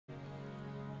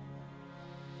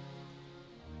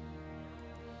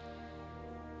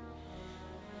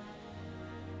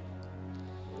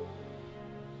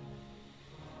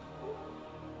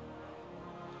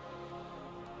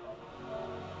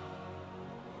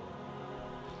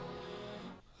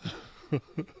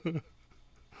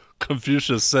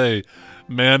Confucius say,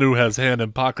 man who has hand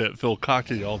in pocket feel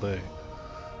cocky all day.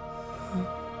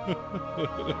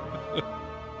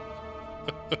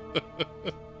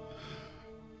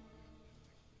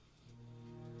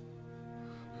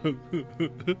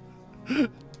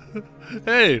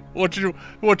 Hey, what you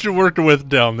working with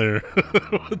down there?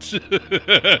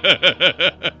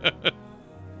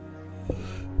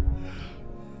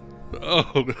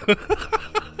 Oh.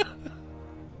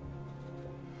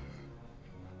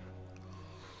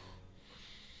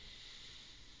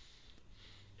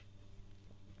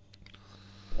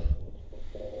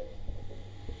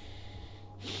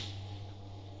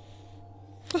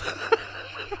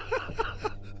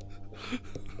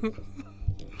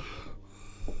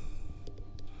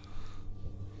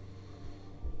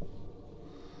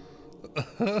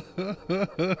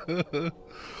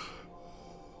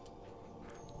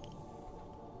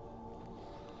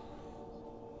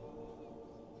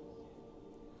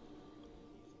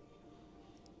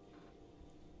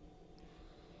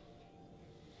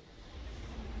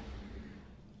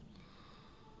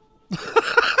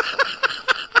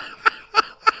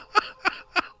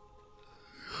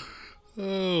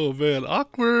 Oh man,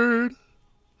 awkward.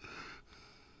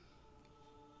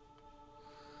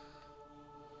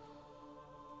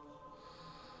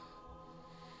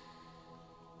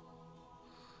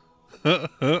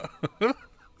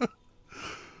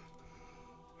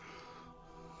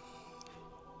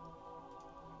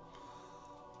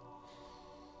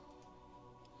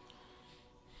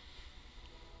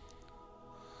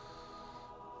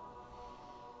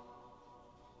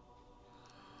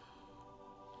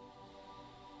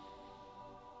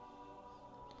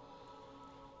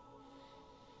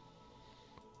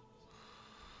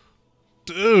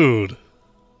 Dude.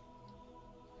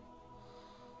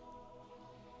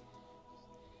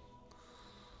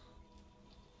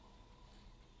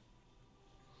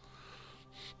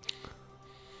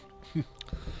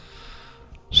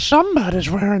 Somebody's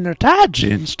wearing their tight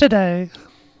jeans today.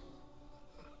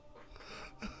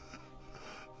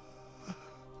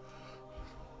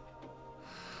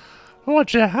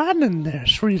 What you hiding in there,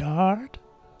 sweetheart?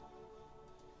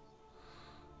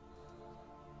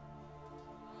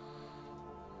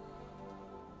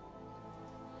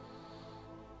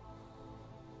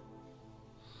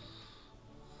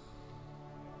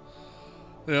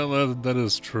 Yeah, that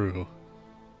is true.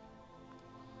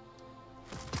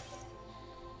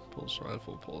 Pulse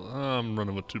rifle. I'm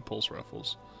running with 2 pulse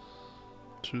rifles.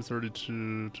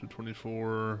 232,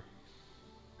 224.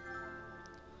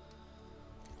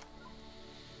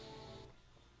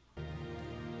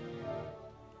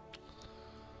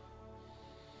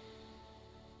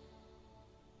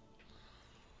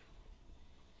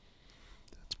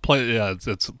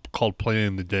 It's called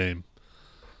playing the game.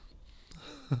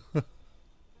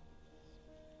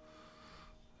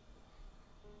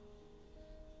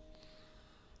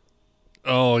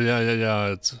 Oh yeah.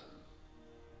 It's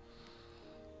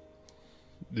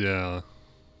yeah.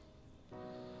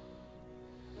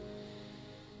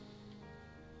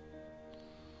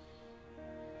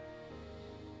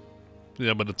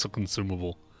 Yeah, but it's a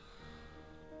consumable.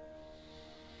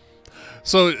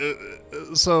 So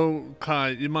Kai,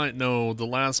 you might know the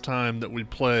last time that we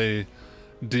play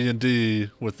D&D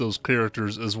with those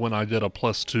characters is when I get a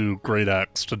 +2 great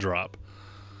axe to drop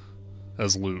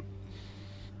as loot.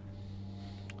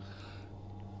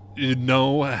 You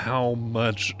know how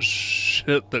much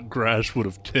shit that Grash would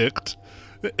have kicked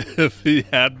if he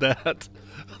had that,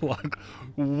 like,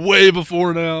 way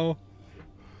before now.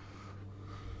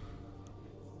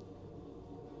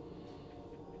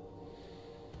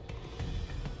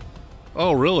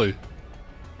 Oh, really?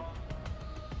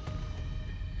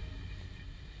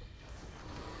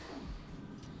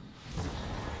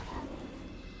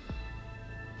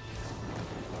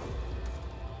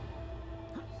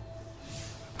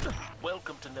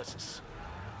 Welcome to Nessus.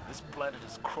 This planet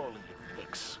is crawling with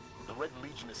Vex. The Red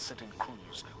Legion is sent in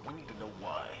crews. We need to know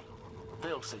why.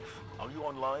 Failsafe, are you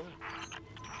online?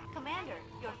 Commander,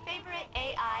 your favorite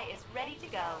AI is ready to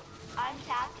go. I'm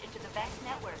tapped into the Vex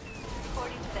network.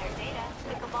 According to their data,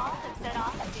 the Cabal have set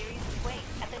off a series of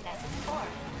quakes at the Nessus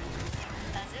core.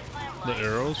 As if my The life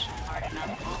arrows? wasn't hard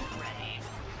enough already.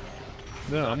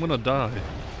 Yeah, I'm gonna die.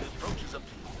 The approach is up to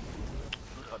you.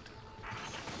 Good hunting.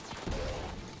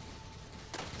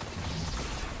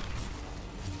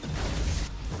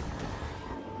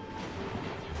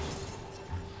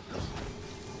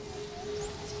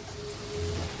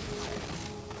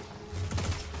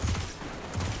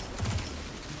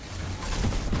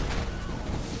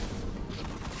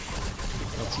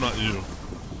 That's not you.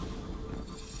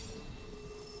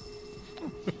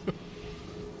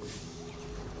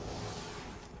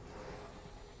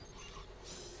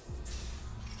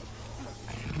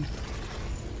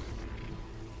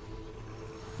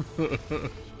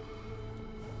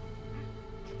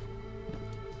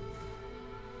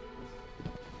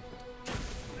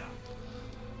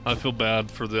 I feel bad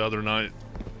for the other night,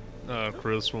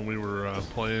 Chris, when we were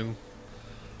playing,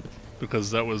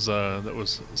 because that was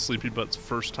Sleepy Butt's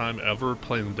first time ever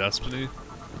playing Destiny,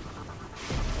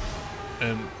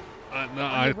 and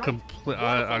I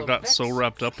got so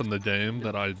wrapped up in the game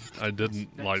that I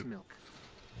didn't like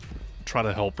try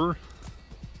to help her.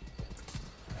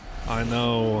 I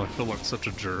know, I feel like such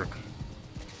a jerk.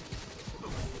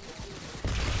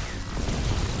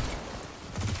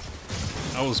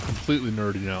 I was completely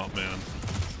nerding out, man.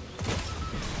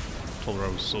 Told her I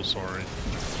was so sorry.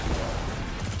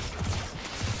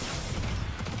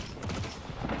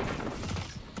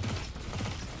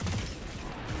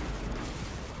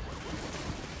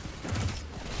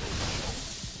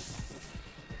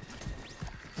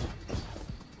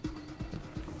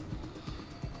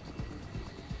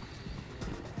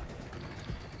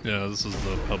 Yeah, this is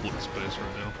the public space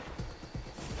right now.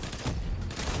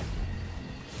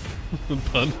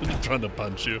 Trying to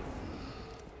punch you.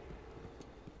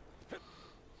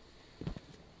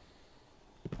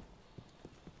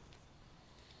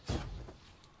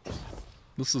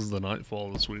 This is the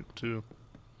Nightfall this week too.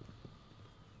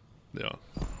 Yeah.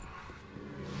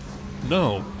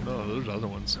 No, there's other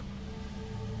ones.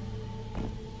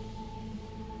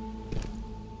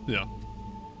 Yeah.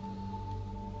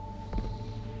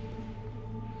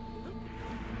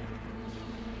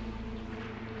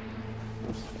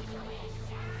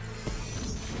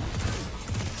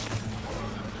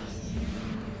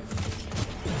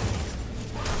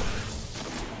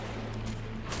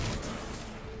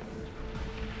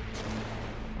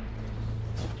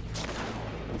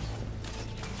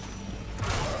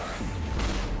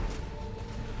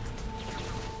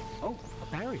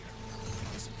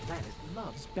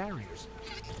 Barriers.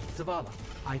 Zavala,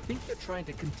 I think they're trying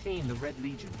to contain the Red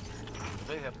Legion.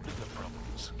 They have bigger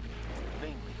problems.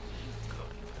 Namely, you,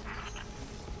 Guardian.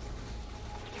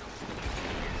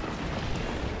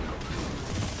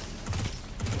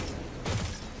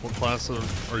 What class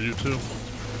are you two?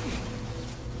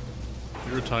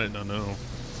 You're a Titan, I know.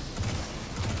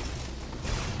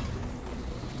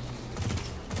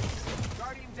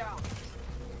 Guardian down.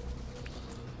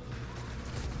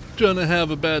 Gonna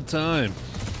have a bad time.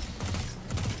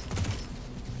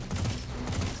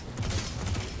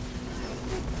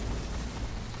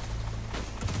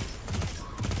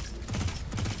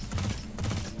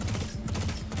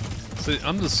 See,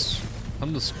 I'm the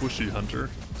squishy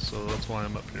hunter, so that's why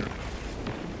I'm up here.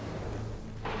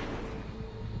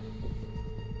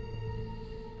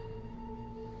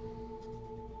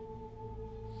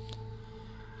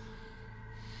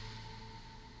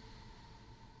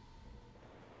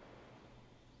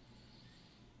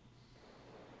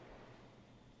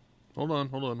 Hold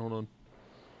on.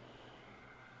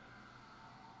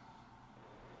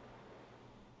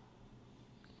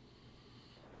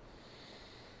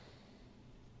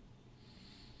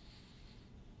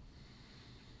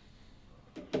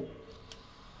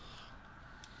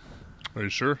 Are you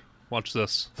sure? Watch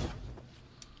this.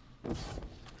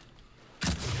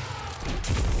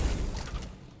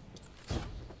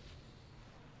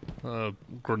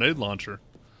 Grenade launcher.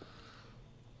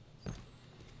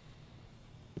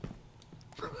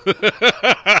 The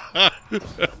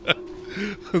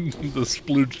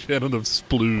splooge cannon of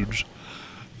splooge.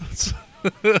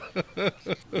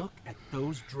 Look at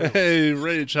those drones. Hey,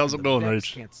 Rach, how's it going, Vex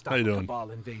Rach? can't stop How you the doing?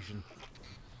 Cabal invasion.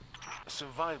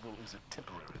 Survival is a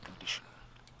temporary condition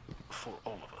for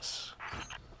all of us.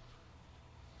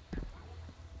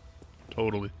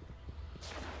 Totally.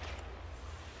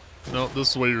 No, this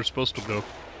is the way you're supposed to go.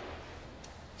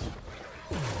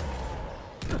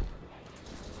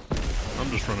 I'm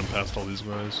just running past all these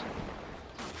guys.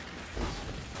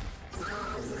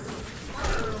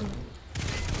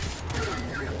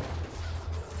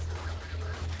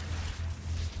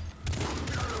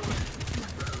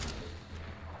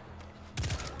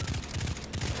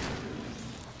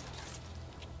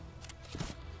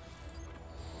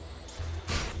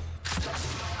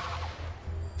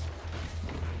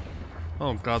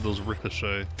 Oh god, those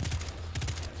ricochet.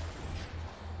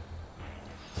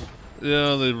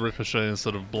 Yeah, they ricochet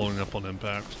instead of blowing up on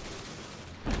impact.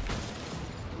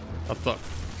 I thought...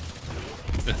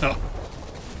 Yeah.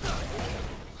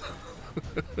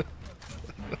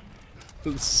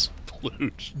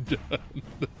 Splooge done.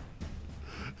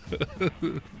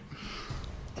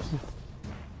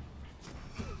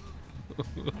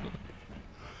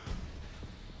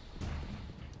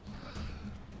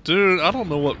 Dude, I don't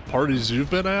know what parties you've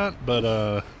been at,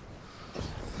 but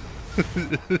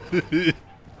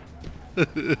Yeah,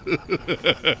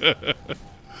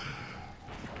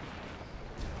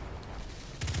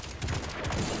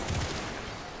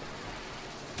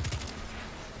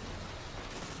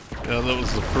 that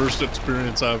was the first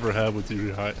experience I ever had with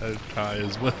you, Kai,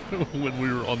 is when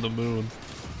we were on the moon.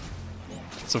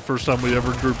 It's the first time we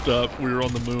ever grouped up. We were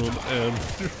on the moon, and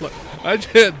you're like, I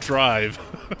can't drive.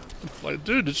 Like,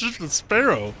 dude, it's just a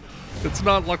Sparrow. It's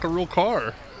not like a real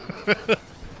car.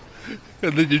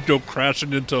 And then you go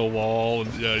crashing into a wall,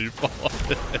 and yeah, you fall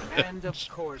off it. And of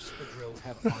course, the drills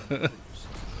have armors.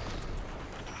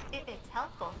 If it's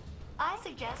helpful, I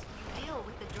suggest you deal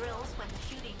with the drills when the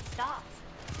shooting stops.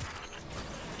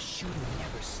 The shooting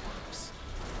never stops.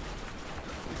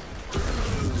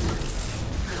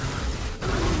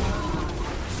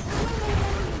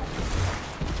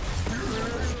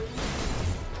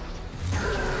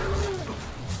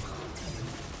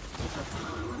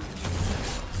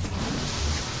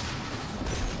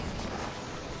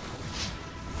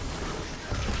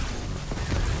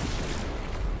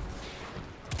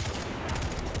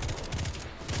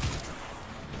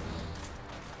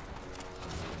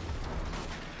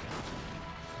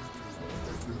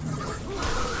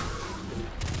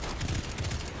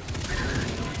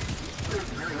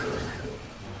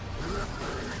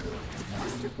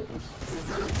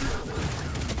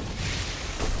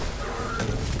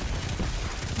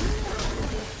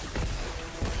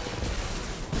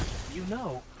 You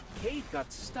know, Cade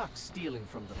got stuck stealing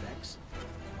from the Vex.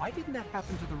 Why didn't that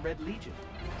happen to the Red Legion?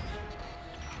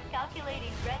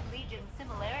 Calculating Red Legion's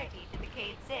similarity to the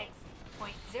Cade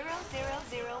 6.0001%.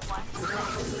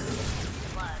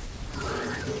 Plus,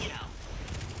 you know,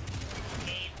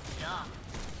 Cade's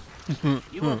dumb.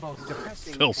 You are both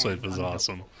depressing. Failsafe and is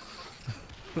awesome.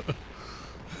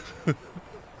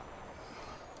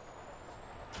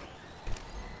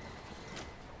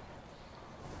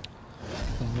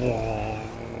 Whoa.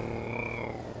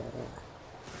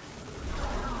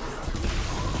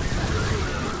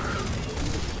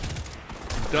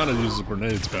 Gotta use the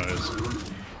grenades, guys.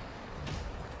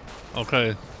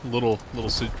 Okay, little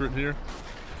secret here.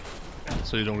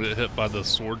 So you don't get hit by the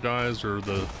sword guys or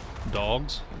the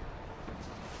dogs.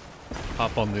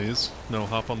 Hop on these. No,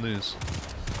 hop on these.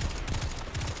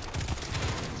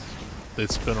 They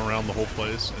spin around the whole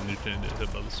place and you can't get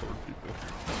hit by the sword people.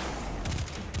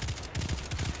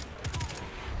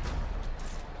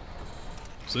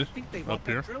 See? I think they Up want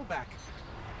here. that drill back.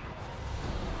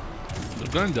 The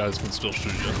gun guys can still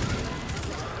shoot you.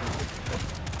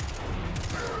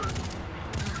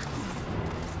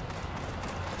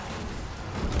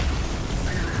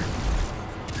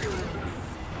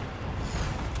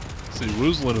 See,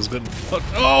 Woozlin is getting fucked.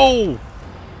 Oh!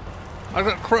 I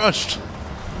got crushed.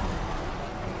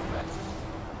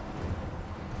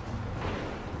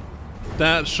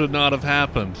 That should not have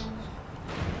happened.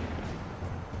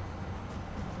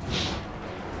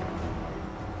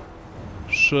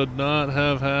 Should not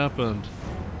have happened.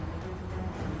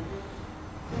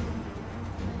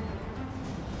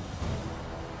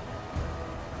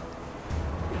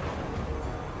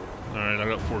 Alright, I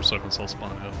got 4 seconds, I'll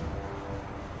spawn out.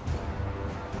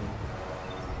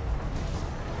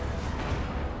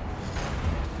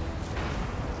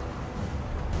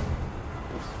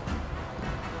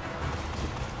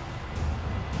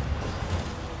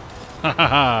 Ha ha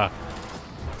ha!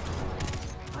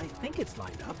 I think it's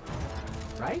lined up,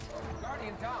 right?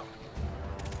 Guardian down.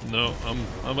 No,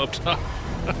 I'm up top.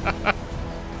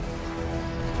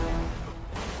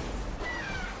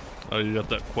 Oh, you got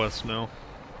that quest now?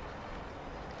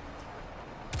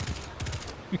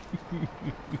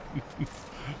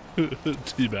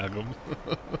 Teabag him.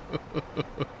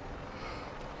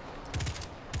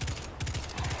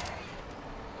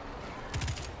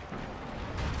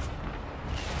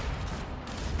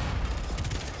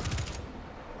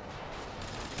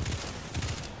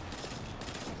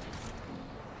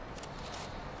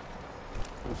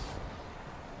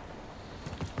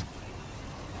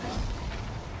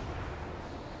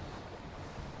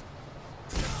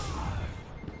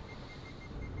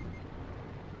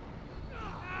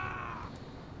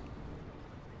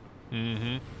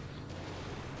 Mm-hmm.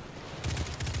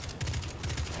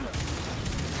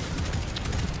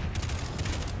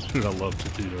 Dude, I love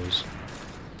torpedoes.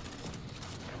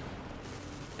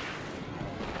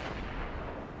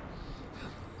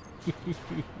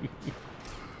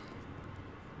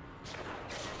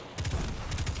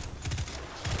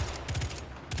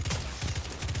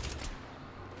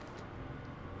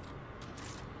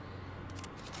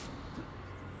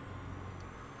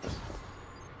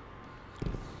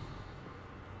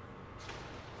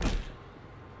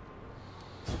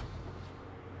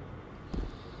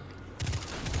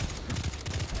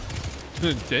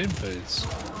 Game face.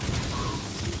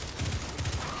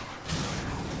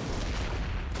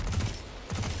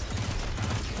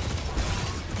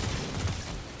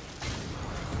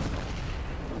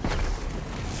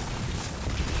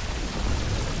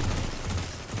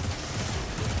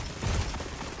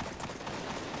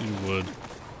 You would.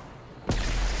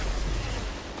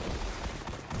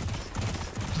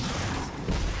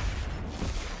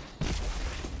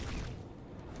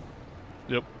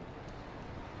 Yep.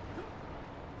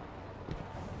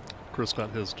 Chris got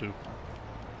his too.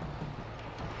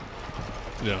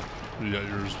 Yeah, you got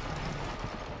yours.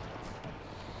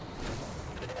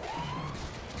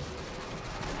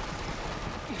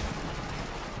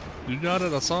 You got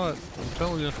it, I saw it. I'm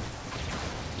telling you.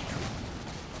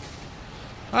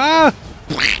 Ah!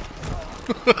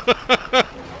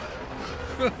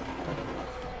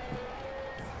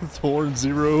 Thorn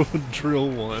 0, drill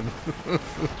 1.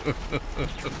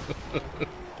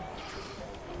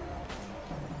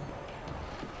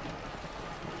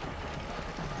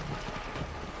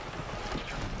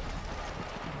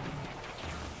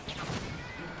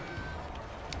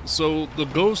 So the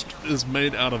ghost is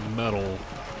made out of metal,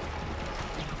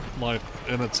 like,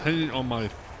 and it's hanging on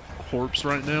my corpse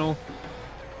right now,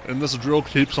 and this drill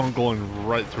keeps on going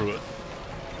right through it.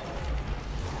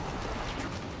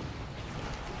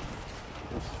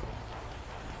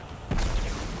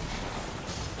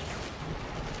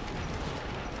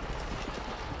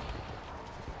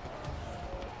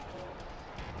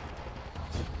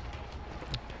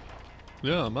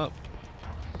 Yeah, I'm up.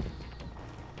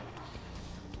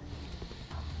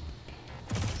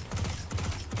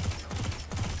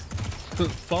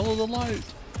 Follow the light.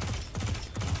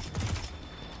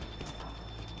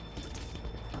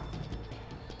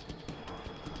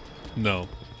 No.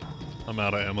 I'm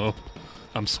out of ammo.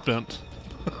 I'm spent.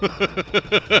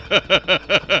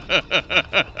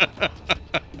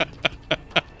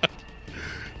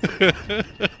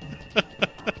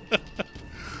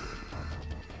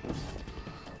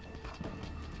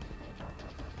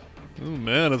 Oh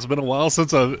man, it's been a while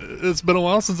since I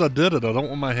did it. I don't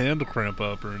want my hand to cramp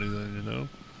up or anything, you know.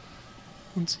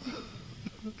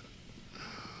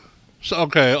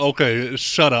 Okay,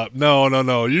 shut up.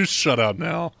 No, you shut up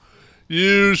now.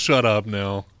 You shut up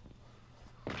now.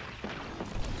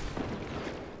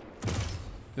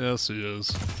 Yes, he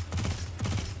is.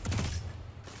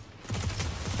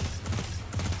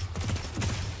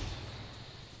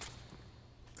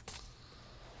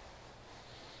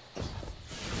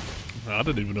 I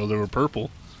didn't even know they were purple.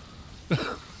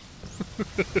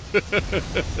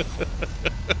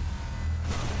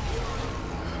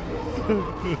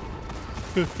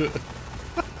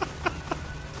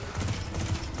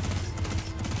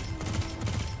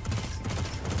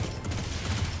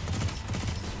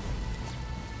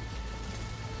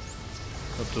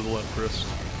 Up to the left, Chris.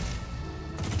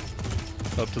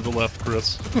 Up to the left,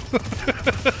 Chris.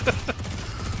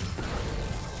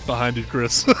 Behind you,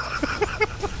 Chris.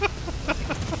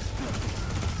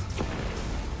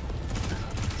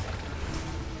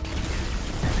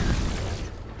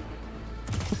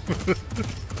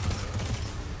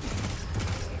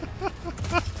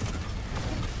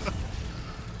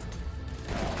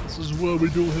 This is why we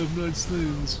don't have nice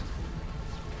things.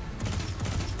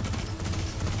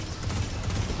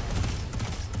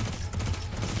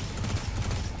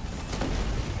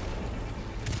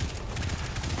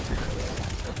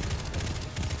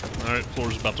 Alright,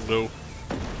 floor's about to go.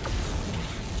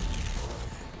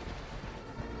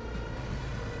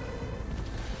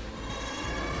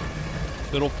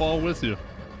 It'll fall with you.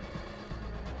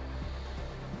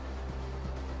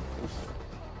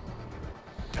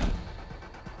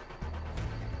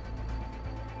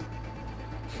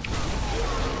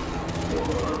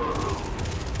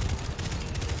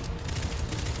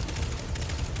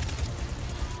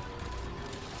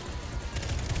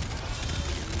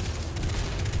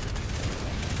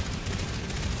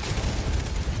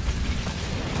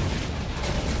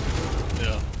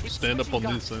 Yeah, stand up on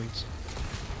these things.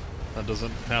 That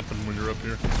doesn't happen when you're up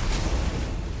here.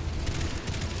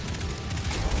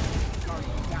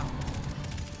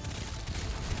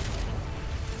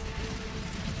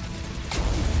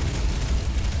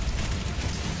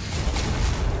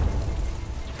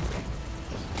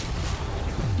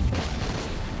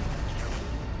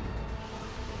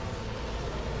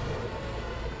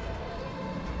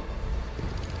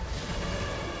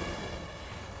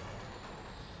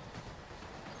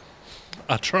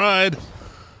 I tried.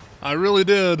 I really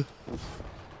did.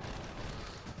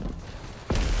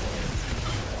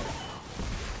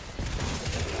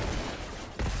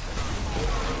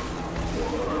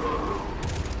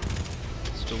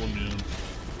 Still immune.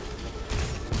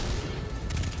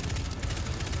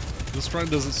 This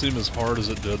grind doesn't seem as hard as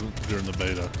it did during the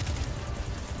beta.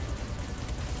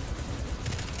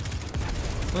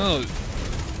 Well,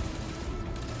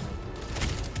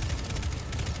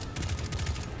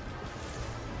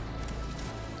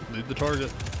 need the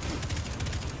target.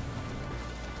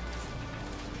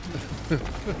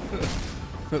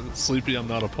 Sleepy, I'm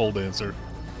not a pole dancer.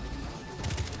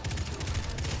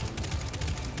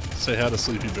 Say hi to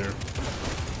Sleepy Bear.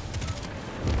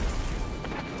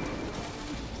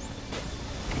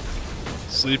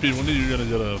 Sleepy, when are you gonna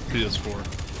get a PS4?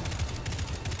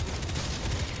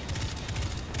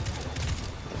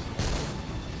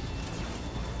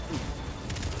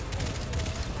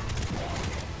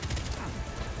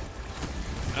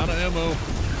 Out of ammo.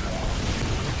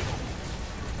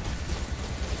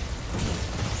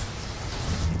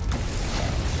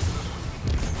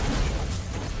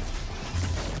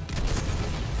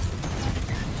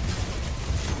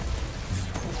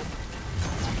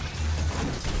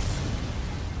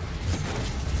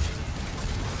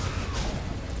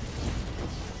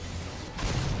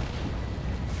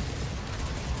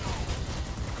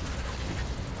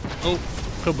 Oh,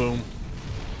 kaboom.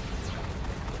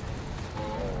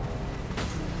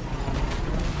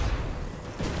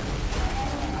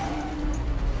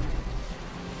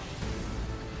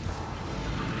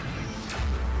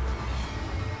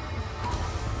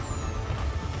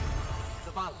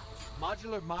 Zavala,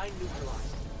 modular mine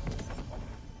neutralized.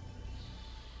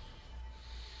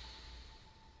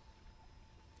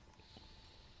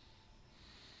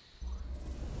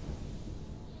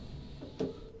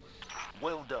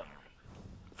 Well done.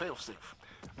 Failsafe,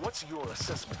 what's your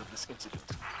assessment of this incident?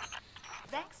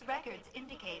 Vex records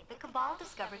indicate the Cabal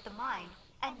discovered the mine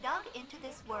and dug into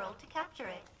this world to capture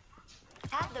it.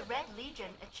 Had the Red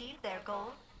Legion achieved their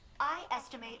goal, I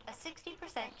estimate a 60%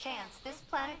 chance this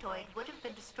planetoid would have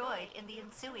been destroyed in the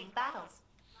ensuing battles.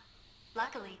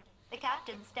 Luckily, the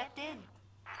captain stepped in.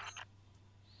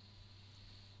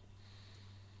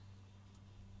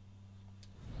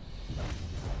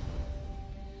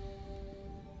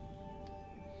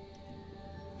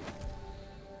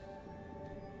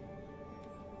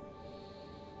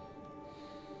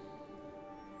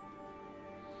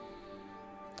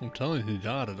 I'm telling you, he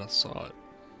got it. I saw it.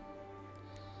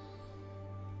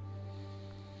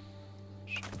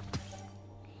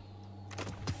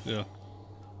 Yeah.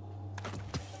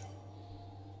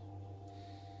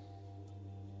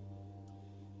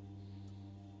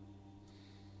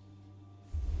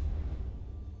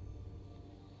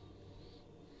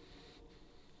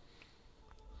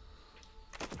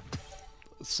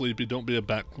 Sleepy, don't be a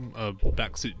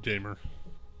backseat gamer.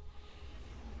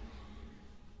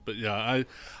 But yeah,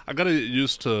 I gotta get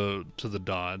used to the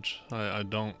dodge. I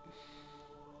don't.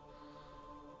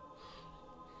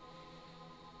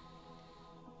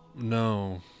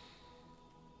 No.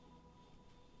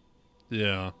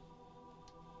 Yeah.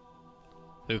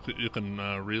 You can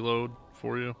reload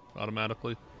for you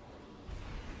automatically.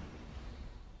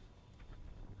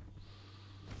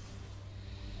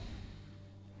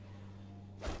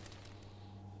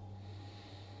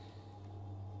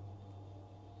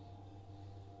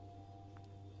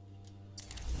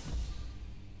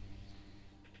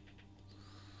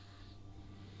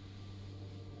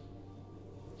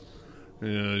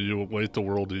 Yeah, you await the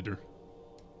World Eater.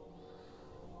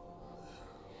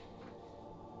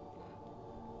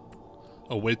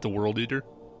 Await the World Eater?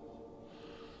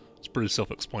 It's pretty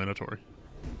self-explanatory.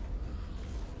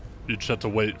 You just have to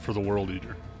wait for the World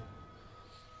Eater.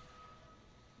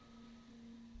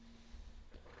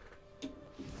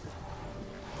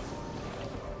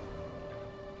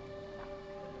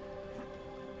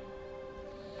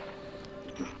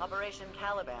 Operation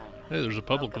Caliban. Hey, there's a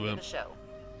public Welcome event. To the show.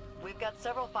 We've got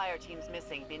several fire teams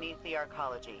missing beneath the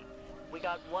arcology. We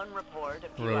got one report a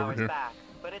few Right over hours here. back,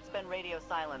 but it's been radio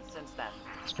silent since then.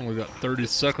 It's only got 30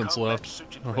 seconds left.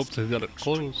 I hope they got it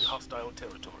Extremely close. hostile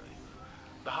territory.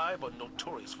 The Hive are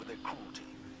notorious for their cruelty.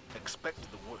 Expect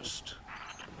the worst.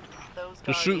 Those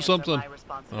Just shoot Guardians are something. my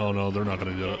responsibility. Oh no, they're not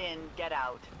gonna get Get it. in, get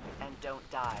out, and don't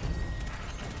die.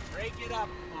 Break it up,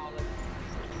 Molly.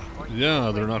 Or you Yeah,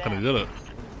 will they're break not gonna them. get it.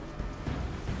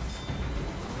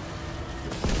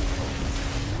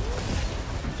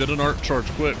 Get an arc charge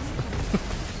quick.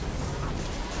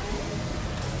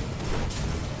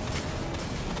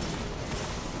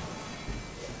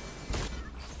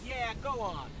 Yeah, go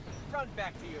on. Run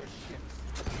back to your ship.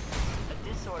 A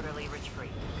disorderly retreat.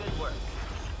 Good work.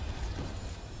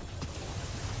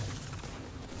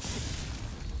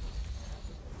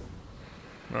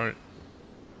 Alright.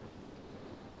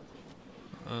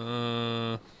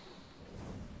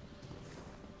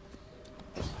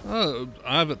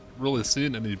 haven't really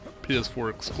seen any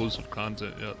PS4 exclusive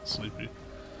content yet, Sleepy.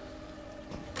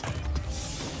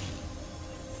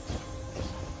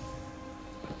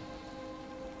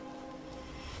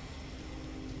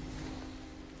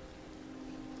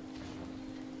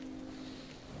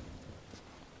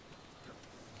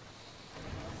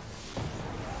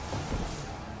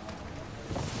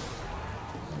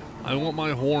 I want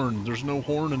my horn. There's no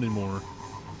horn anymore.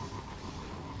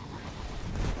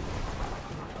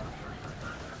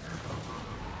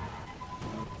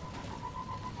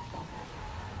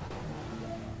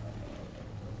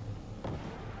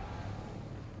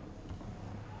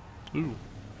 Ooh.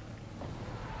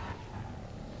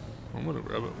 I'm gonna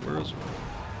grab it. Where is it?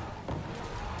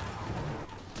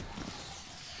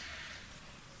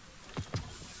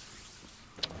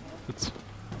 It's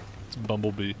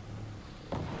Bumblebee.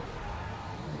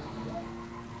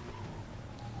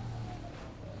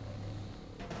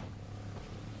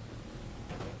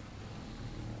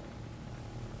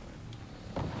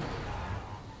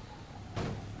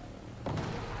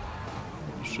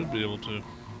 Should be able to.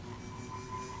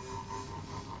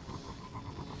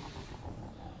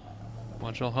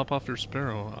 Watch, I'll hop off your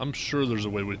Sparrow. I'm sure there's a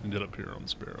way we can get up here on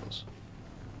Sparrows.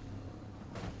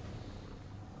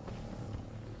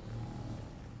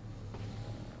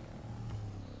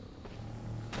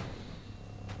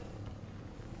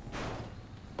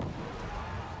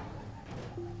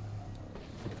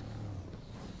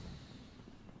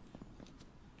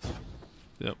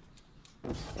 Yep.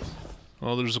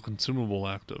 Oh, there's a consumable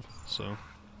active, so.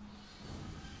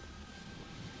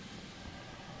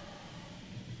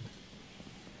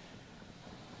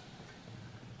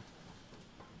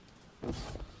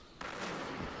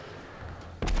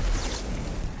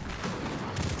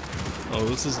 Oh,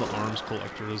 this is the arms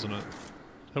collector, isn't it?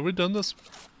 Have we done this?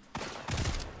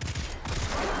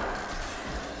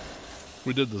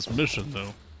 We did this mission,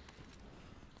 though.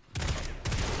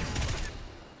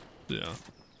 Yeah.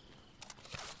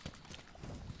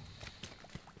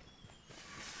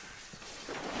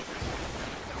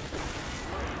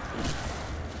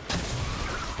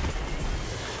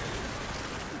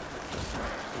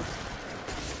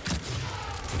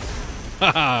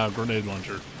 Haha, grenade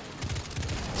launcher.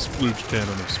 Splooge cannon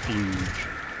of splooge.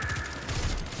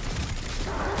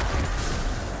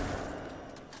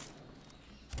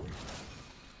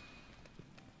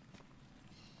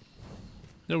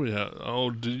 Yeah, we have. Oh,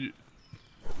 did you?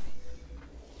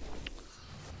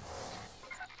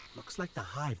 Looks like the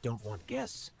Hive don't want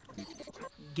guests.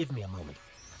 Give me a moment.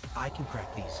 I can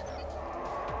crack these.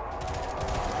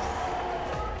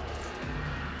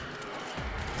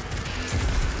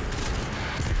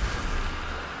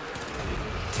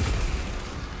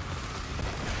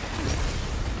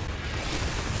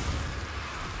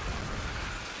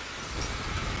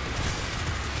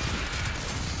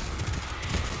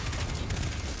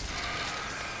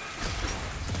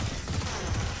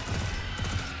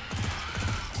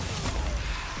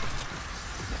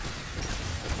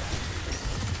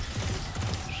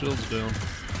 Shield's down.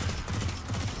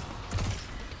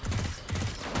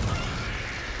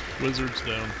 Wizard's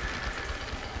down.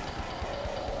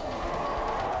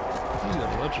 You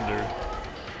got a legendary.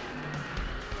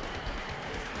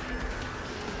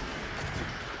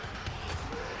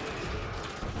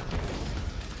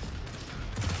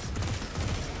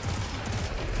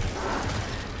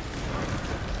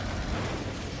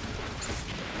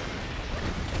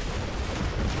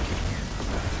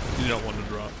 You don't want to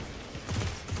drop.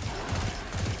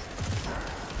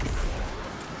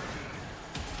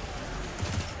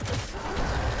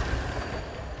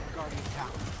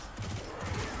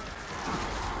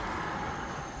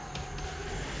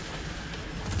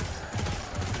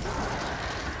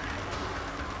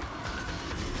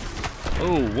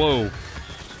 Oh, whoa.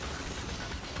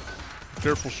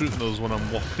 Careful shooting those when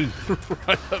I'm walking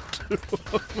right up to them.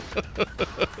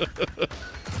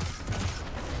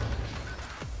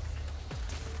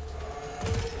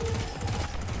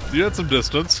 You had some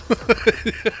distance.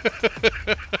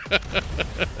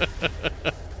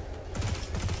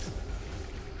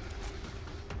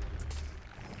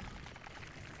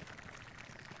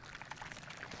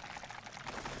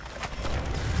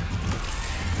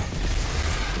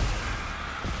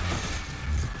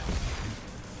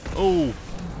 Oh.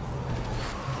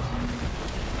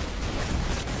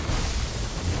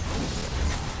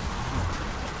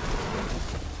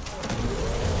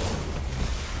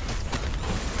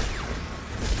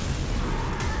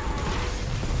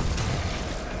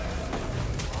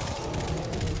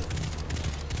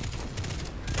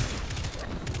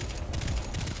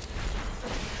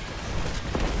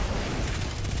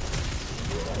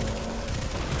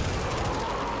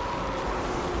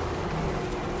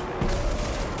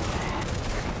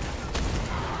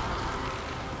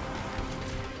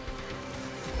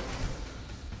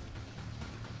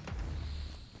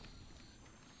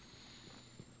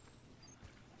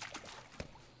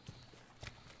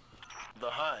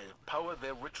 Hive power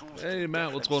their rituals. Hey, to Matt,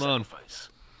 death what's and going on? sacrifice.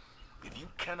 If you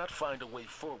cannot find a way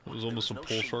forward, It was there almost is a no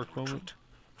pull shame shark in retreat. moment.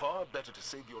 Far better to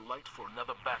save your light for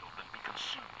another battle than be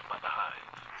consumed by the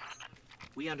Hive.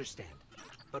 We understand,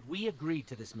 but we agreed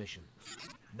to this mission.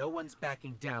 No one's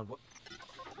backing down.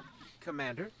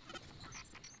 Commander,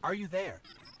 are you there?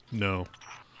 No.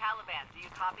 Caliban, do you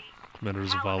copy? Commander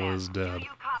Zavala is dead. Do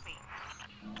you copy?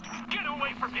 Get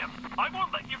away from him! I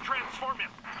won't let you transform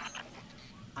him!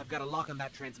 I've got a lock on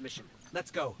that transmission. Let's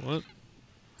go. What?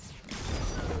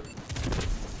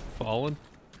 Fallen?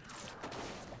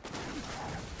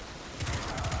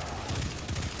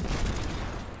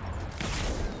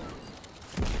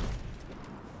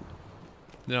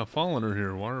 Yeah, Fallen are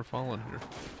here. Why are Fallen here?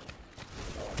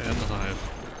 And the Hive.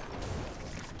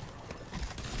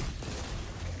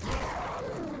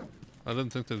 I didn't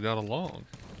think they got along.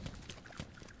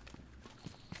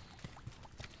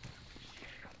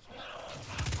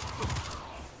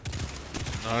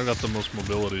 I got the most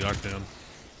mobility I can.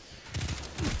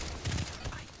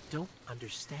 I don't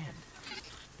understand.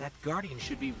 That Guardian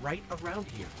should be right around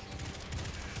here.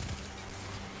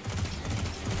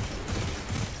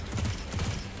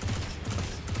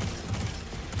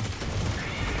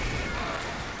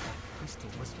 Crystal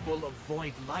was full of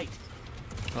void light.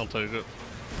 I'll take it.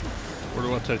 Where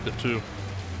do I take it to?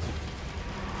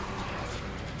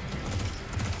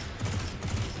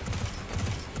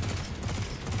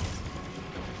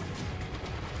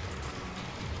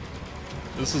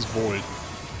 This is void.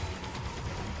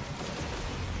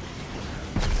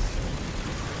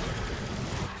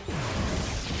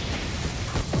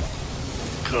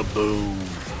 Kaboom.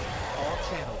 All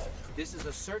channels. This is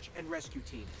a search and rescue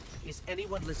team. Is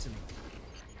anyone listening?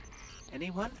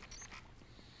 Anyone?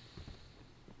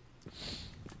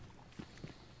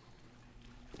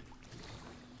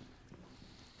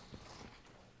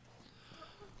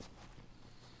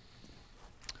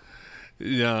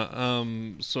 Yeah,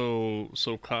 so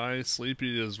Kai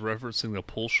Sleepy is referencing the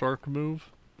pull shark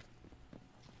move.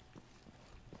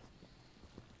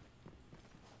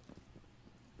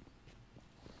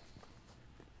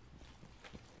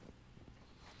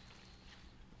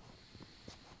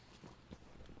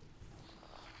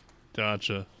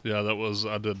 Gotcha. Yeah, that was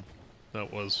what I did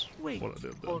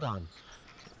then. Hold on.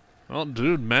 Oh,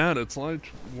 dude, Matt, it's like,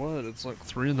 what? It's like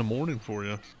 3 in the morning for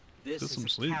you. This Get is some a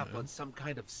sleep, cap man. on some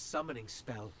kind of summoning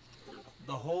spell.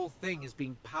 The whole thing is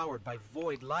being powered by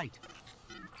void light.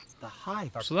 The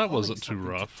Hive are So that pulling wasn't too something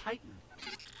to rough. Titan.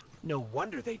 No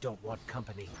wonder they don't want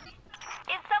company. Is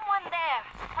someone there?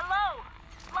 Hello?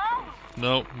 Hello?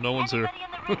 No, no one's here. Anybody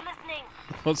in the room listening?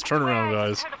 Let's turn around, Where? I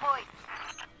just guys. heard a voice.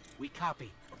 We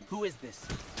copy. Who is this?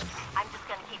 I'm just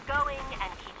gonna keep going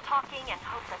and keep talking and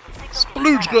hope that the signal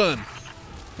Splooge gets better. gun!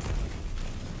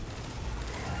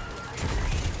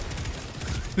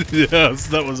 Yes,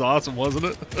 that was awesome, wasn't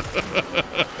it?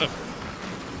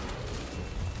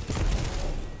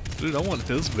 Dude, I want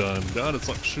his gun. God, it's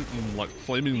like shooting like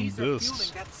flaming These are discs.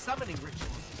 fueling that summoning ritual.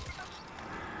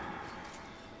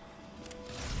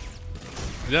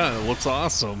 Yeah, it looks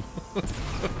awesome.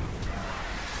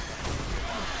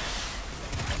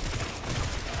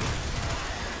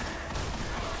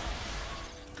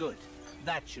 Good.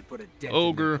 That should put a dent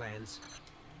Ogre. in their plans.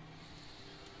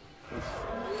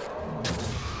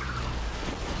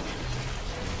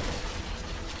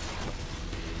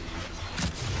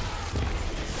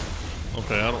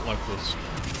 Okay, I don't like this.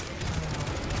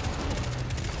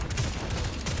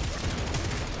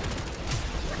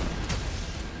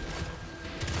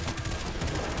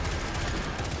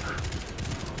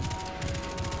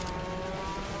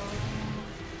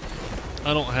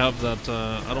 I don't have that,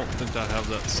 I don't think I have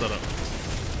that set up.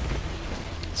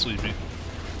 Sleepy.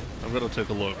 I'm gonna take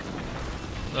a look.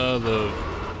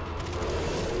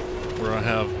 Where I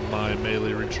have my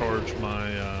melee recharge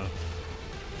my,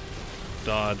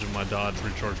 dodge, and my dodge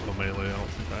recharge my melee. I don't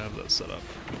think I have that set up.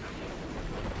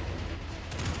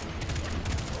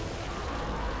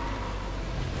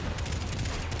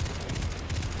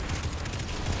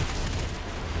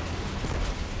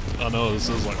 I know this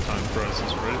is like Time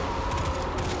Crisis, right?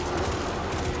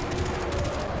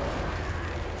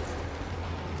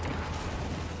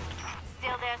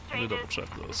 Still there, Let me double strangers?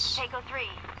 check this. Takeo 3.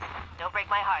 Don't break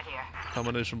my heart here.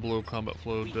 Combination blow, combat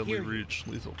flow, deadly hear you. reach,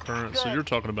 lethal current. So Good. you're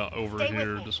talking about over Stay with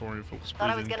here, me. disorient focus Thought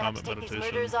I was breathing, gonna have to combat take these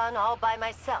meditation. murders on all by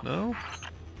myself. No?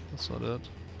 That's not it.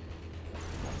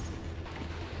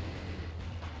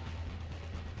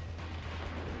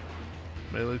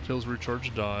 Melee kills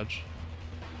recharge dodge.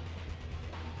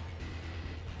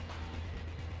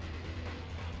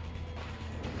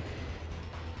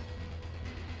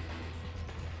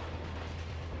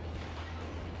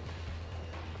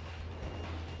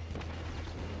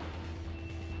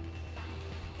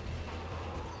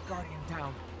 Guardian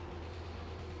down.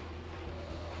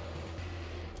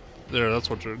 There, that's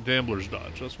what you're... Gambler's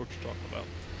dodge. That's what you're talking about.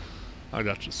 I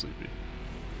got you, Sleepy.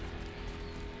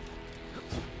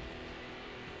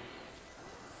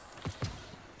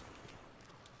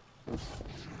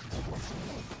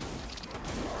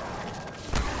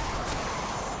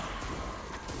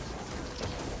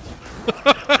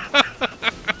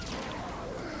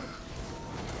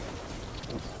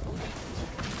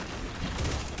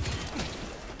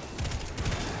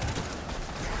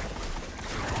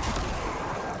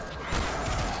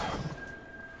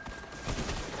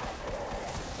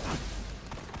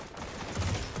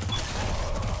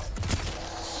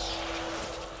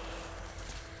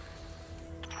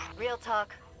 Real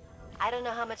talk. I don't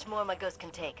know how much more my ghost can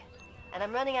take. And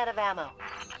I'm running out of ammo.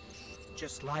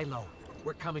 Just lie low.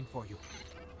 We're coming for you.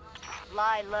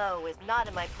 Lie low is not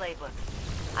in my playbook.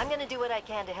 I'm gonna do what I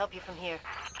can to help you from here.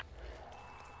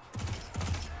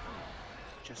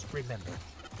 Just remember,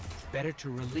 better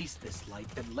to release this light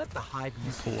than let the hive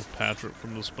miss Pull us. a Patrick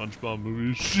from the SpongeBob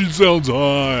movie. She sounds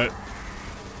hot.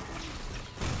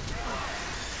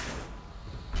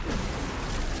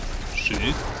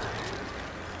 She?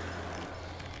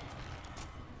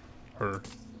 Her.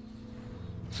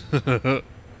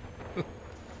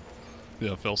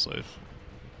 Yeah, fell safe.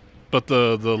 But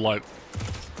the like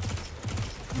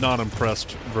not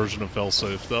impressed version of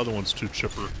failsafe. The other one's too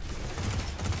chipper.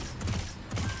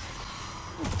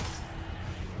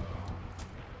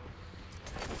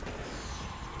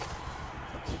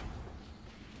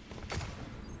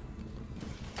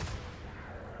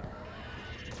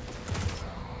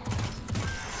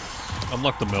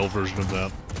 Unlock the male version of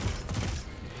that.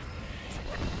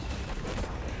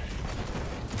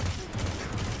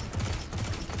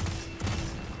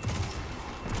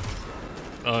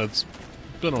 It's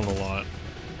been on a lot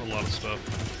of stuff.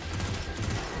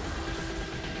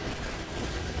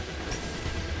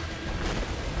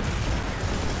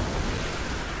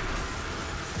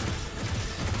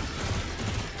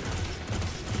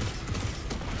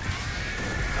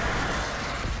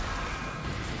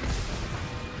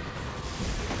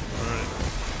 Alright.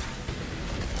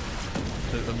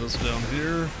 Taking this down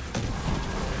here.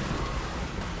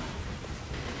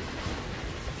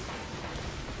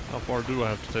 How far do I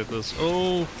have to take this?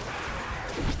 Oh!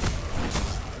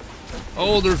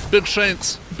 Oh, there's big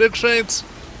shanks! Big shanks!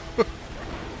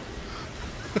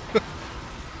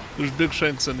 There's big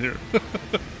shanks in here.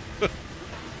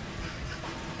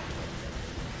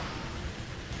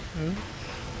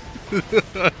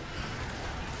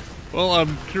 Well,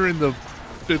 I'm carrying the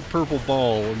big purple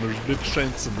ball, and there's big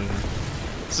shanks in there.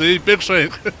 See? Big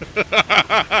shank!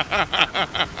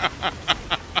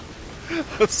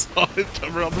 I saw it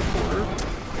come around the corner.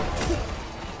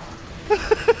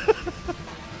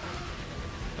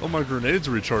 Oh, my grenades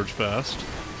recharge fast.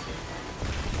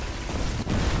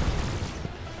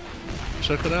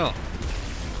 Check it out.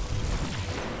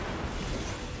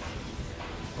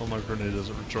 Oh, my grenade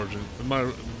isn't recharging.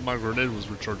 My grenade was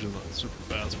recharging like super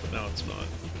fast, but now it's not.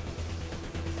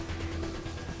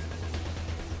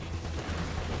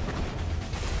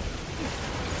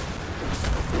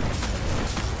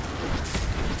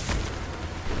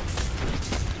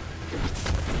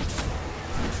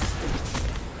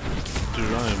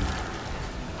 Dude, I am...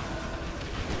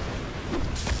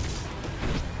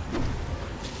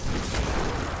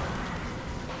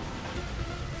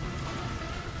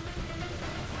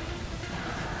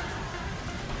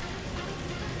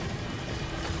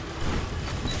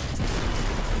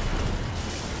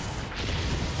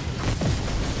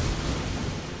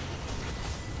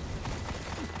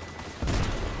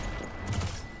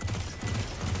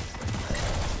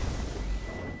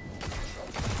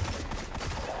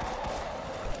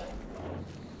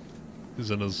 He's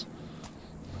in his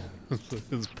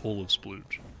pool of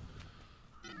splooge.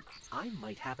 I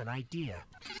might have an idea.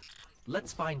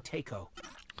 Let's find Takeo.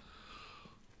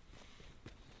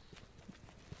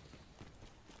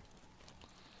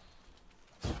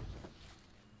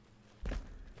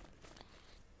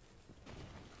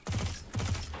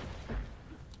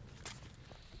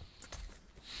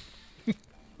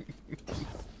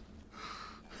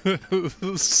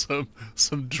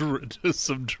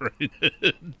 some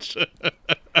drainage.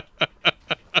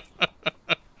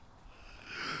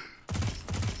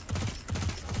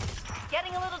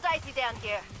 Getting a little dicey down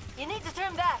here. You need to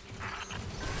turn back.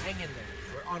 Hang in there.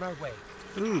 We're on our way.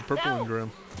 Ooh, purple No! engram.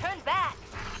 Turn back.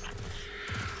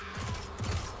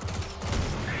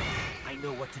 I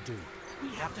know what to do. We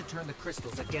have to turn the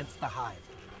crystals against the hive.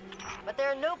 But there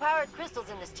are no powered crystals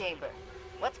in this chamber.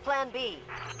 What's plan B?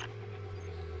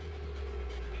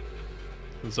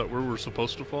 Is that where we're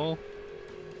supposed to fall?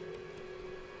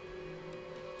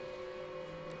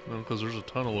 because there's a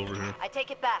tunnel over here. I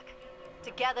take it back.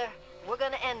 Together, we're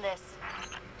gonna end this.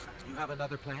 You have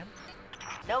another plan?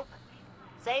 Nope.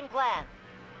 Same plan.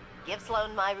 Give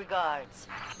Sloan my regards.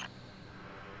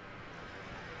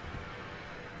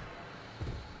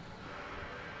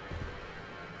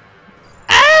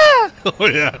 Oh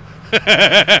yeah.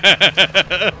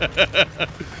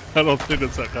 I don't think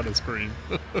it's that kind of scream.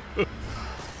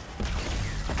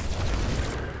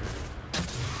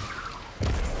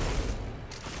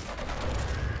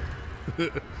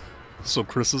 So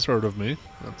Chris has heard of me.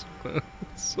 That's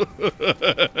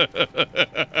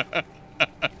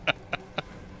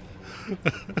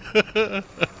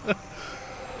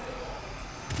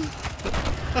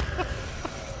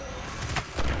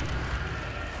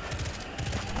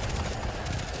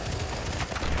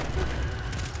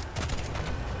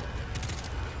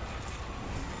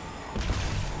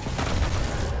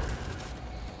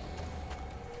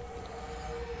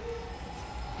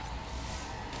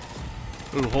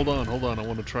Ooh, hold on. I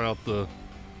want to try out the...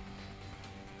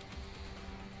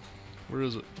 Where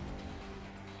is it?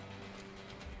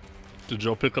 Did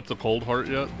y'all pick up the cold heart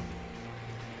yet?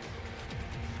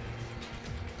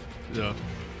 Yeah.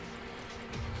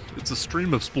 It's a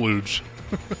stream of splooge.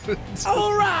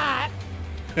 Alright!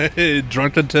 Hey,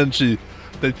 Drunken Tenchi.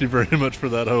 Thank you very much for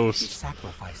that She host.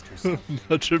 sacrificed herself.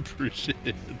 Much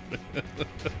appreciated.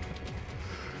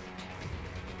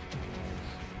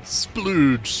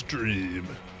 Splooge stream.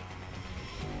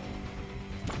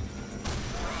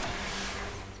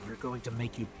 We're going to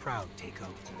make you proud, Takeo.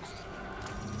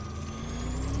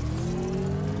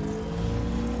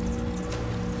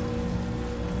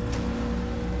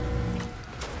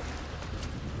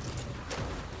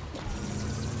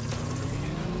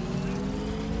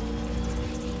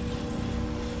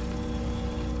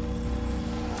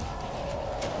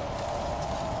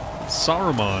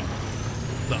 Saruman.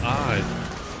 The eye.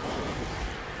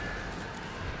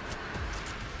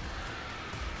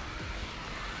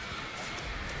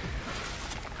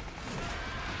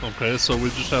 Okay, so we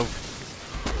just have...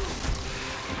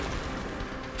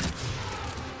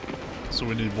 So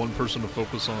we need one person to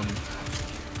focus on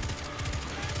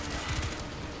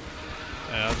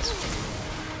ads.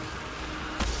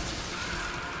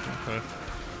 Okay.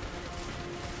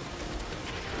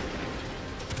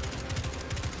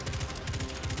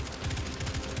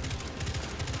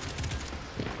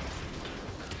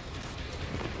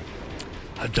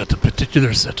 I've got a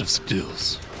particular set of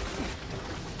skills.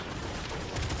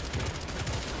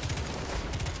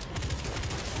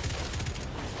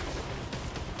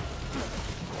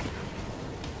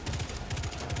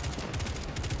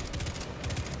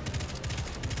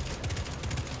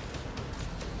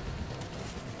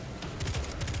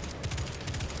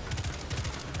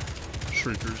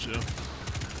 Shriekers, yeah.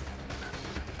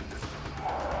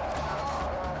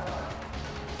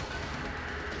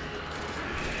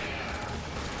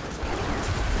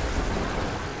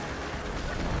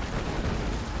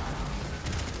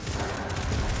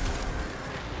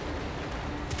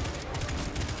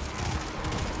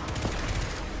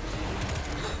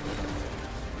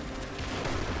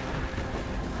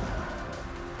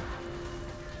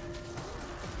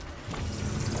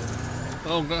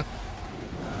 Oh god.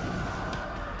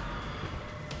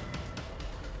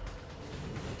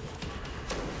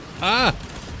 Ah!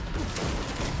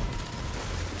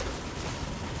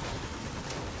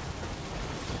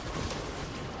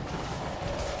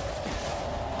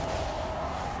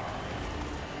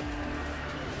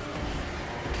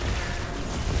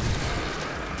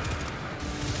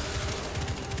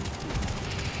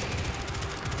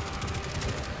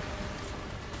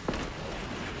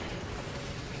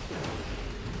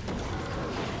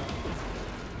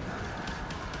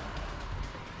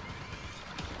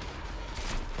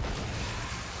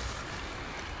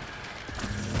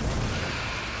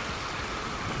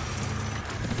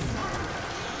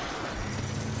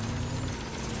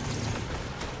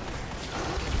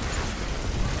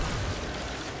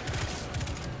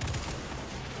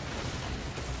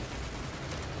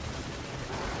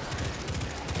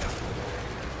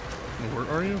 Where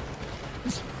are you?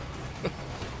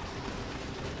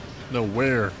 No,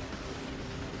 where?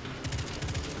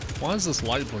 Why is this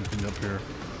light blinking up here?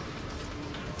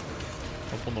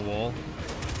 Up on the wall?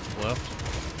 Left?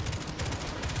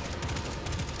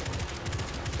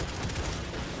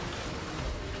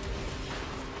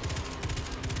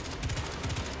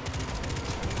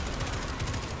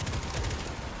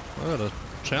 I had a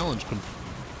challenge.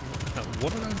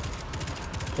 What did I?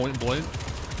 Point blank?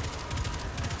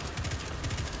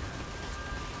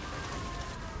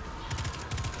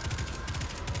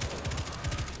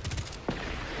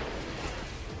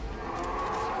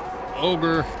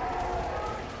 Ogre.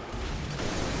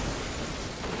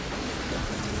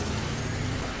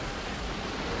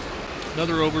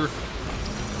 Another over.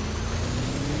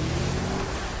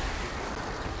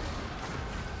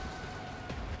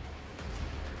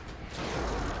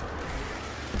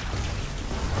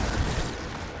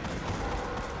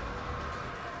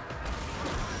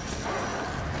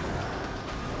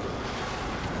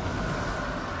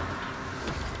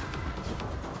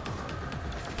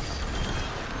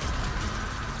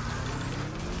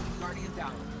 Guardian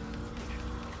down.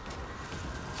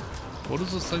 What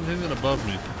is this thing hanging above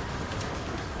me?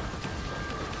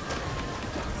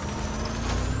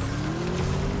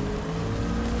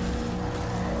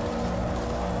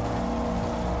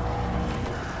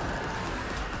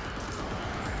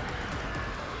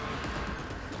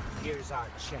 Here's our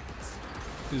chance.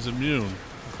 He's immune.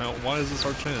 Why is this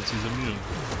our chance? He's immune.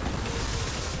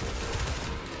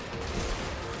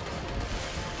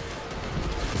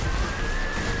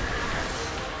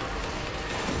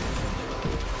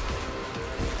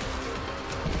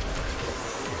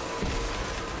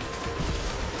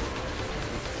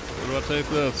 Where do I take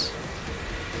this?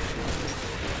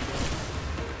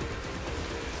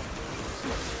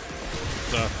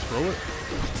 Throw it?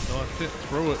 No, I can't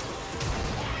throw it.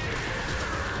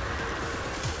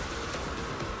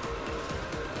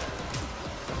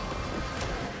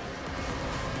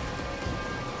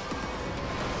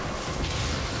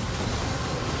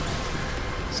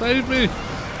 Save me!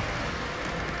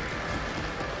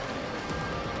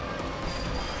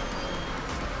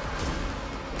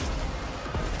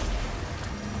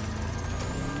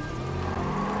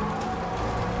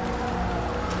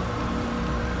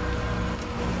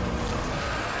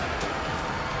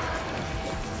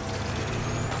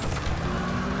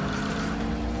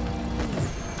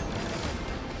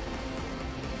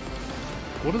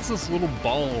 What is this little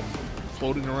ball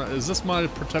floating around? Is this my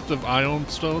protective ion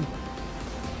stone?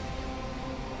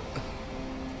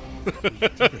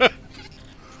 And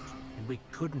we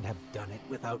couldn't have done it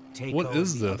without Takeo What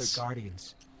is and the this? other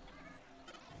Guardians.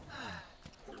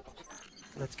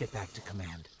 Let's get back to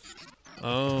command.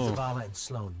 Oh, Zavala and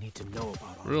Sloan need to know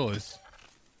about all really? this.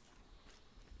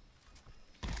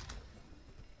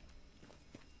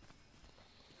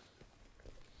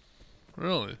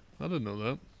 Really? I didn't know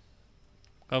that.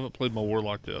 I haven't played my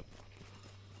Warlock yet.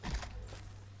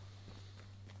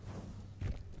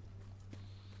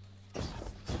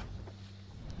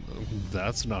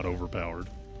 That's not overpowered.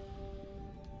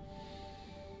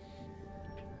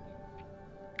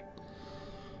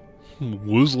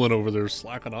 Woozlin over there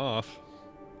slacking off.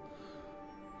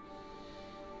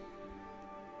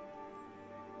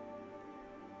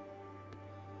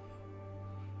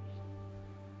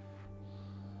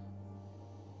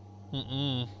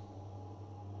 Mm-mm.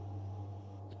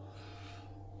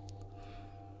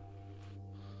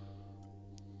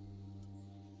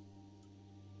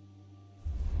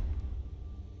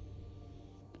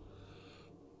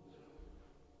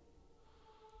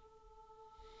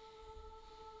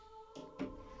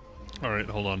 Alright,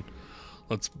 hold on.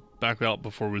 Let's back out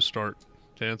before we start.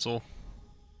 Cancel.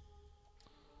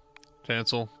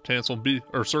 Cancel. Cancel. B.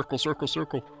 Or circle, circle,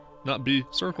 circle. Not B.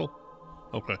 Circle.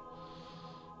 Okay.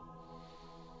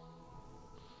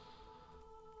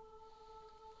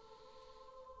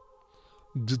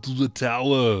 Get to the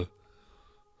tower.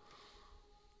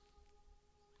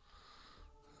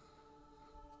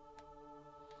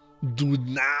 Do it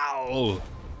now.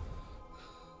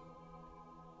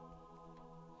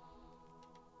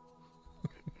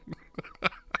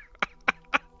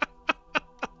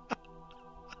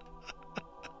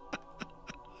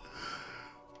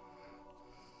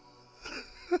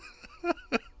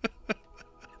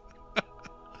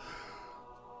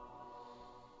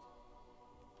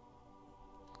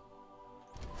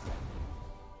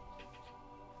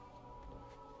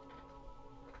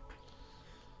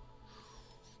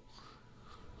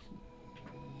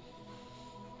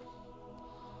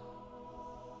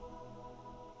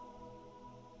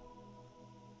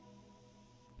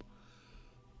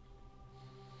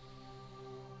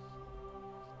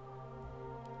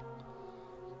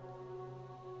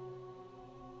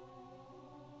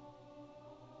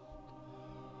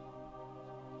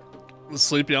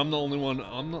 Sleepy, I'm the only one.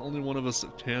 I'm the only one of us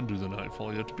that can do the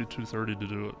nightfall. You have to be 2:30 to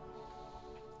do it.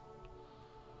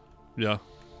 Yeah.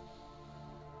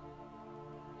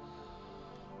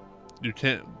 You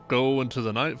can't go into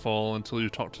the nightfall until you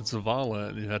talk to Zavala,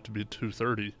 and you have to be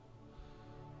 2:30.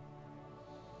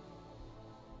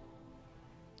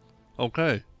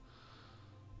 Okay.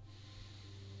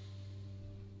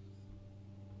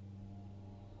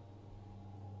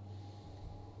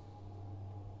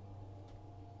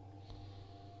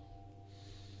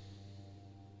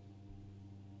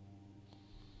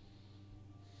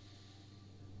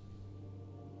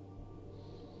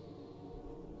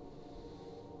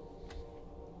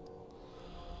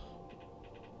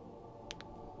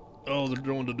 Oh, they're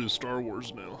going to do Star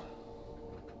Wars now.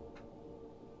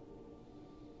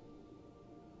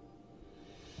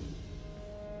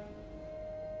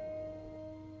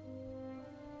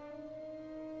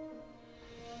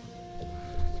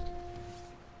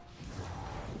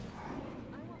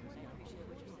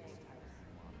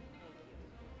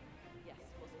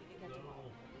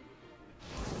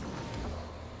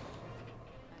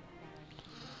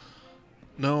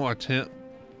 No, I can't.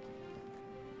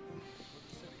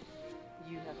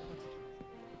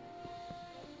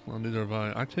 Well, neither have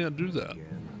I. I can't do that.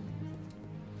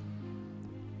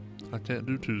 I can't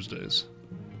do Tuesdays.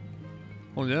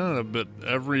 Well, yeah, but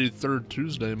every third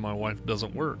Tuesday my wife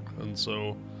doesn't work, and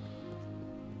so...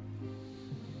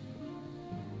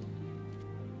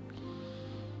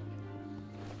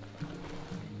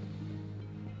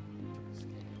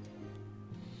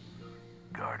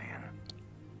 Guardian.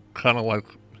 Kind of like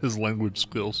his language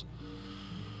skills.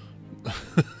 Stay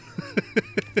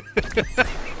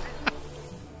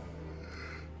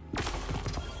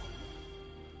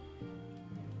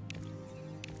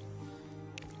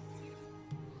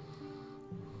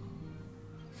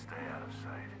out of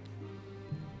sight.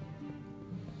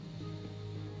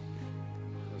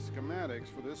 The schematics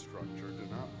for this structure do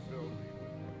not fill me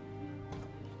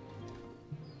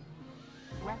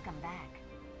with... Welcome back.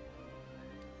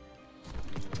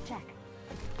 Check.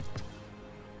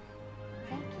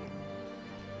 Thank you.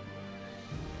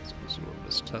 Let's see what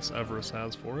Miss Tess Everest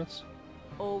has for us.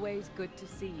 Always good to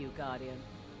see you, Guardian.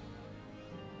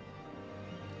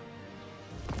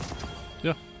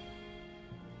 Yeah.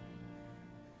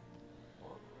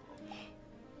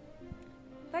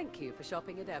 Thank you for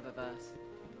shopping at Eververse.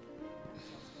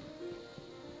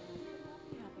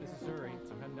 This is Zuri.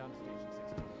 I'm heading down to Station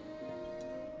 16.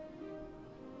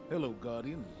 Hello,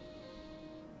 Guardian.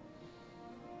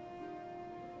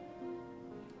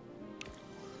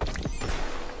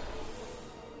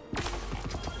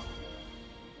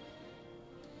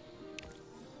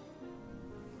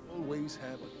 Always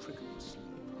have a trick up the sleeve,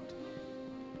 Hunter.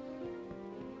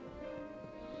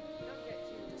 Don't get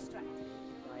too distracted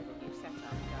by the new setup,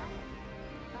 Guardian.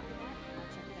 Copy that, I'll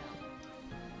check it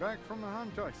out. Back from the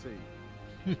hunt, I see.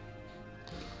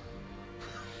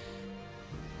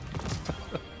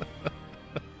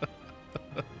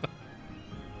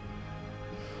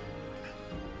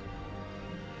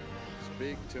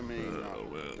 Speak to me, not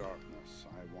of the darkness.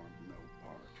 I want no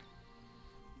part.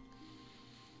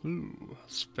 Ooh,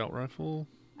 scout rifle.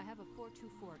 I have a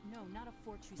 424. No, not a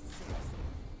 426.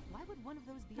 Why would one of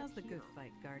those be? How's the good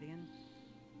fight, Guardian?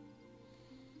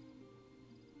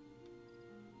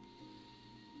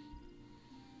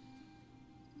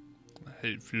 I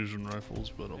hate fusion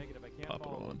rifles, but I'll Negative, I can't pop it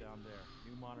follow on. down there.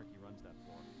 New Monarchy runs that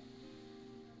floor.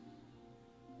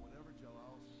 Whatever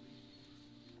Jalal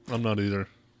speaks. I'm not either.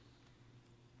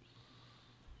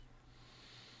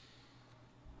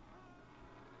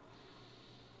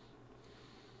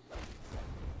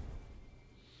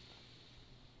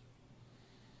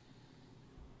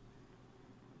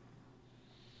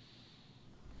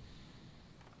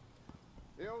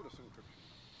 The oldest encryption.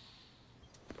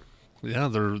 Yeah,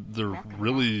 they're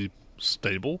really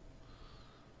stable.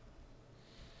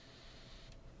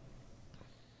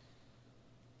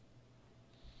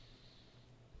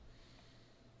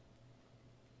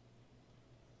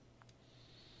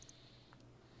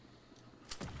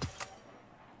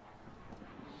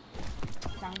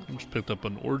 I just picked up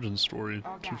an Origin Story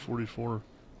 244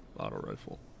 auto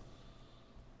rifle.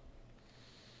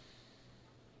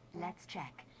 Let's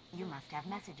check. You must have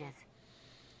messages.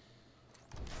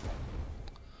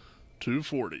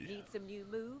 240. Need some new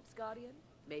moves, Guardian?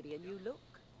 Maybe a new look?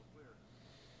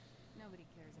 Nobody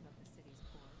cares about the city's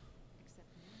poor, except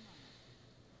New Monarch.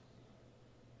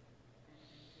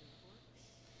 Anything to report?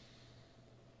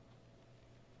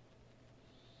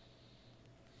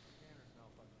 Scanner's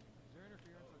malfunctioning. Is there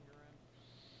interference on your end?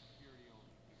 Security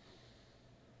only.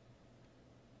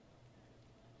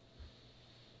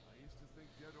 I used to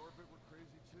think Dead Orbit were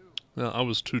crazy too. Yeah, I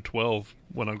was 212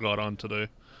 when I got on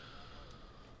today.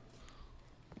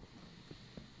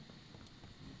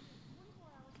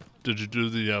 Did you do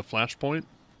the Flashpoint?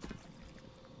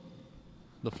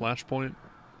 The Flashpoint?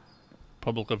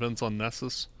 Public events on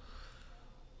Nessus?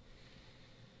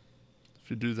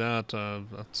 If you do that,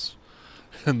 that's...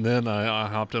 And then I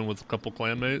hopped in with a couple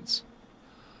clanmates.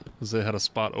 Because they had a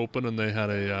spot open and they had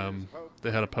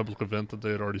a public event that they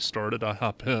had already started. I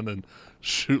hop in and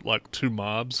shoot like 2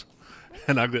 mobs.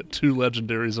 And I get 2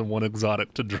 legendaries and 1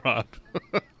 exotic to drop.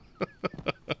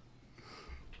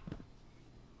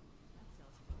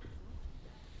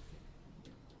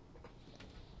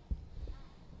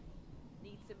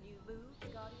 Need some new moves,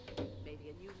 Guardian?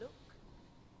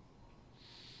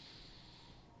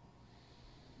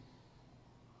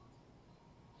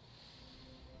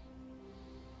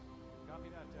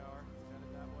 that tower. He's headed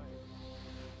that way.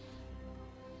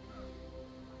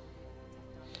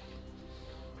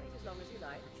 Take as long as you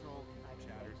like. Patrol,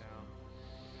 chatter down.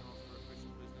 Channels for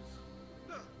official business.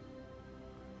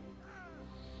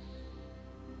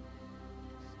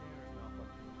 Scanner's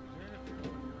malfunctioning. Is there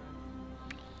interference on your end?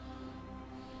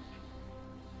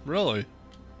 Really?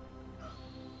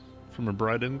 From a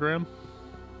bright engram? That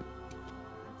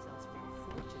sells for a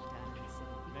fortune down in the city.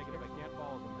 Be Negative, I careful. can't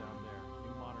follow them down there.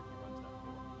 New Monarchy runs that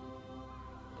door.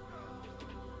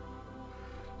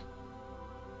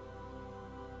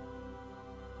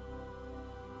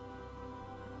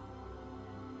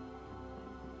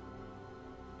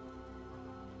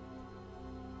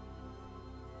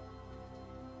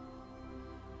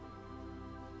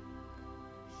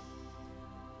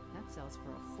 That sells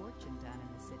for a fortune down in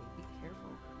the city. Be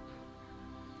careful.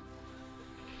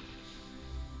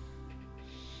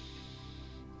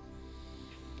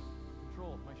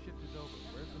 Control, my shift is over.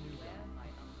 Where's the new guy? My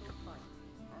uncle finds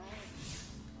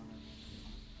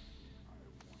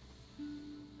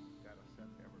That a set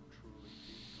ever truly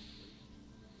be complete.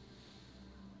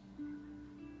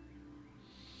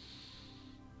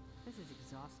 This is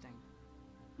exhausting.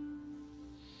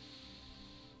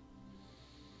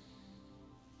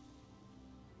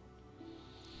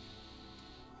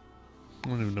 I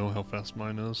don't even know how fast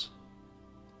mine is.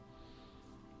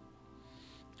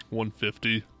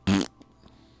 150.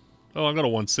 Oh, I got a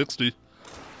 160.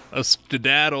 A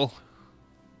skedaddle.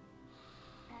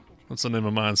 What's the name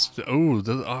of mine? Oh,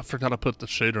 I forgot to put the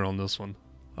shader on this one.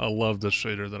 I love this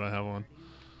shader that I have on.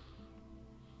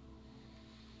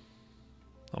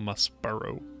 On my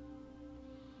Sparrow.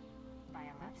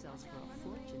 That sells for a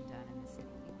fortune down in the city.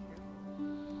 Be careful.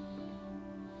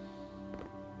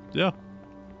 Yeah.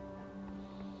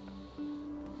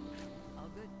 All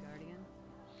good, Guardian.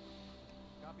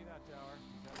 Copy that tower.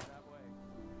 He's headed that way.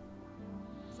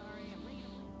 Sorry, I'm late.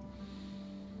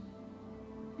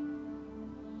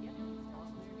 Yep, all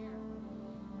clear here.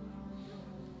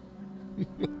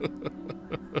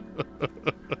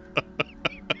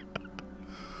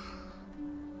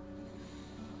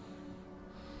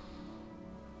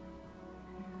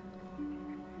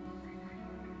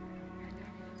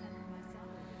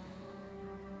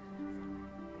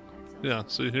 Yeah,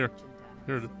 see here.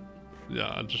 Here it is.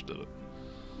 Yeah, I just did it.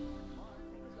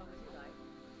 Take as long as you like.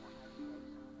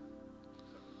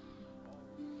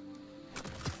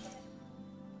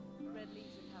 Red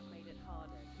Legion have made it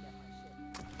harder to get my ship.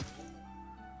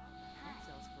 That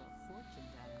sells for a fortune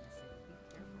down in the city. Be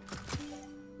careful.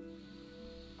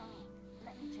 Oh,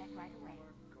 let me check right away.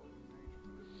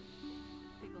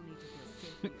 People need to feel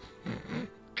safe here.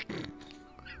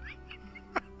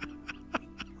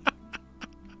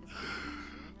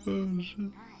 Oh,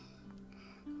 shit.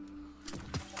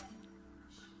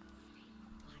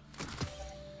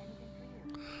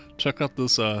 Check out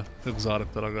this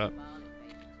exotic that I got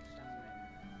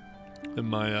in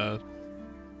my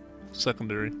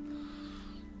secondary.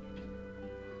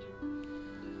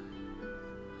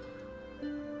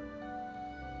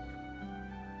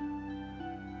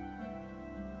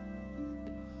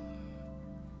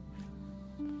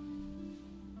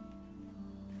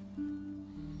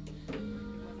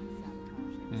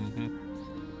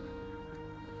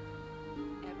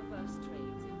 Eververse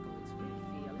trades in goods we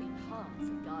feel enhance a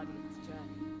Guardian's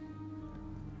journey.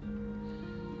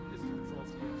 This is what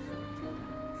Solskjaer said.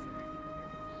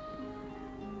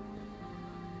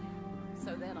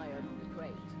 So then I opened the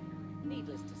crate.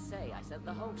 Needless to say, I sent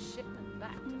the whole shipment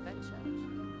back to Fenchurch.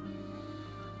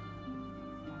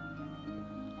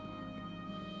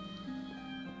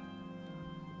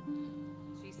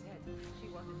 She said she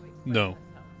wanted to express No.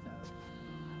 herself,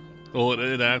 so Well,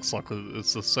 it acts like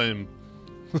it's the same.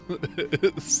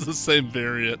 It's the same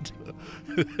variant.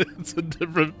 It's a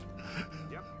different.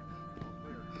 Yep.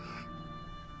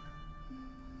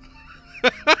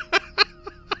 I'm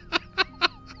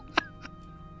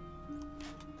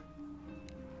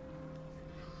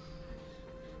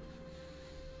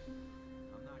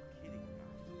not kidding, guys.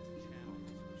 This channel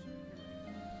is for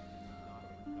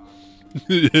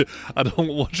security. I don't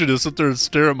want you to sit there and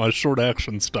stare at my short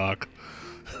action stock.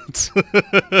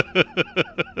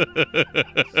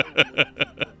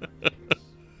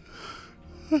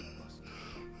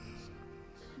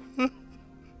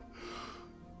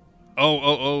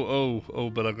 Oh,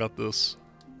 but I got this.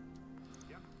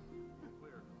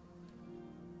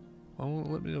 Why won't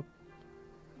it let me up?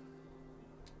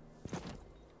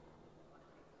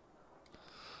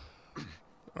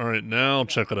 Alright, now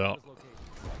check it out.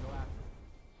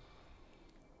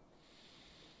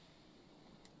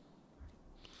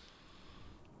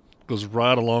 Goes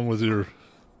right along with your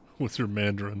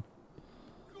Mandarin.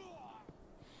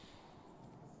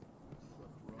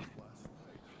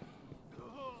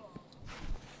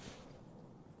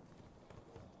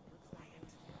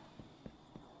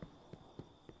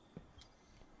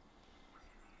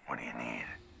 What do you need?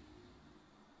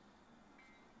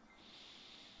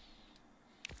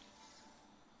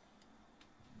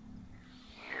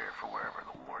 Here for wherever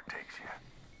the war takes you.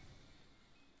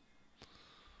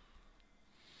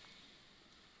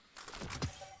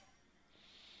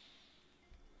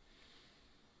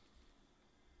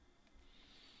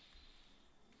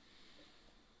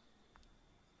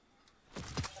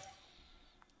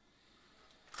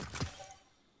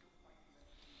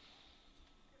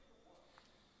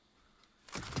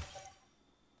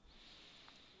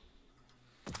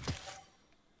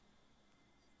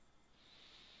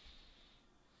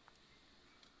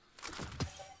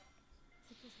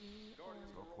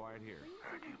 Go quiet here.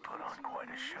 Heard you put on quite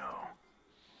a show.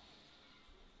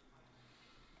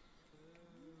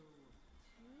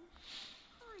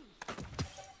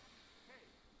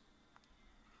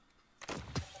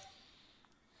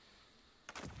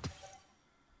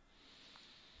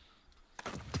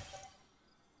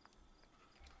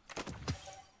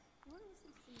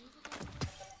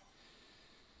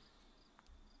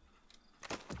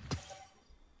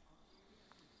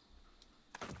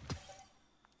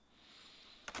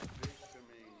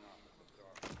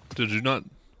 Did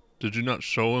you not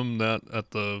show him that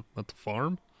at the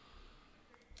farm?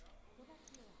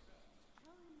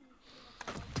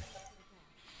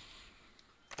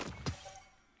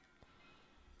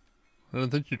 I don't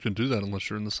think you can do that unless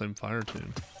you're in the same fire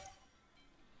team.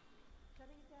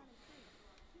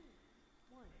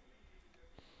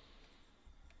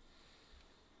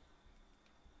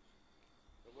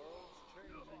 The world's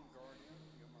changing, Guardian.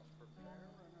 You must prepare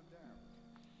and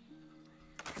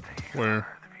adapt. Where?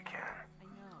 If you can.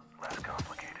 Less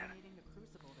complicated.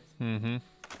 Mm-hmm.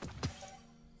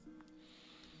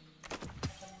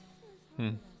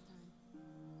 Hmm.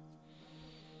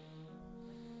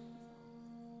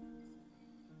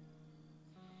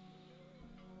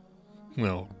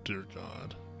 Oh, dear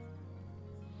God.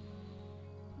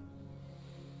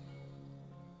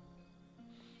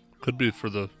 Could be for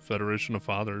the Federation of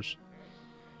Fathers.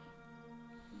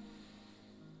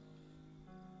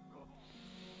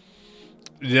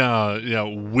 Yeah,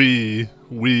 we.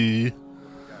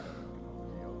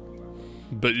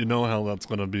 But you know how that's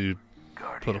gonna be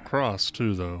put across,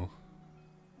 too, though.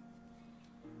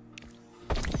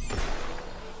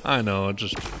 I know, it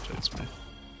just irritates me.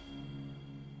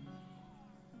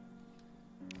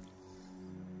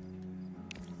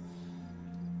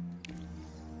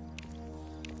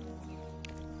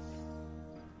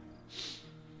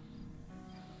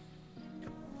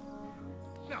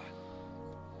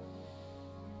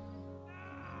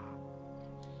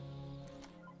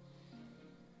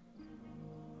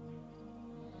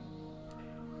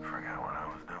 Forgot what I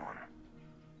was doing.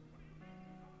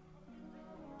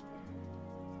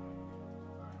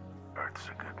 Earth's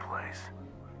a good place.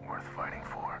 Worth fighting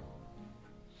for.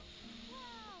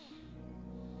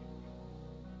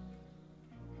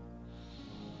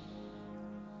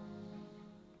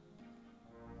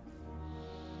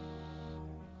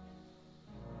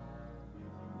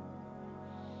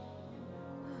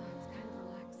 It's kind of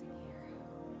relaxing here.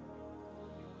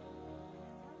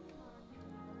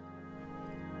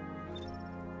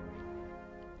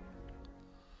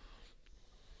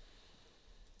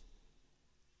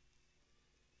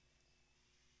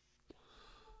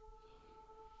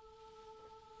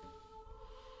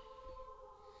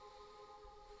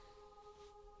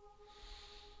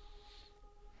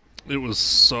 It was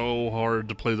so hard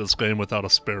to play this game without a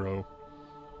sparrow.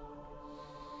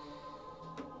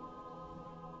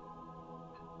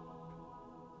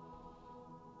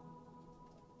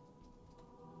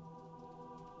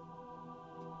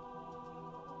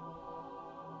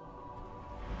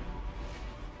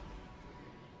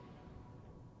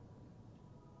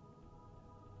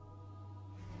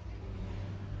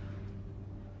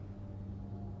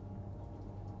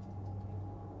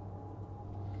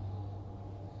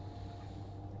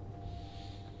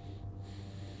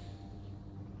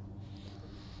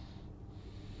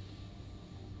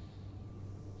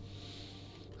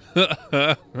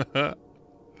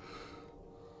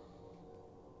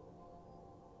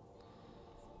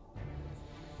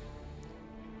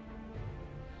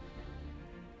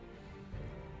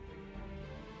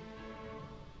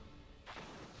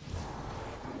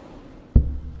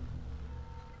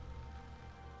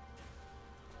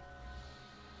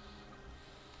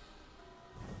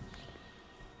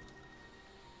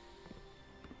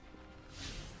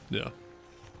 Yeah.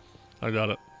 I got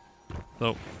it.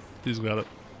 Nope. He's got it.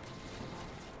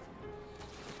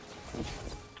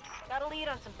 Got a lead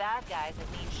on some bad guys that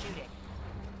need shooting.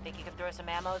 Think you can throw some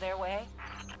ammo their way?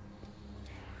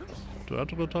 Do I have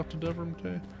to go talk to Deborah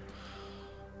McKay?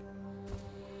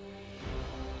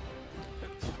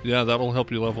 Yeah, that'll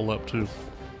help you level up too.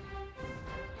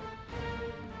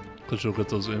 Because you'll get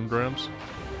those engrams.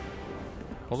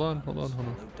 Hold on.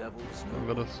 I'm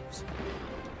gonna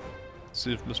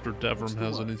see if Mr. Devram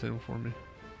has anything for me.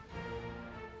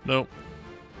 Nope.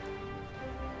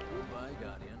 Goodbye,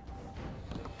 Guardian.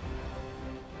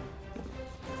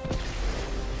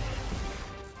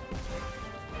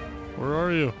 Where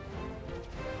are you?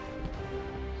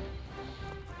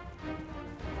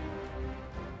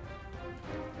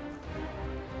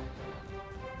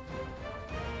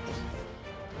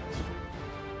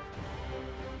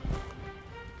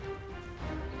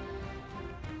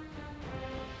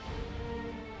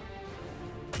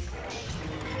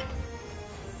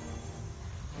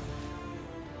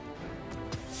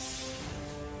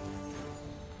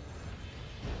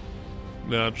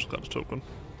 Yeah, I just got a token.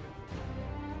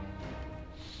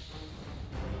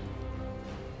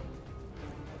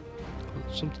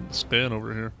 There's something to scan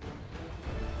over here.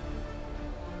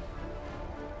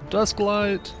 Dusk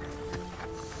light!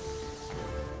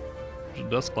 There's a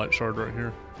dusk light shard right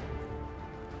here.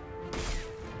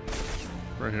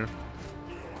 Right here.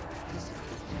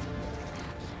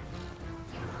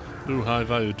 Ooh, high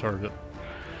value target.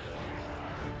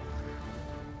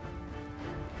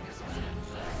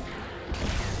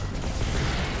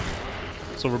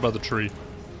 It's over by the tree.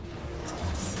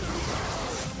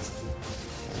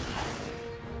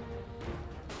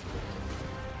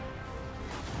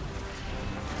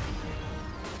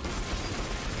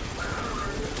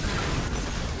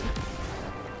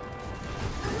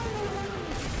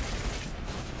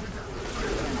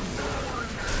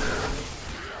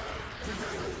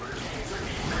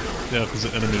 Yeah, because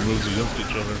the enemy moves against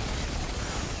each other.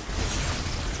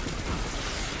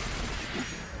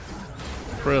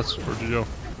 Press, where'd you go?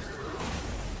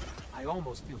 I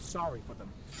almost feel sorry for them.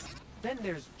 Then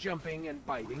there's jumping and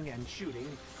biting and shooting,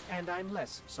 and I'm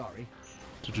less sorry.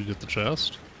 Did you get the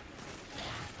chest?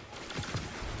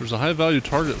 There's a high value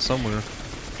target somewhere.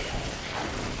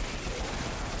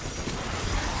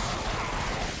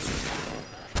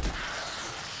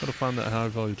 Gotta find that high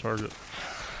value target.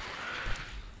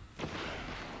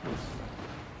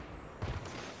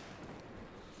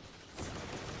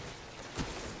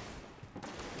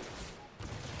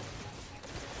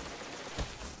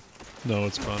 No,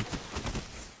 it's gone.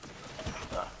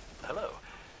 Hello.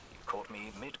 Caught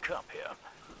me mid-cup here.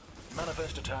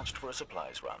 Manifest attached for a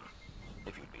supplies run,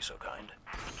 if you'd be so kind.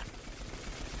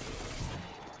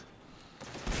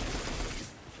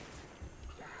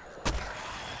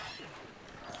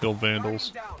 Kill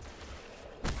vandals.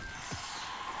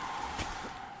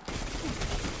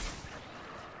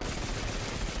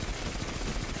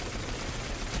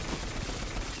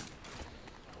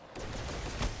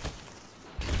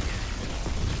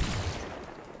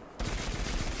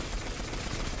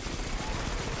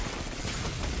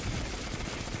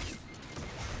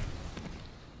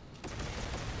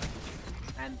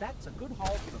 And that's a good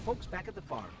haul for the folks back at the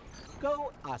farm.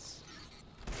 Go us.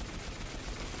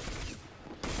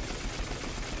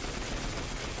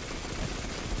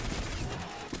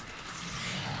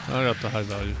 I got the high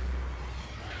value.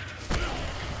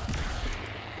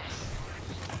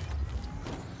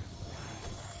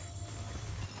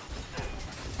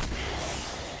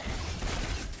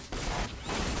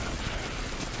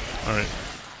 Alright.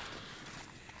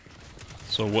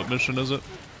 So what mission is it?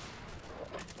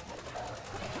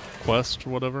 Quest,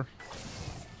 whatever?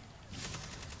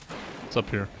 It's up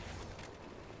here.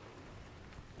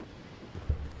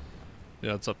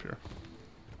 Yeah, it's up here.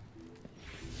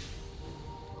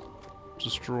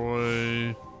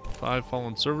 Destroy 5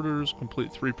 fallen servitors,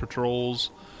 complete 3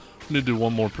 patrols. We need to do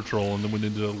 1 more patrol, and then we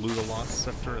need to loot a lost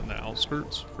sector in the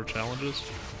outskirts for challenges.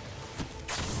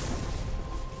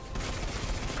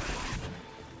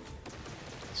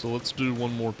 So let's do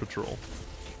 1 more patrol.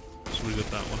 So we get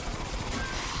that one.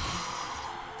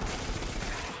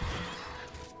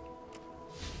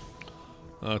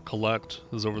 Collect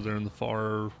is over there in the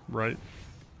far right.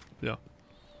 Yeah.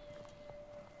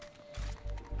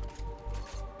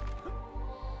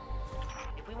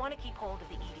 If we want to keep hold of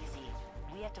the EDZ,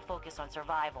 we have to focus on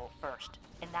survival first,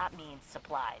 and that means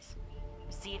supplies.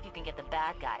 See if you can get the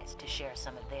bad guys to share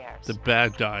some of theirs. The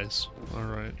bad guys.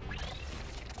 Alright.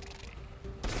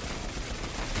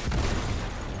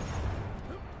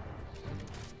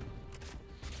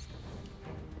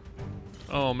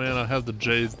 Oh man, I have the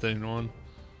Jade thing on.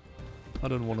 I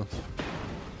didn't want to...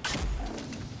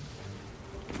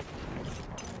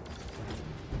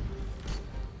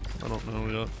 I don't know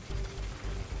yet.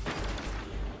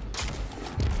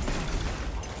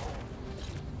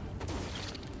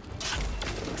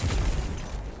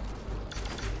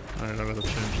 Alright, I gotta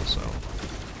change this out.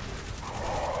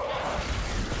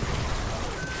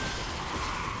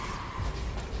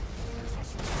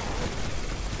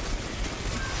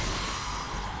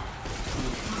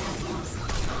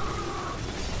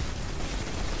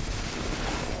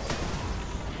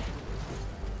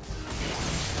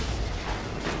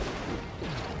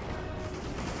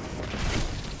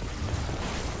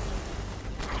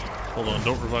 Hold on,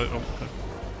 don't revive. Oh, okay.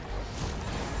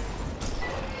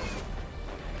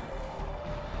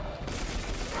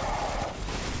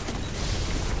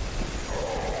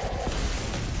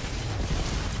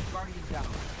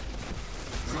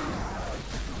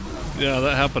 Yeah,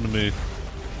 that happened to me.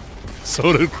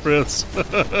 So did Chris.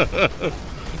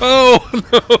 Oh,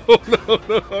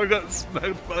 no, I got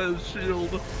smacked by his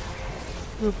shield.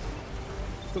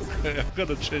 Okay, I've got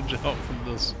to change out from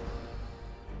this.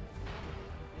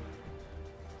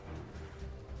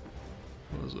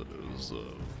 What is it?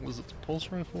 Was it the pulse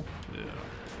rifle? Yeah.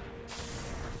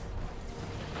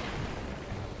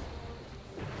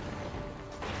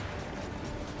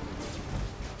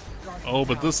 Oh,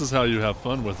 but this is how you have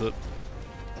fun with it.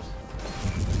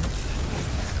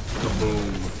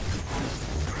 Kaboom.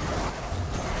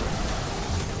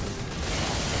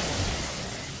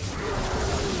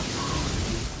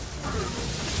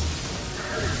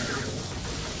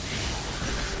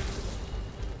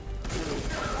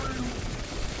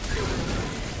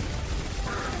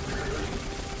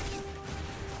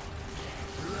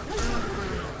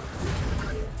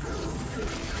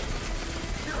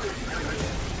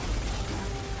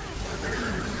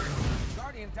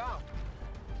 Guardian down.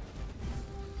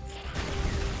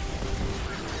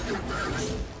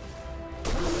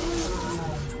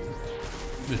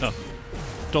 Yeah.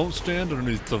 Don't stand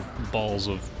underneath the balls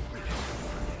of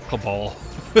Cabal.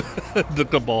 The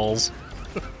Cabals.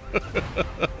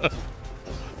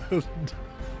 The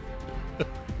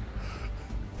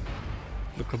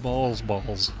Cabal's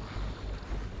balls.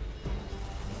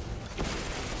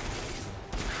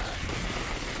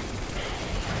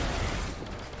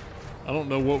 I don't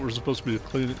know what we're supposed to be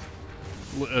cleaning.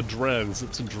 Dregs.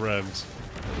 It's in dregs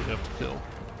that we have to kill.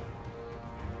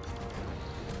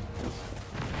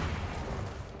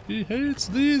 He hates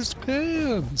these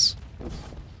cans!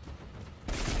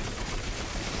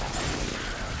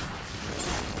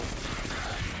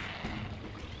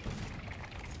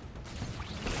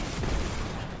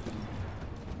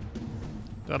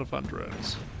 Gotta find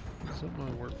dregs. Is that my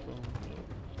work phone?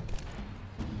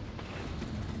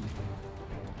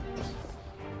 No.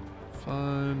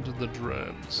 Find the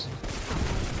dregs.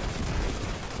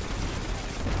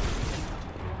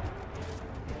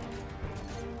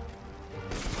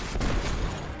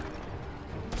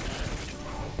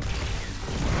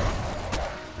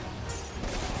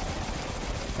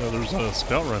 Oh, there's a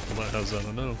scout rifle that has that,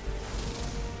 I know.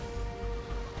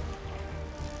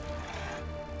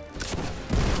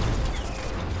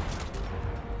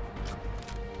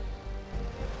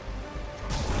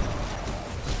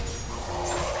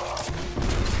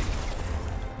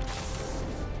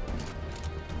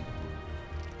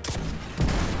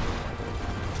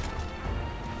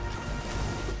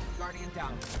 Guardian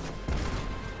down.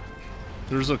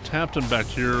 There's a captain back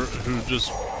here who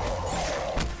just...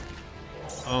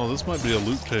 Oh, this might be a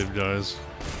loot cave, guys.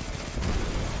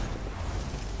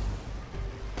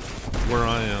 Where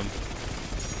I am.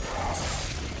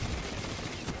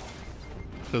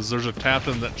 Because there's a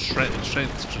captain that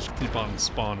shanks just keep on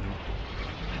spawning.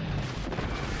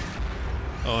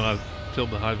 Oh, and I killed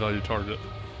the high value target.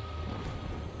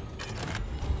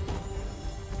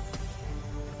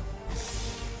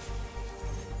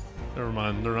 Never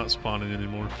mind, they're not spawning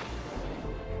anymore.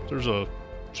 There's a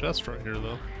chest right here,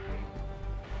 though.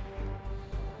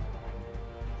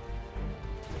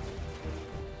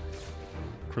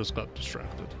 Chris got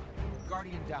distracted.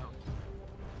 Guardian down.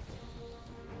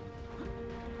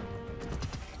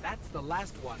 That's the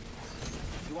last one.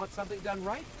 You want something done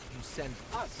right? You send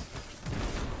us.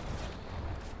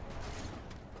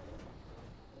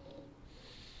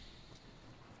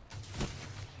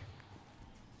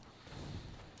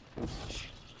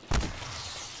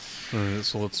 Alright,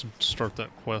 so let's start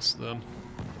that quest then.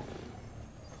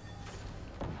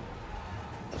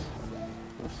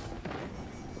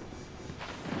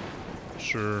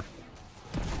 Sure.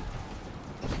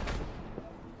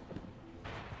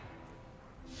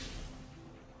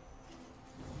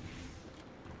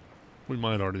 We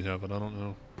might already have it, I don't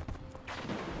know.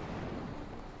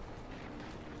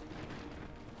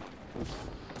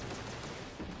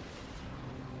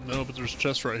 No, but there's a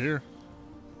chest right here.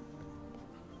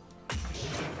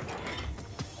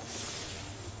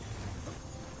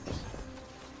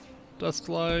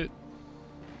 Dusklight.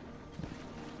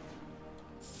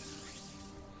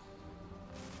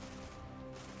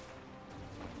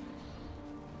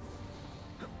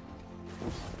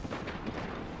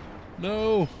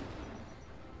 No!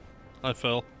 I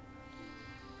fell.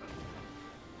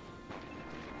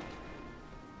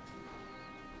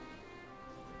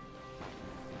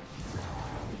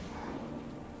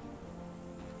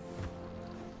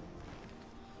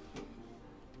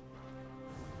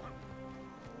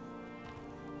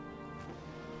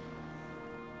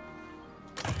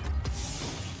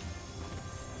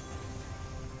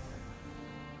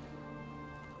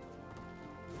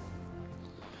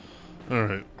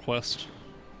 Alright, quest.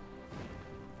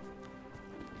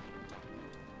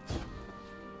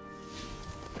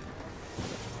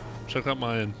 Check out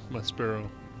my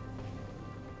sparrow.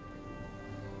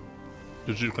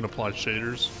 You can apply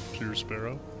shaders to your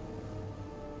sparrow.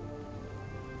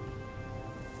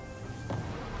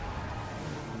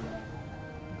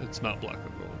 It's not black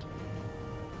and gold.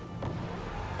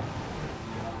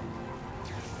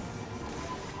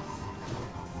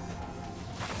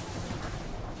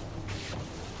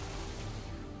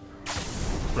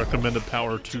 Recommended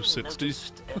power 260.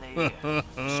 Strange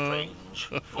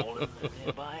fallen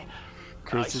nearby.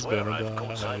 Chris is gonna I've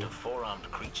caught sight die. of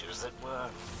four-armed creatures that were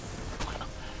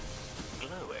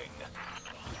glowing.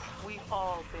 We've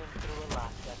all been through a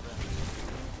lot, Deborah.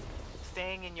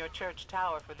 Staying in your church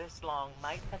tower for this long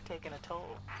might have taken a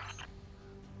toll.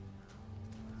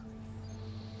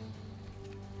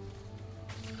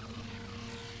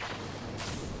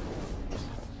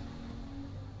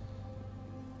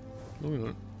 No, we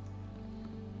aren't.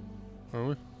 Are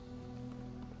we?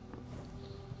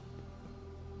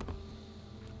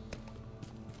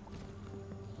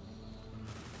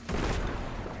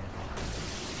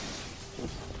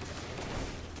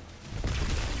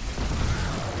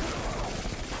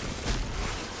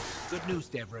 Good news,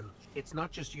 Devrim. It's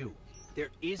not just you. There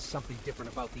is something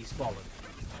different about these Fallen.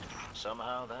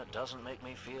 Somehow that doesn't make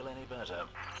me feel any better.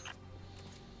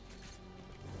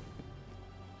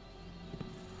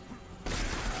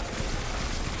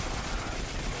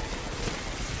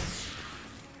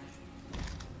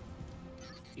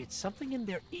 It's something in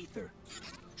their ether.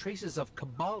 Traces of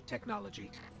Cabal technology.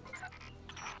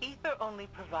 Ether only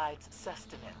provides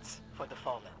sustenance for the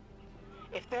Fallen.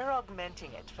 If they're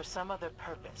augmenting it for some other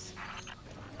purpose...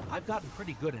 I've gotten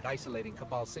pretty good at isolating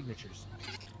Cabal signatures.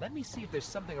 Let me see if there's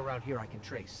something around here I can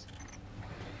trace.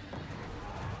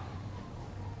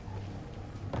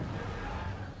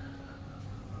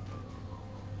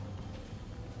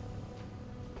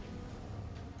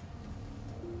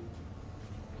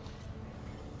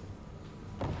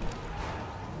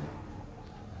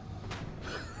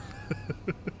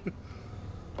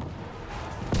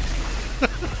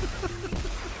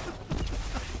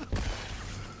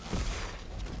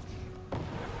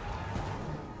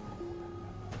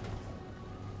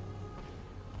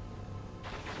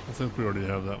 I think we already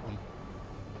have that one.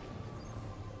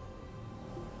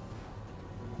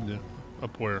 Yeah.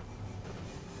 Up where?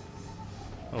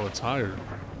 Oh, it's higher.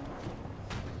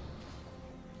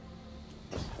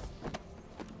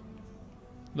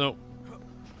 Nope.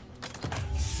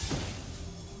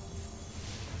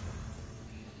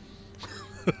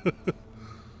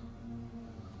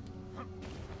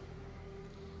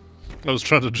 I was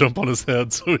trying to jump on his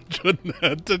head so he couldn't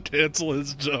have to cancel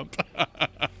his jump.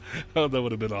 Oh, that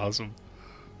would have been awesome.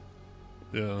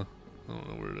 Yeah, I don't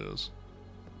know where it is.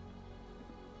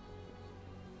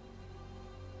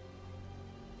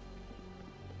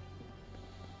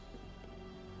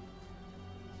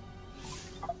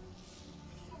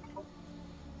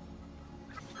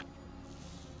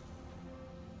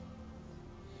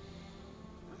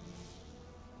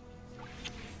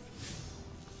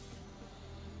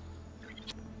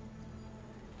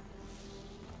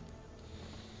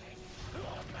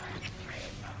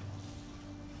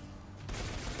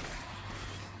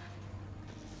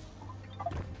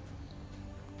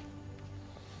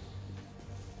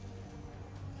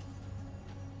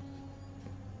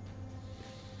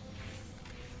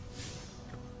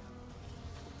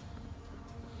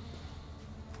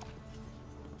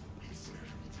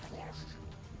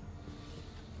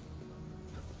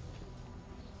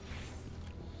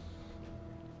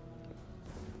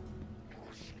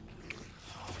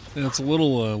 Yeah, it's a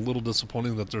little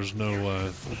disappointing that there's no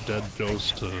dead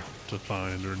ghost to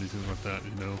find or anything like that,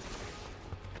 you know.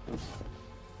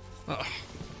 Ah,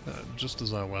 just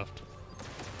as I left.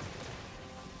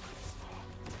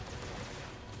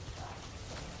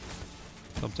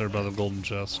 Up there by the golden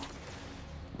chest.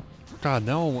 God,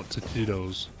 now I want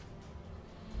taquitos.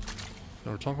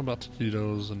 Now we're talking about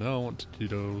taquitos, and now I want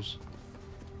taquitos.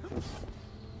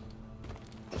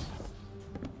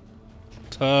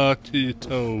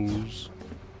 Taquitos.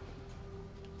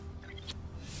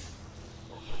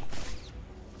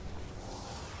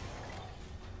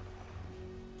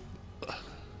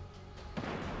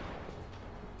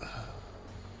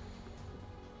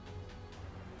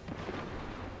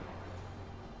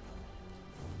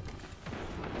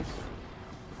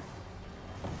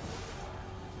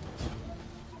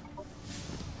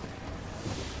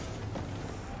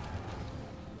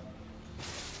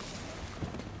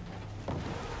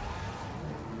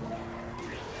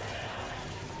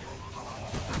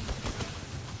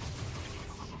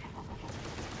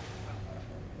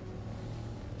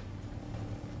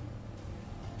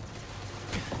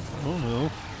 Oh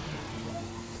no.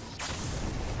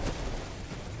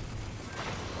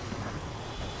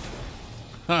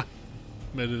 Ha!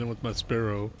 Made it in with my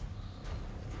sparrow.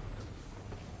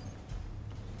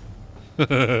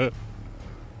 Well,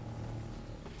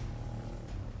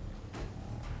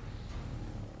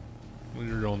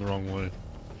 you're going the wrong way.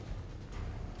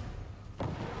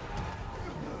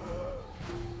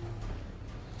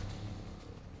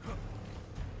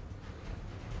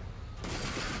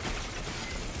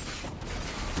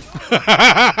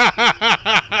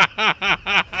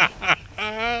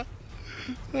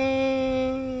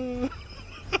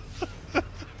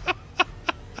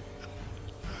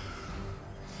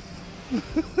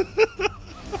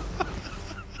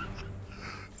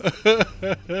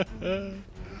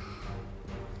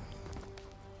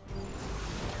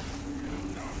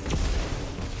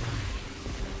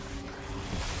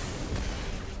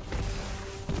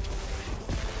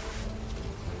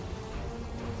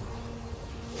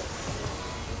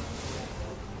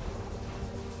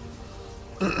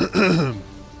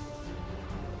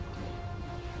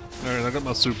 Alright, I got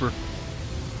my super.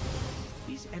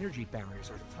 These energy barriers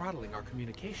are throttling our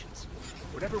communications.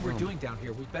 Whatever we're doing down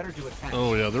here, we better do it fast.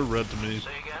 Oh yeah, they're red to me.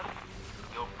 Say again?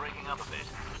 You're breaking up a bit.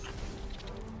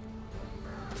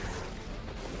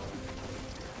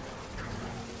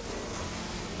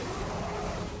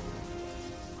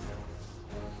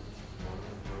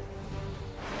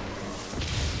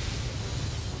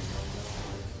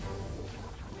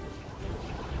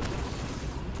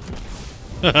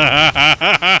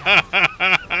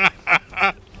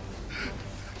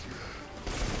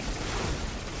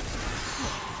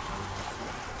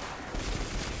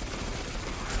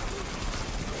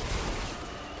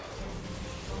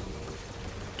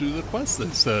 Do the quest, they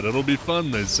said. It'll be fun,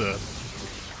 they said.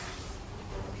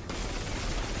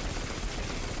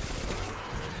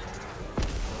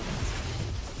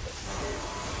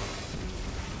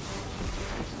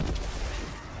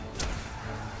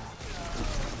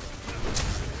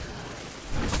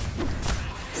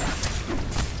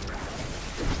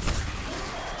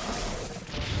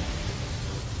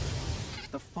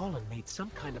 The Fallen made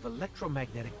some kind of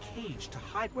electromagnetic cage to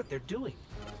hide what they're doing.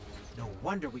 No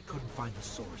wonder we couldn't find the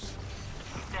source.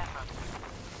 Defra,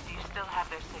 do you still have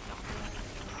their signal?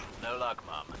 No luck,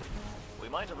 Mum. We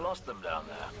might have lost them down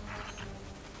there.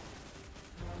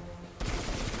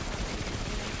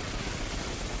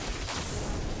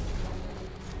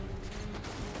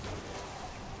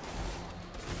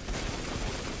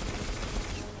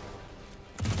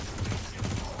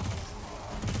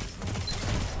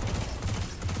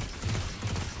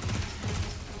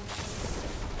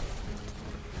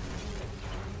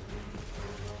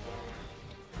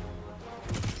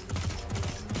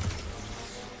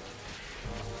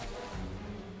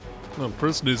 No,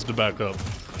 Chris needs to back up.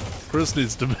 Chris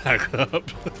needs to back up.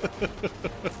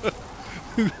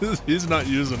 He's not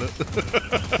using it.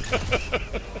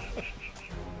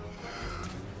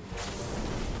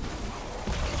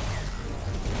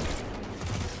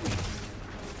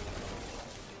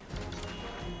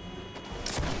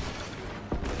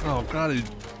 Oh god, he...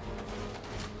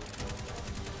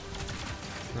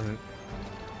 Alright.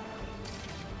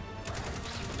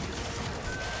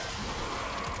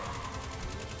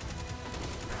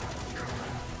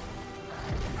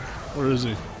 Where is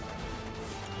he?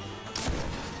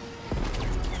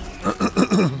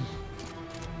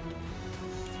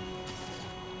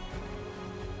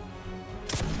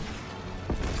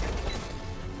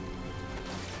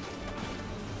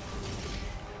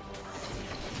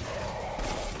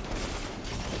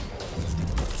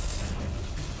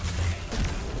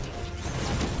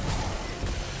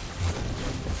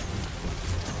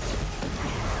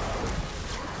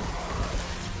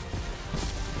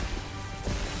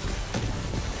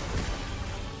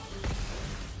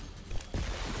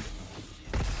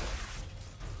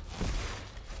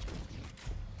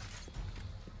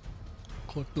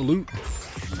 Collect the loot.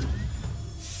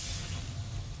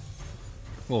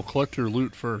 Well, collect your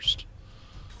loot first.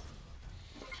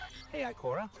 Hey,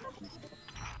 Ikora.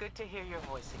 Good to hear your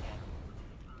voice again.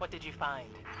 What did you find?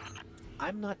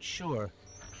 I'm not sure.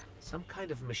 Some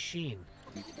kind of machine.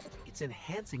 It's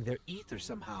enhancing their ether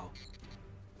somehow.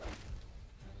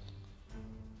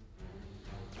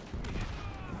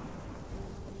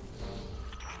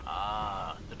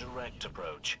 Ah, the direct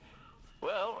approach.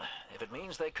 Well, if it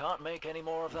means they can't make any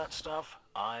more of that stuff,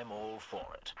 I'm all for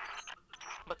it.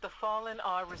 But the Fallen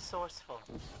are resourceful.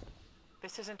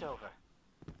 This isn't over.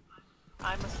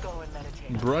 I must go and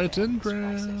meditate. Brighton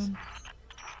Ground.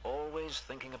 Always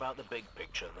thinking about the big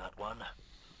picture, that one.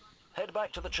 Head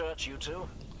back to the church, you two.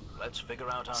 Let's figure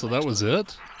out our So that was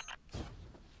it?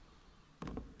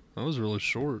 That was really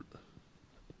short.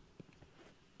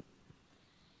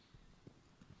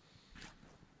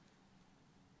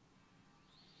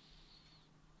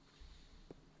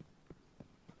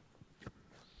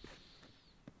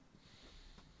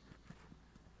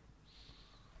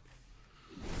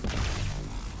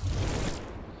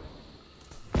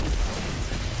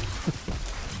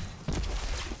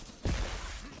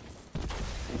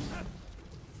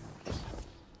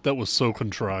 That was so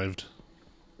contrived.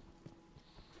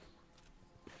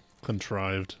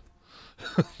 Contrived.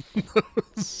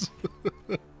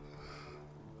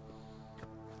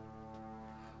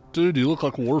 Dude, you look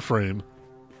like Warframe.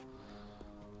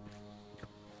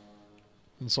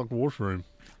 It's like Warframe.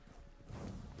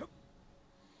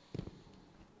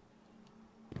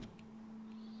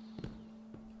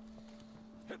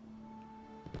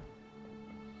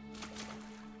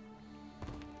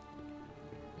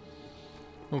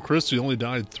 Oh, Chris, you only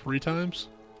died 3 times?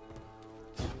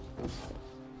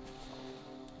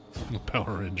 The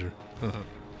Power Ranger. I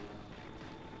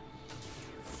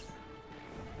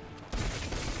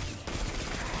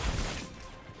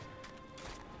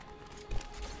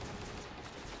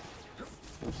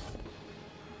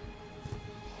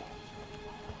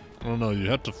don't know, you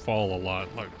have to fall a lot,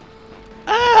 like...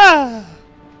 Ah!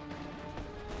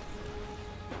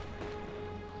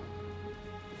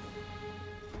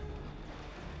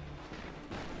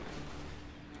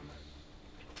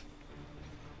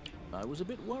 I was a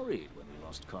bit worried when we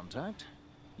lost contact.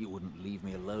 You wouldn't leave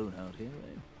me alone out here,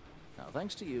 eh? Now,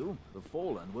 thanks to you, the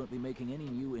Fallen won't be making any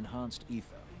new enhanced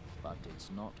ether. But it's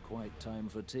not quite time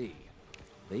for tea.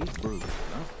 They've brewed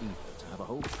enough ether to have a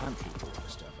whole pantry full of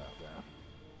stuff out there.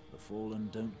 The Fallen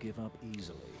don't give up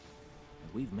easily.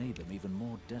 And we've made them even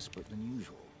more desperate than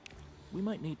usual. We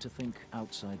might need to think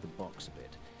outside the box a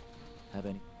bit. Have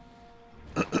any...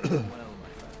 Well, my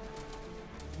friend,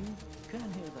 you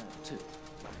can hear that too.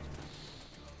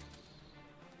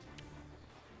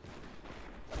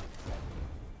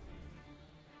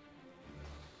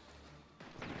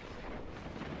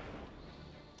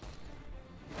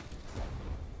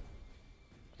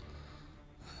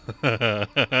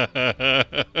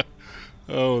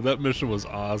 Oh, that mission was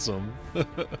awesome. The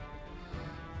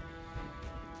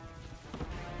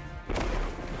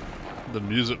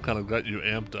music kind of got you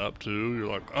amped up too. You're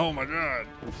like, oh my god.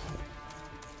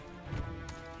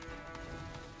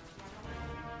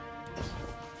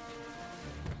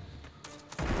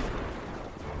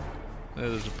 Hey,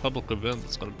 there's a public event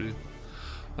that's gonna be.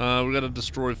 We gotta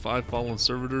destroy 5 fallen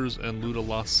servitors and loot a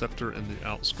lost sector in the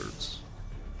outskirts.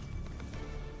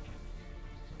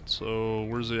 So,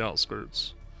 where's the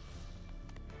outskirts?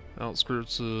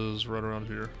 Outskirts is right around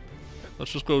here.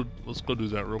 Let's go do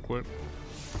that real quick.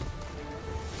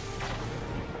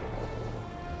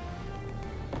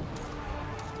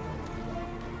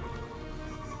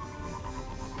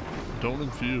 Don't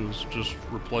infuse, just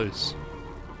replace.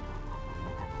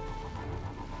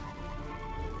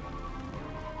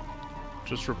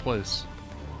 Just replace.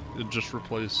 Just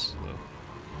replace.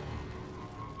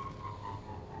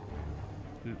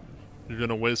 You're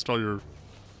gonna waste all your...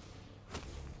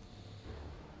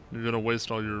 You're gonna waste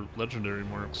all your legendary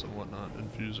marks and whatnot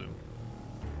infusing.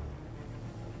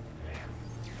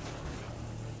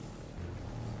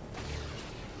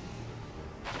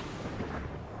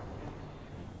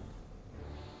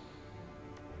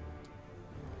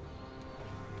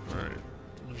 Alright.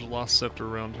 There's a lost sector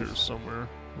around here somewhere.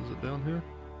 Is it down here?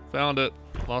 Found it!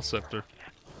 Lost sector.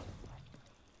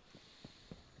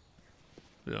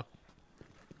 Yeah.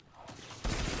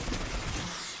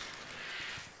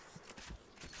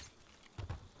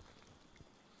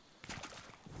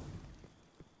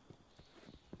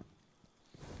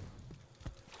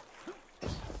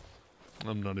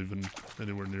 I'm not even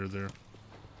anywhere near there.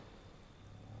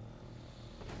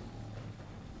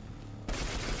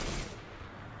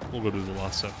 We'll go to the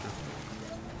lost sector.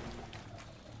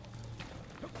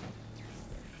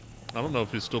 I don't know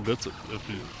if he still gets it,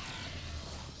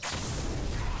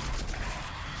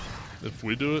 if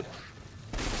we do it.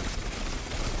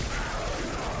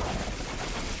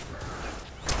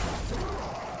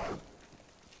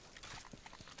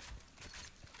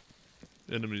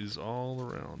 Enemies all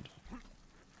around.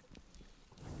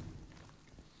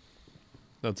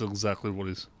 That's exactly what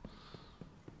he's...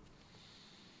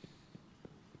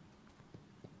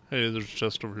 Hey, there's a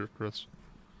chest over here, Chris.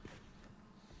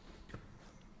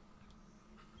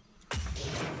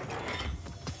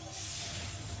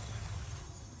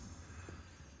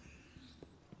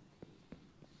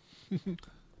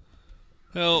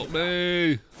 Help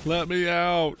me! Let me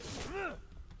out!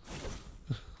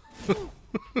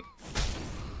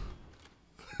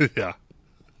 Yeah.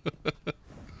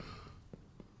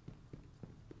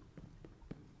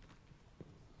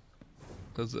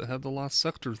 because it had the Lost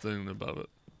Sector thing above it.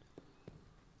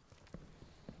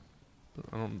 But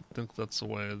I don't think that's the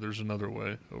way. There's another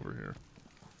way over here.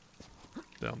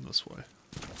 Down this way.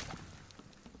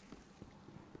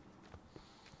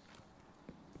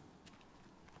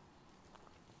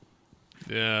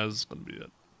 Yeah, this is gonna be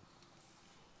it.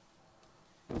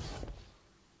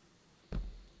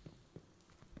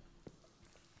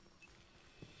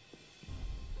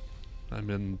 I'm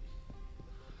in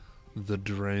the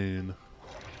drain.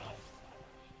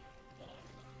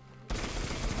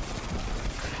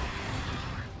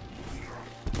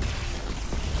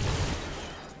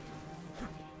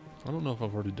 I don't know if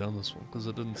I've already done this one because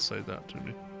it didn't say that to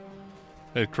me.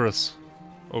 Hey Chris,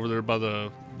 over there by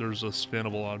the, there's a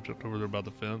scannable object over there by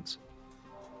the fence.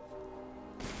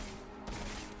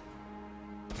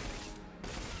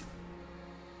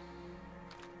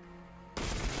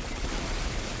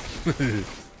 What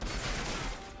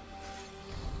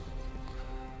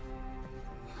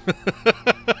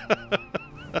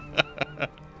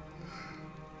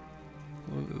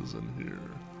is in here?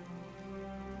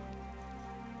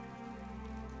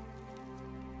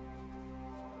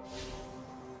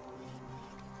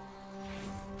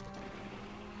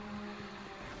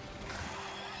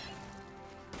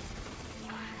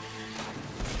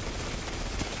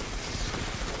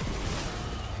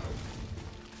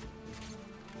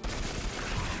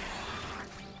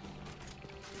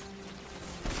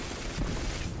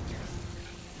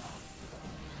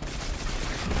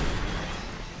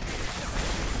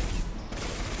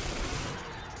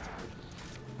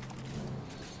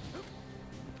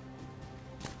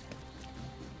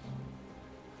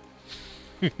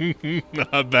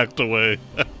 I backed away.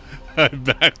 I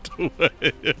backed away.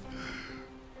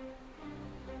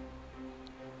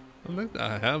 I think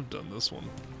I have done this one.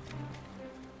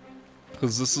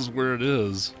 Because this is where it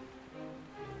is.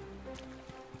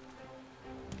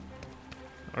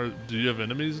 Do you have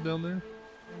enemies down there?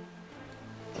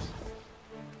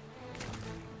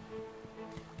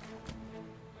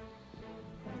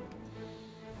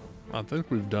 I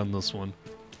think we've done this one.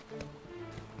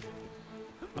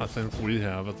 I think we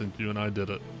have. I think you and I did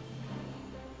it.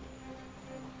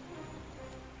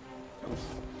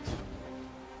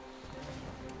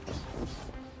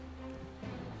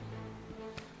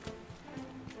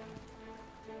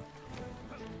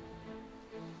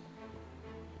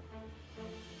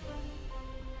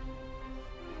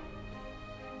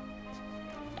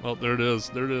 Oh, there it is.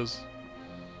 There it is.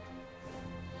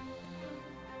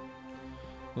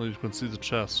 Well, you can see the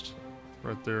chest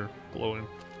right there glowing.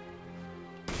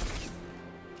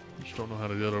 Just don't know how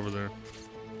to get over there.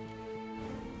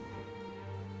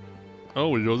 Oh,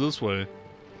 we go this way.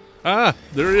 Ah,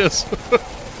 there he is.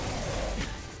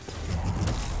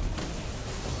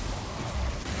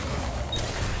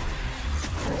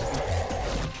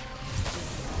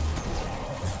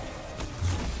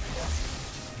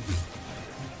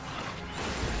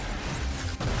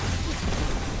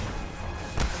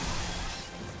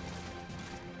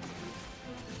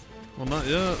 Well, not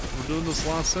yet. We're doing this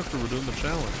last sector. We're doing the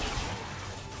challenge.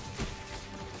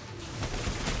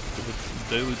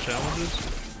 The daily challenges.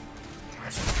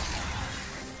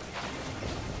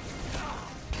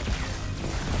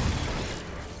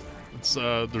 It's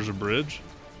there's a bridge,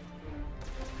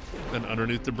 and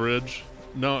underneath the bridge.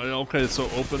 No, okay. So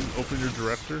open your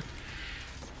director,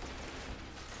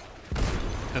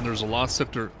 and there's a lost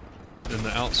sector in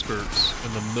the outskirts,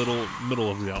 in the middle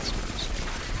of the outskirts.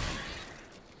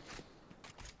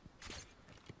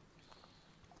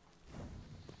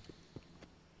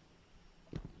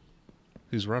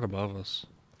 He's right above us.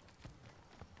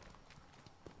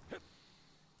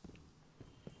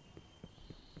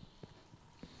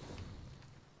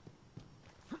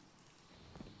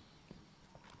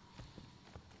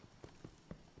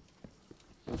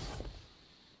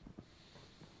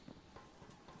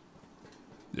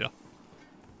 Yeah.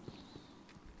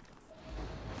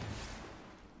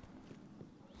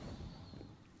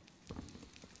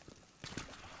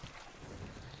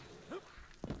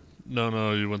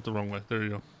 No, you went the wrong way. There you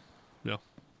go. Yeah.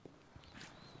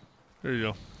 There you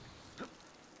go.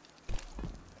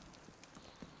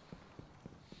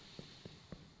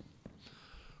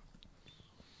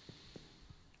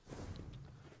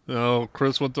 No,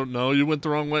 Chris went the... No, you went the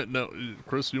wrong way. No,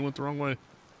 Chris, you went the wrong way.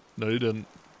 No, you didn't.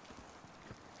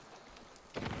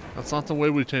 That's not the way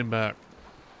we came back.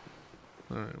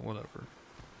 Alright, whatever.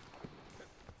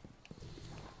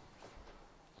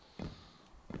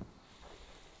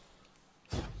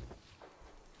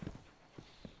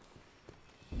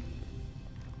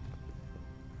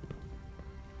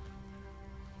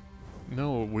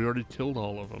 No, we already killed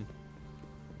all of them.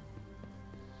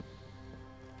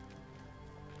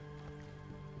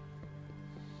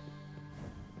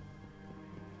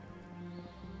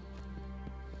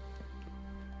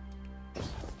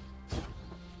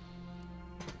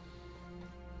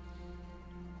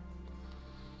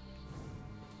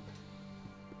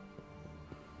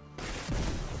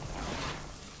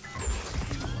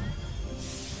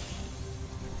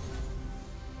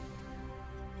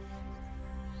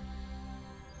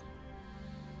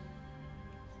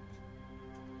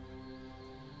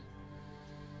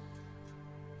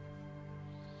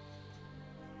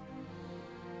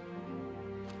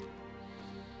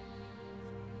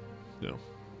 Yeah.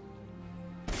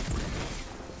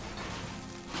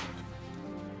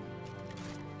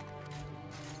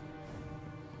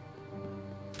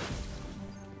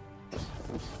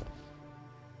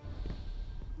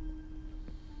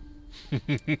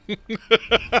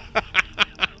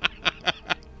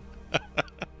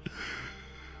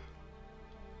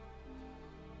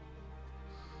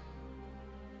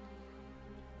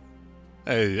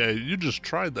 Hey, you just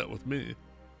tried that with me.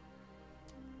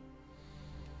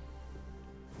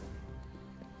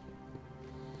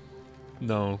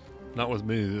 No, not with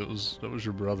me. That was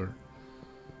your brother.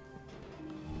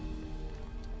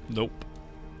 Nope.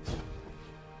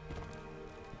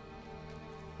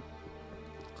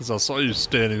 Because I saw you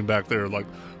standing back there like,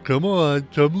 come on,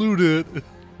 come loot it.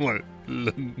 Like,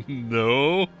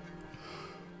 no.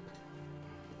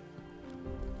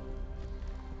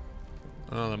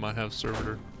 Oh, that might have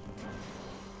servitor.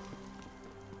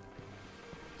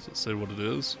 Does it say what it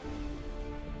is?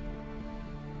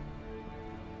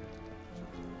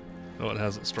 No, it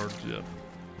hasn't started yet.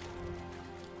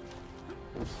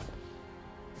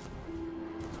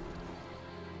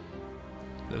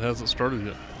 It hasn't started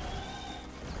yet.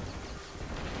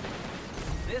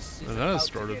 This is it about has to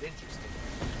started. get interesting.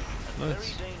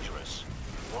 Nice. Very dangerous.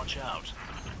 Watch out.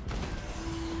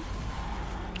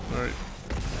 Alright.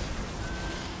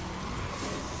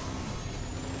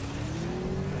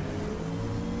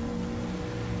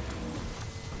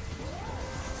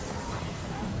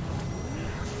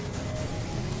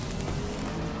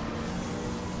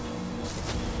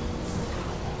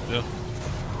 Yeah.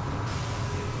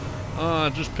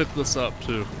 Just pick this up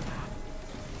too.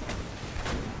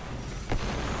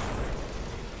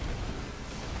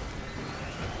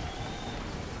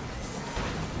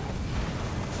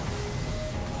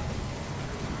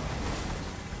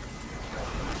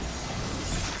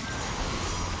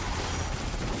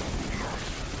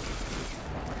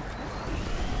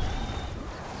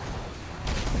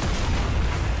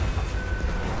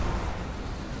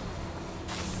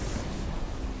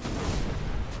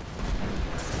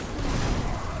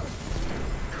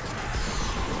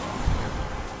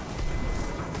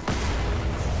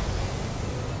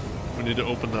 We need to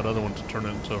open that other one to turn it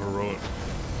into heroic.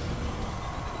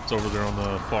 It's over there on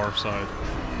the far side.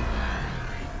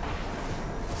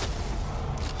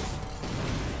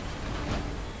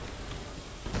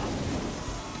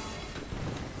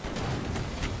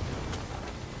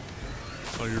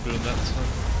 Oh, you're doing that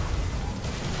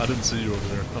side? I didn't see you over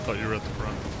there. I thought you were at the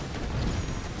front.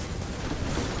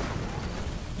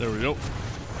 There we go.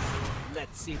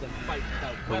 Let's see them fight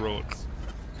without Heroic. weapons.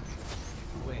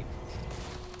 Wait.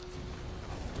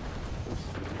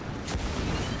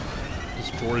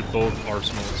 Destroy both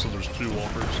arsenals, so there's 2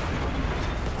 walkers.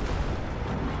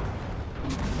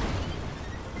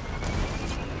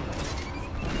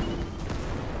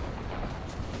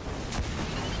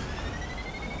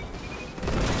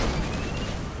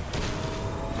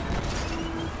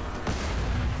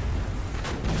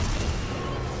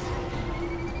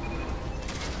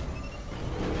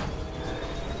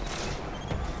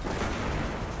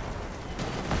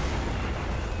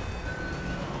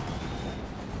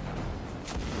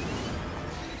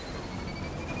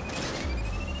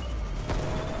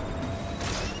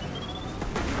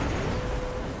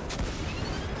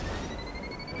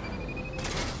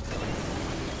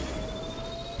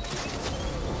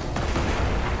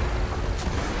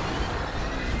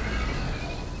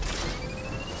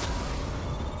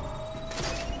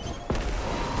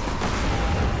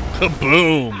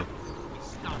 Kaboom! We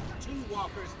stopped 2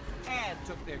 walkers and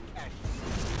took their cash.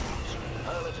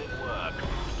 Superlative work.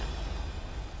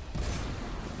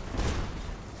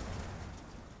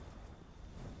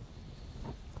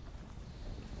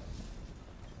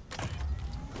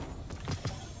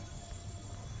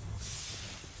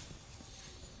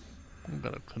 I've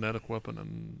got a kinetic weapon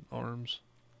and arms.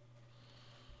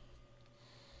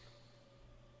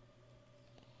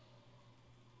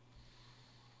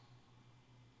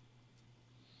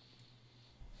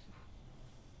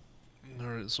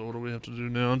 Alright, so what do we have to do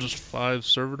now? Just 5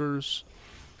 servitors?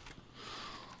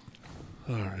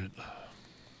 Alright.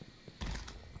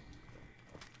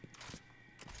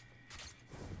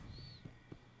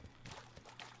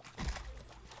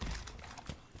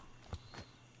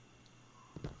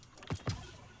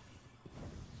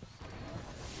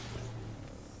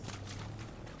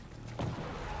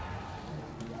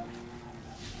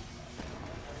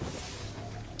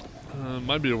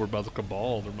 Might be over by the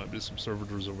Cabal. There might be some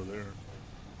servitors over there.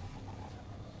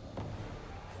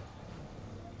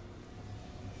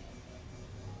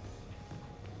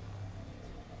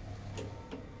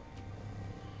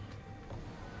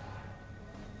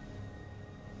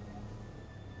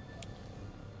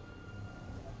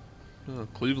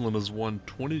 Cleveland has won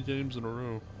 20 games in a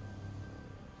row.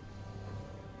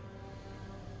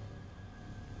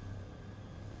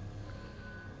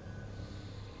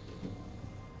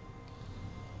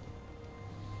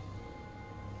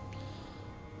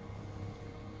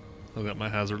 I got my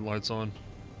hazard lights on.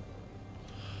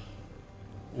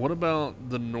 What about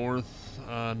the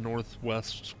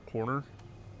northwest corner?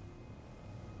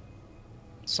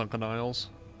 Sunken Isles.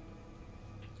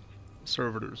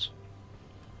 Servitors.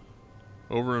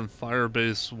 Over in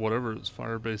Firebase, whatever it's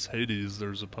Firebase Hades,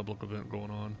 there's a public event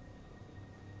going on.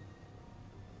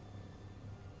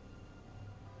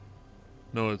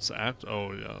 No, it's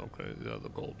oh yeah, okay, yeah, the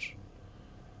Gulch.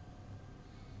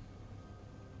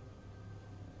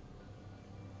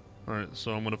 Alright,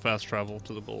 so I'm gonna fast travel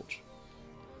to the Gulch.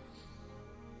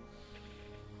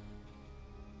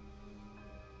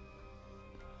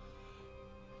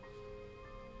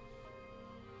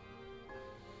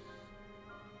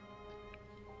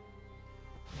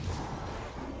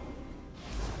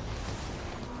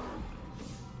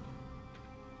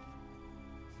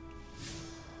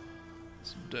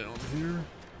 It's down here.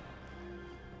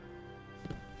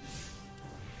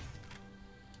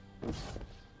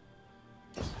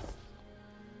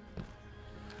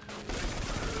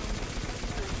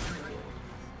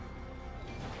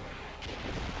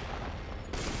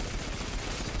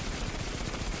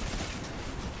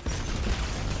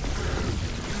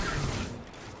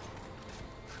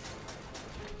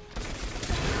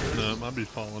 No, it might be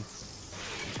falling.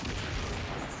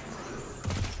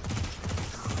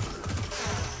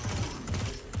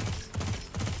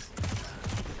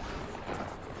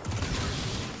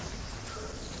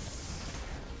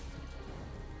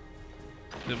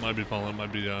 It might be falling. It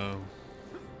might be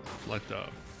like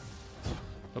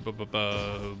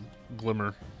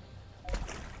glimmer.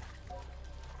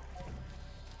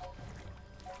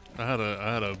 I had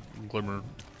a glimmer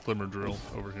drill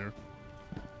over here.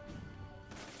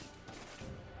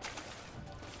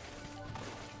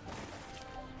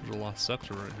 There's a lost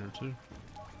sector right here too,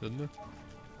 isn't there?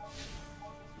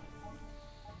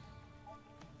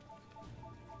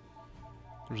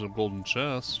 There's a golden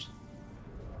chest.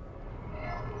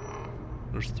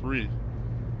 There's three.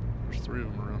 There's three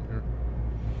of them around here.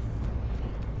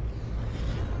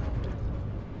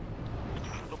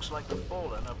 Looks like the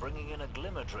Fallen are bringing in a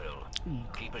glimmer drill.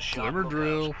 Keep a sharp Glimmer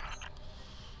drill.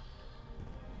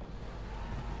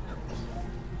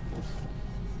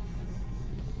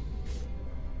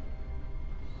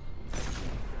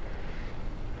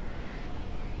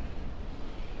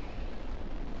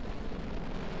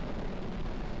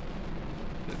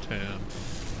 lookout.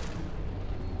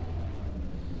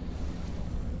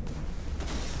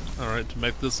 Alright, to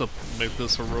make this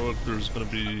heroic, there's gonna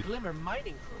be Glimmer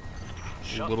mining crew.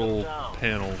 a little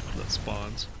panel that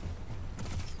spawns.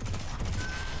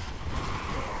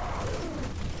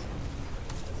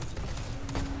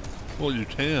 Well, you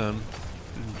can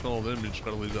kill them, you just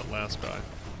gotta leave that last guy.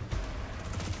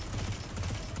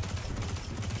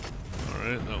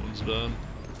 Alright, that one's done.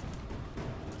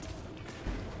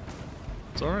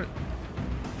 It's alright.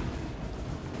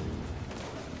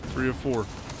 3 of 4.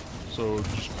 So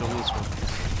just kill this one.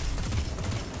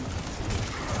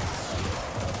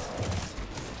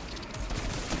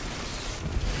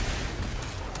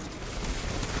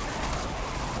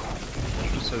 I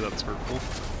should say that's hurtful.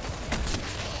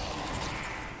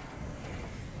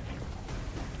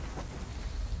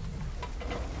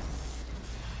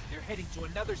 They're heading to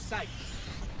another site.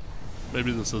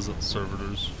 Maybe this isn't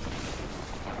servitors.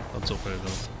 That's okay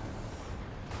though.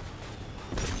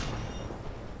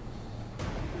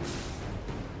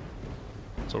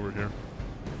 It's over here.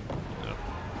 Yeah.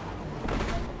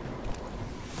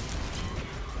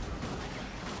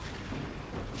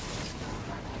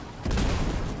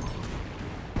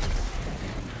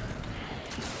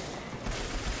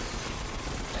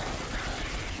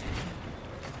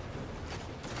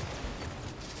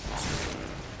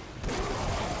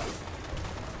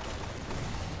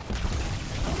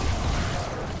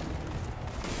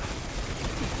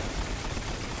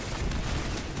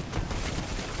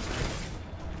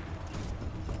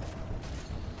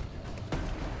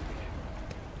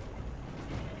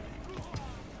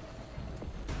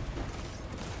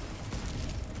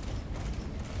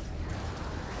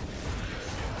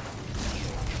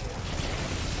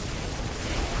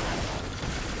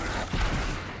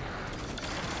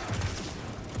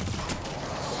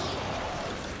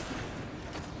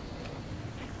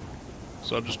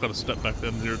 So I've just got to step back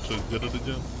in here to get it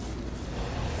again.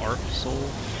 Arc Soul.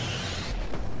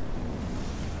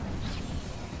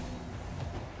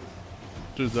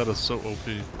 Dude, that is so OP.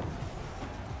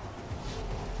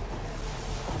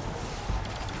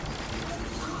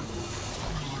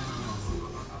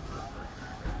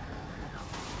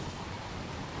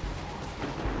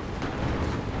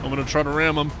 gonna try to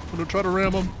ram him.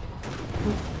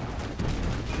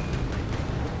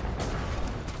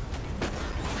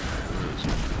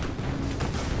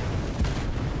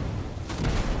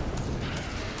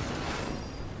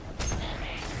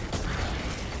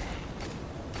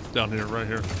 Down here, right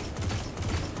here.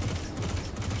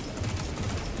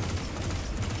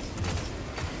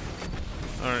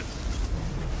 Alright.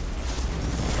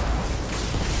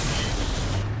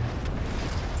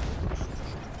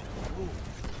 Ooh,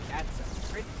 that's a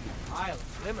pretty pile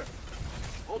of glimmer.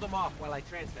 Hold them off while I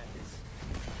transmit this.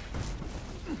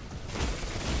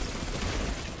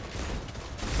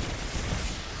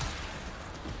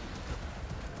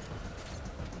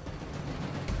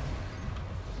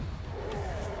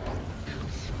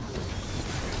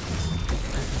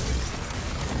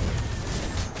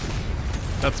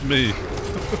 That's me.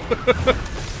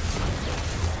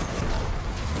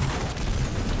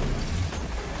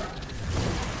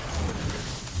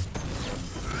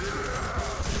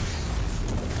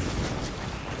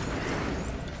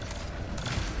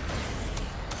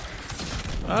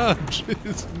 Ah,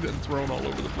 jeez, I'm getting thrown all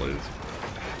over the place.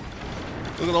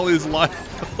 Look at all these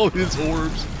all these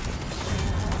orbs.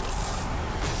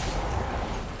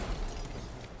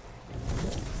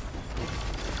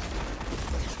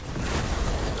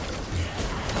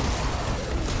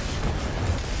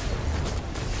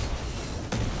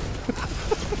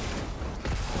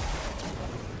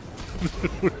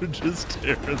 We're just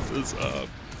tearing this up.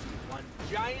 One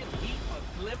giant heap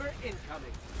of glimmer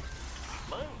incoming.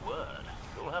 My word,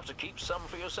 you'll have to keep some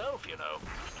for yourself, you know.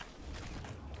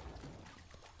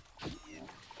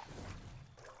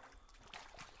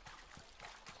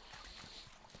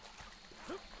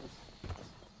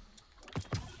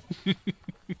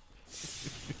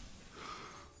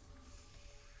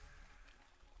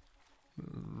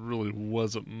 Really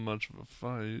wasn't much of a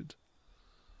fight.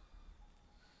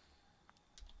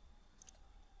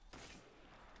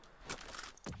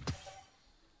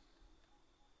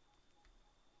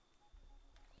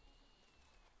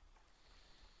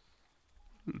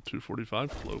 Ooh, 245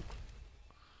 cloak.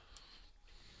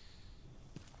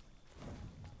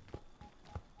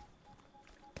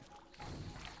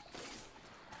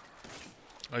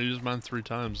 I used mine 3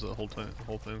 times the whole time. The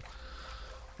whole thing.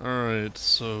 All right,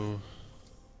 so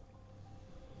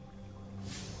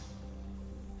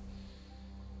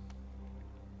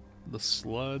the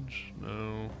sludge.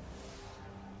 No.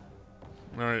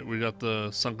 All right, we got the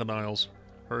Sunken Isles.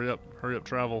 Hurry up,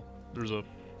 travel. There's a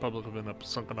public event up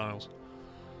Sunken Isles.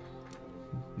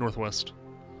 Northwest.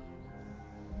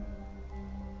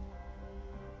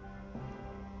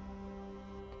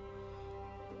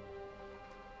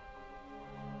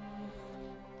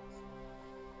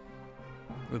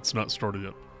 It's not started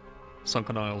yet.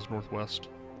 Sunken Isles, Northwest.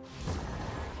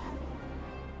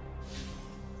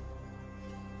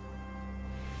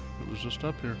 It was just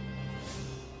up here.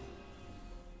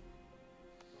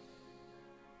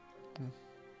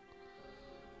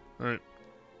 Alright.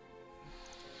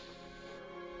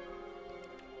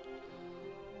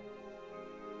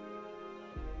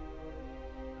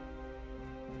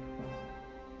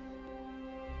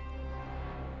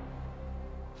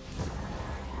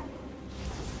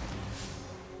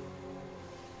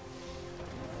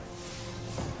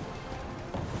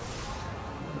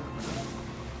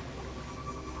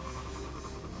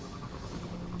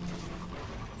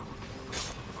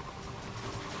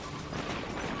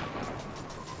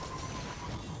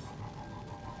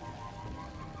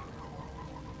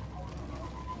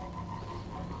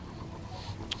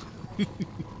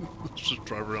 Let's just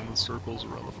drive around in circles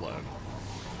around the flag.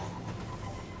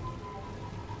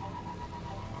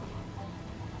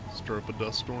 Stir up a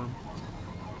dust storm.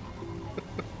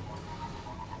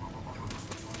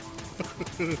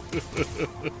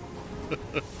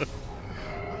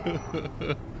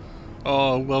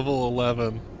 Oh, level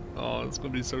 11. Oh, it's gonna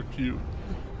be so cute.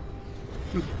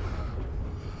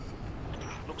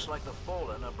 Looks like the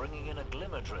Fallen are bringing in a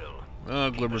glimmer drill. Ah,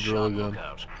 glimmer drill again.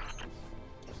 Lookout.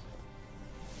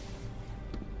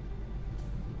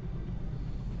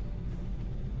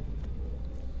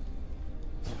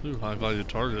 Ooh, high value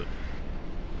target.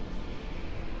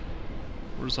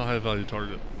 Where's the high value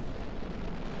target?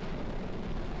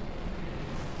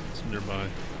 It's nearby.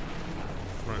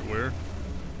 Right where?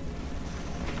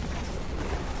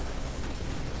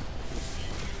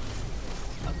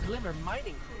 A glimmer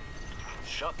mining crew.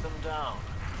 Shut them down.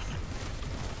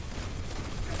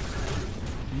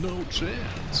 No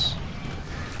chance.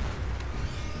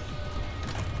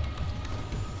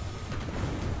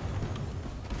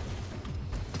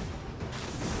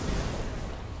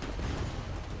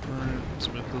 Alright, let's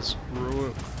make this grow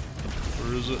up.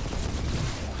 Where is it?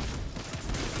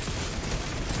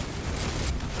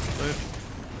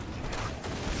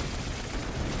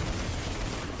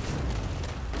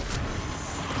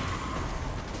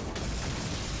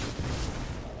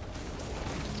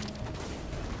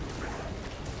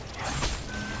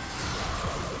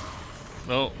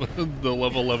 No, the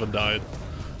level 11 died.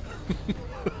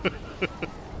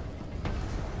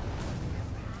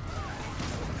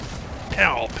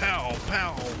 Pow, pow,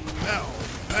 pow, pow,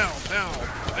 pow, pow,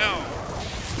 pow.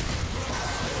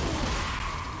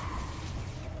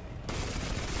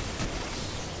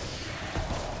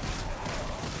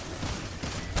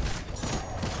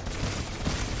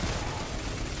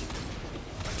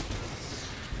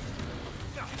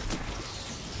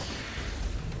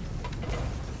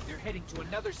 They're heading to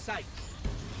another site.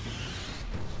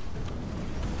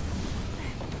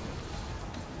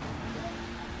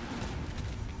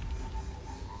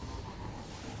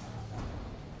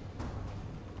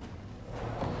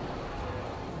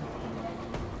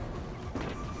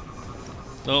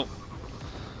 Nope.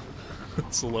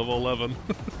 It's a level 11.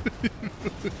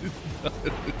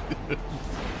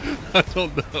 I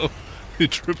don't know. He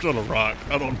tripped on a rock.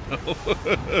 I don't know.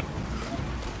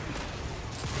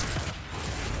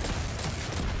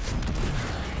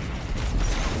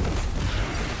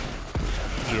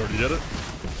 Did you already get it?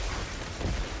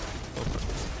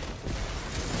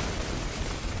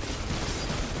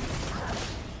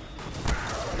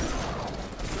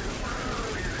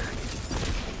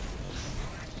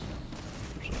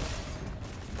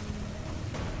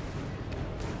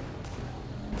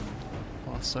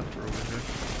 Sector over here.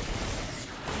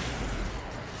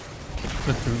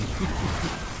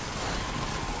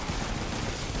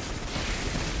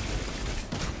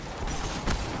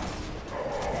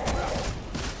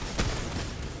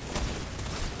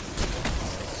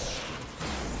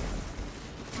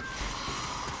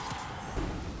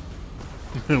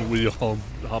 We all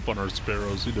hop on our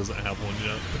sparrows. He doesn't have one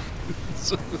yet.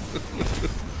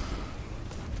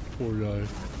 Poor guy.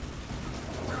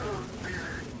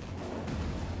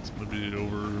 Be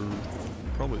over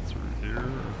probably through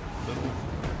here.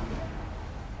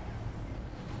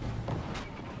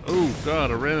 Oh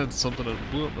god, I ran into something that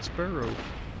blew up my sparrow.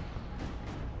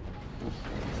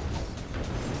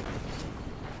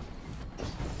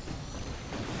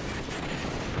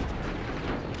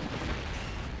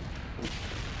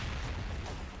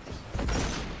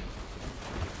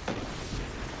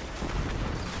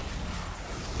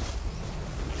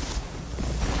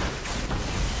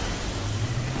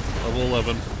 Level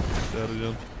 11. Dead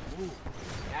again. Ooh,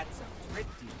 that's a pretty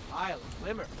pile of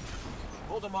glimmer.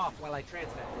 Hold them off while I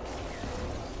transmit this.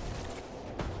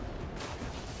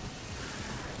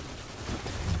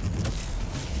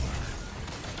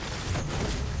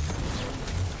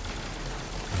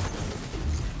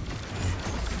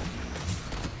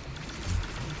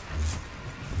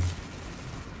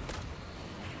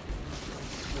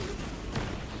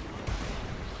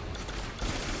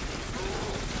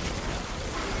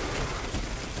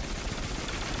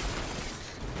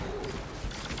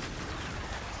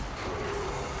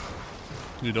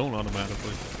 You don't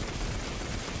automatically.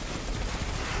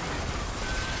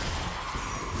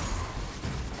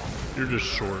 You're just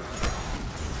short.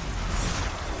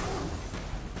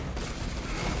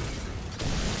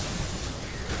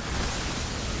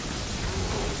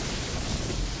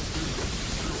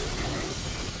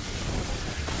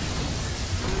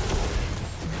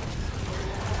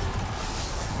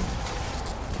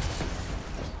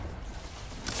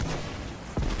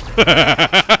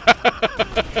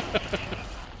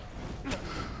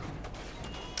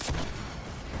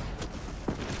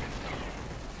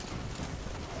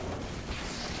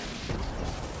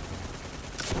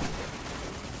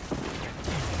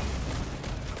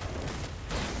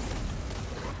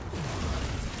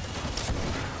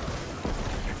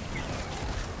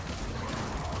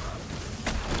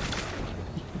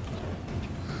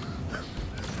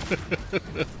 A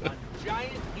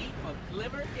giant heap of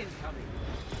glimmer incoming.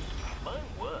 My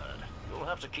word, you'll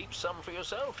have to keep some for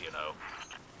yourself, you know.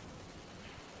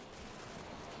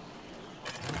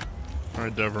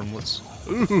 Alright, Devrim, let's...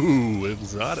 Ooh,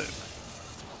 exotic.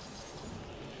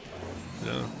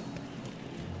 Yeah.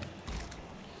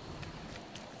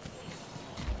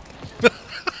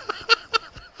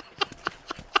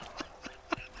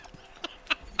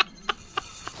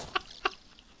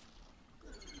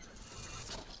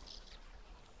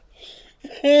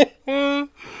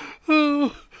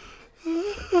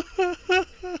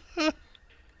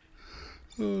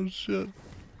 Oh shit.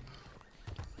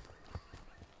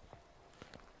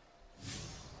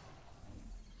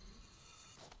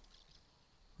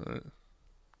 Alright.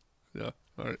 Yeah,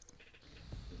 alright.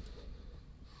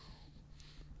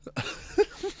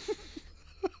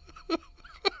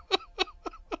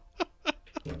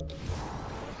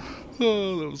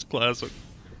 Oh, that was classic.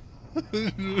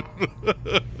 You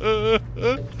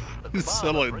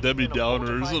sound like Debbie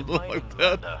Downer or something like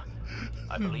that.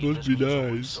 I believe Must be this means a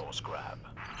nice. resource grab.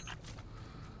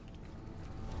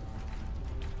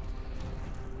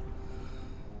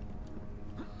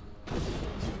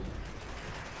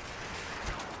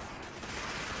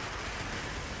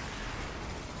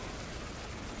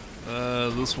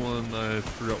 this one, I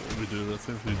forgot what we did. I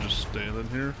think we just stand in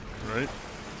here, right?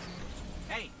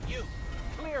 Hey, you!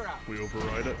 Clear out! We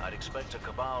override it. I'd expect a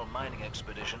Cabal mining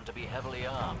expedition to be heavily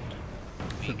armed.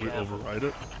 Did we override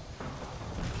it?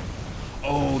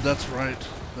 Oh, that's right.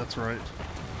 That's right.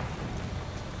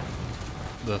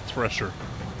 The thresher.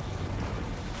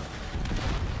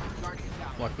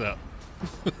 Like that.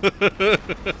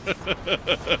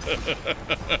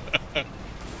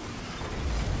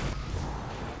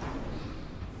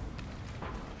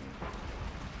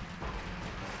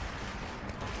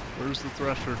 Where's the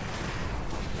thresher?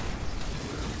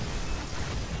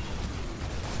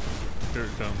 Here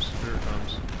it comes. Here it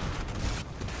comes.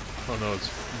 Oh no, it's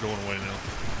going away now.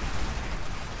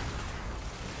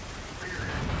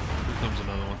 Here comes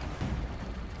another one.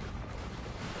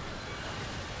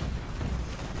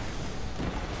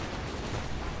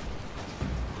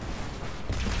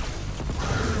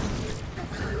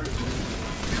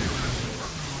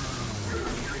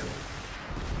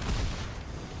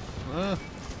 Ah.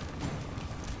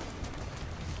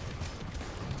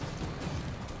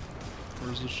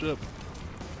 Where's the ship?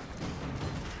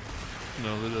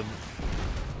 No, they didn't.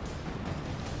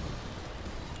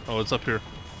 Oh, it's up here.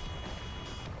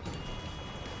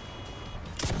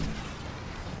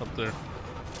 Up there.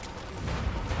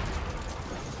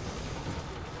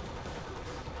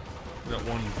 Got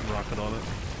one rocket on it.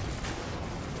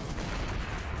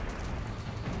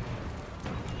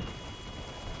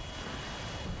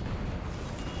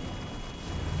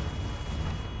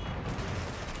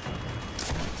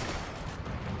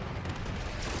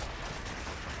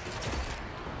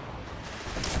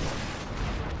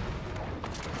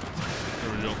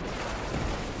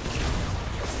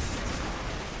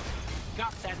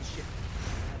 Got that shit.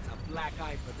 That's a black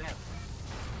eye for them.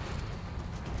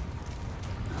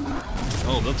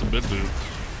 Oh, that's a big dude.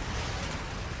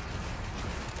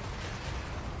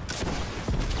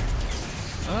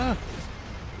 Ah!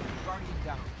 Guardian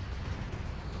down.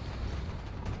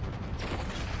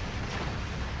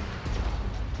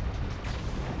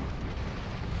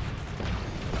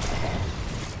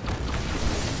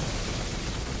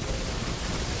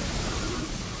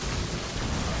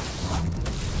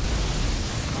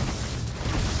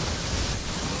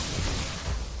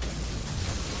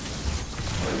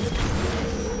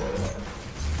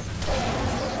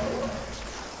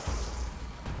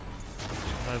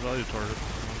 High value target.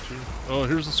 Oh,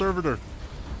 here's the servitor.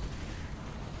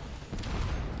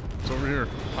 It's over here.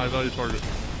 High value target.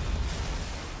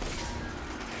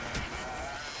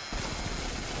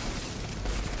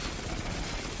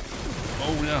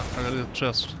 Oh yeah, I got a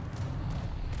chest.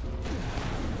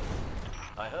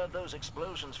 I heard those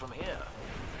explosions from here.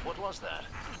 What was that?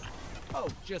 Oh,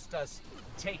 just us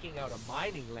taking out a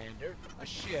mining lander, a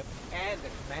ship, and a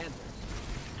commander.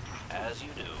 As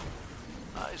you do.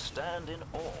 I stand in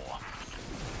awe.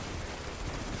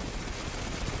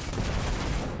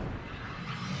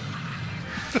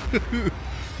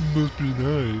 Must be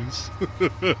nice.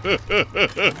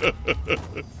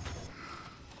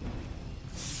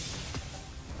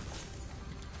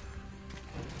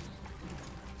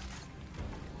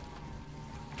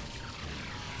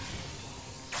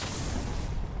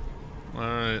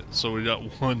 Alright, so we got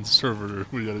one servitor.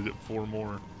 We gotta get 4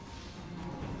 more.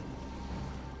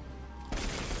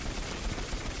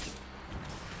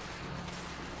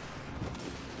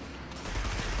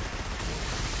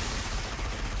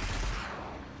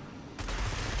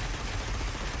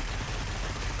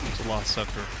 It's a lost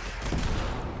sector.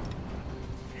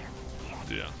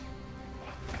 Yeah.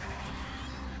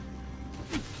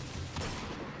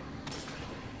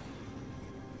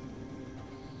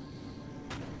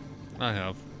 I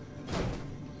have.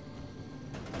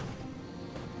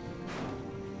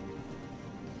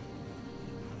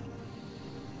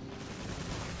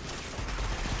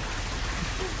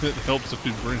 It helps if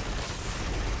you bring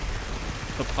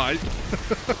a pipe.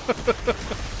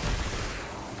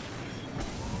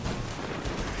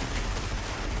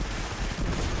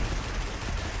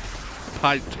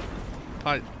 Piped.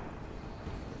 Pipe.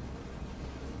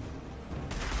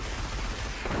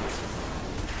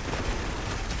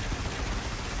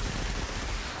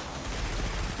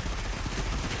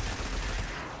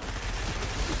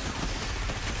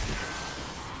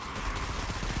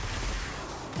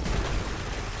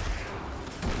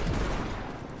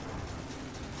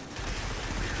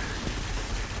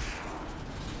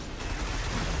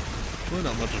 Really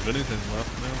not much of anything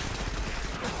left now.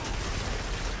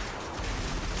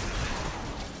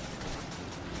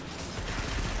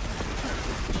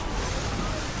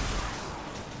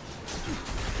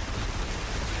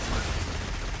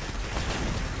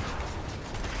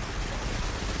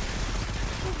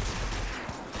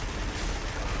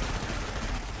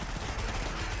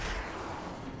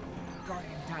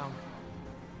 town.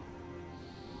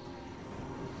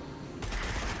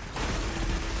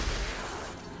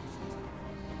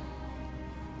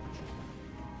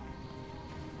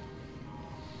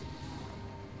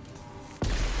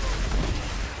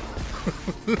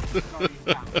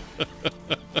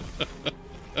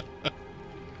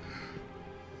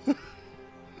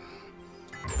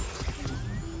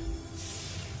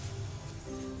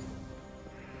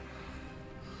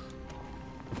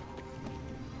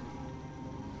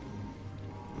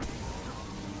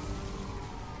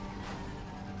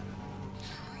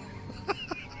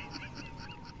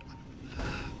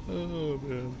 Oh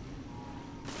man.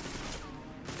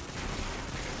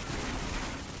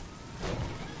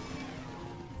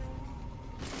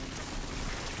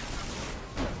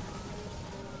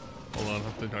 Hold on, I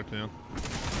think I can.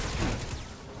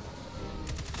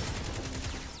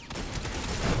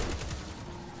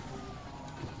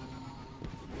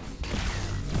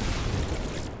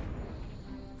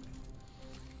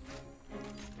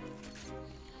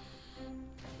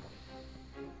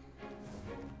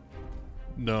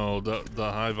 No, the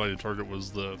high value target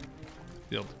was the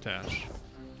Tash.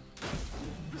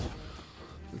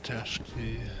 The Tash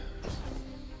key.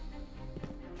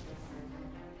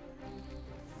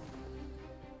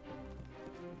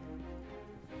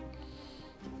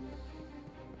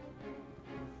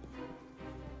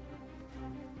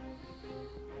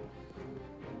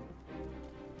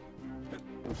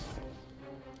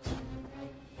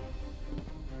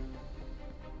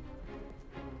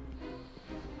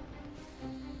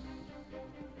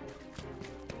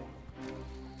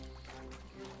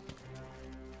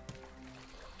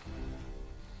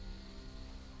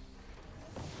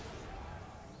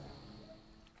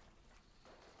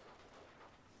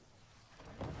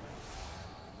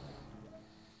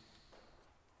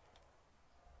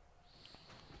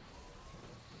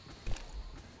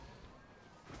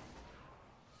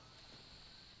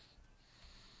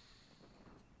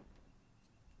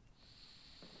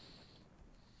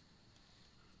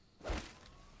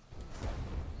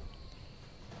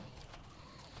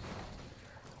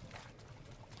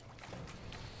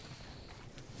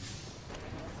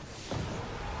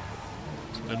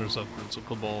 Interceptor, it's a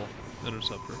Cabal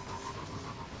interceptor.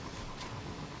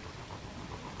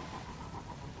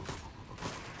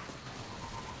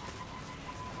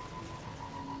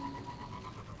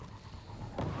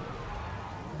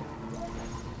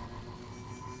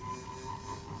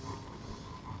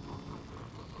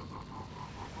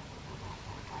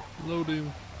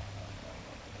 Loading.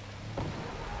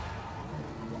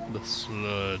 The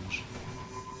sludge.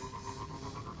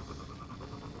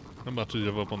 I'm about to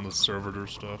give up on the servitor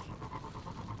stuff.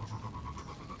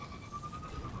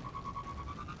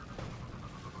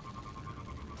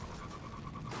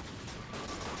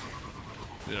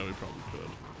 Yeah, we probably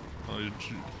could. Oh,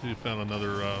 you found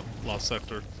another lost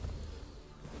sector.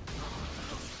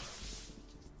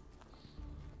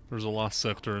 There's a lost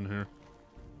sector in here.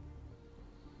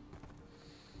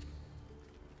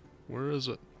 Where is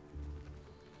it?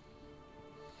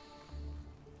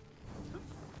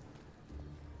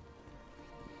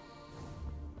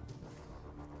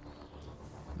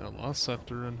 Got a lost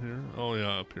sector in here. Oh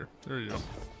yeah, up here. There you go.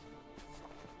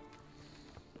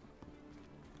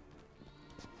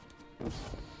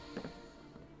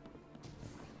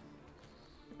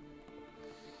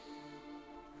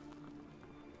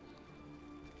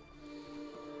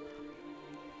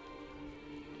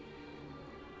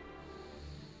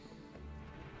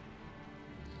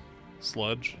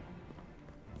 Sludge.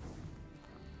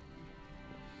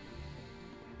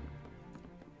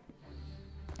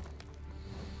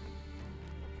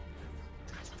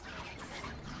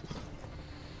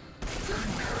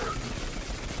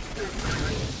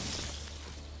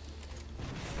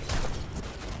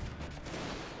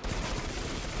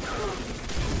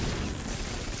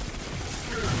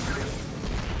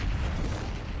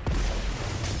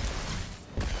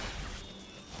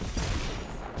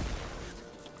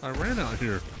 I ran out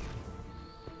here.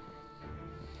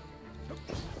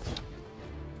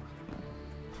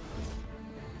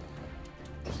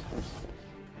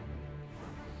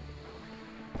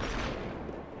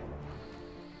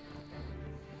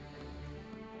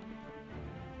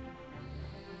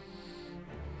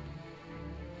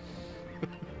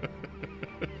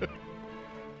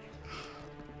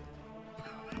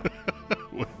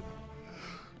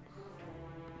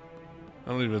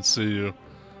 I don't even see you.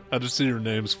 I just see your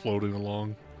names floating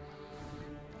along.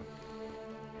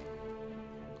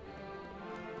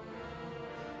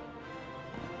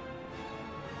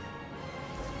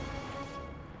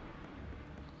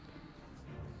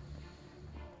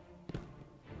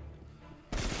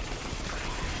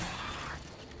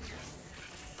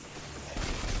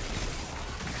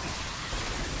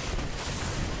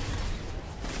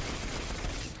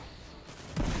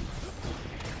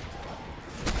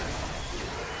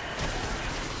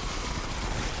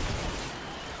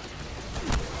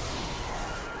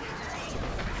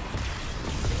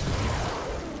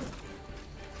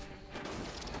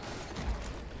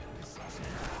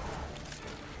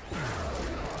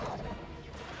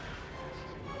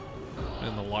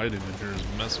 And the lighting in here is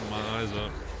messing my eyes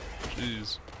up.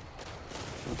 Jeez.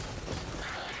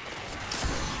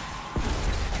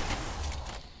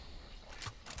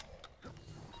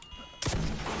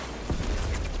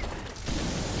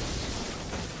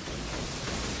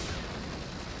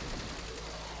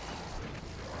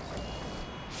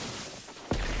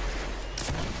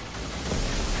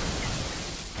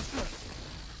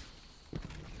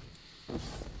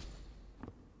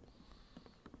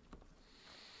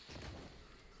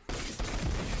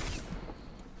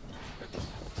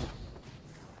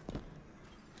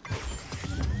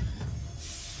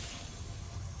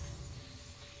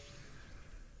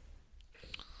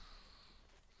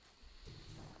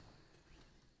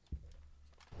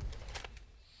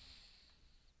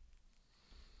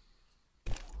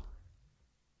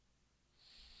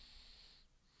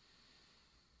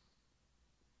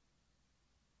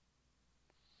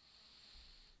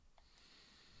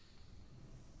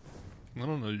 I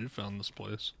don't know, you found this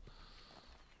place.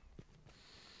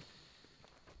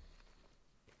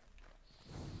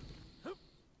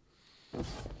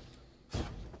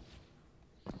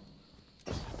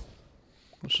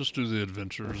 Let's just do the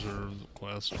adventures or the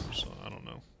quest or so, I don't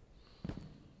know.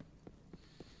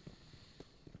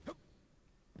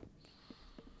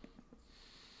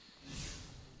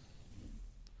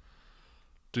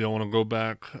 Do y'all want to go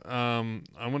back? I'm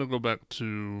going to go back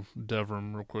to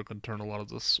Devrim real quick and turn a lot of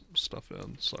this stuff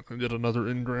in so I can get another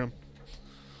engram.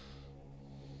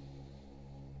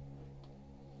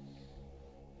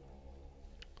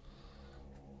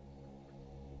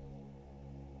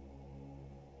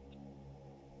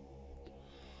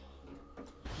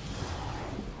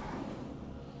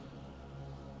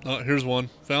 Oh, here's one.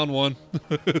 Found one.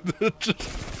 Just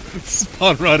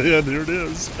spawn right in. Here it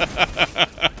is.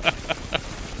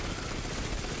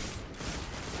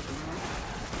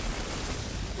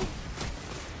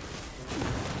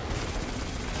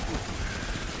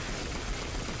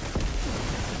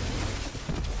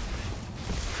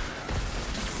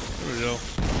 There we go.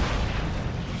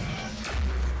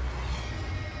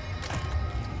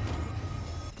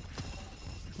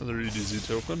 Another EDZ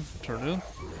token. Turn in.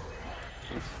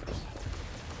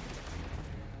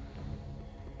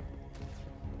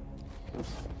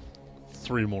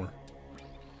 Three more.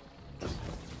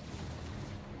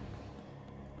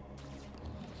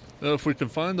 Now, if we can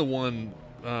find the one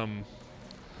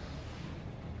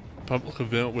public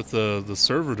event with the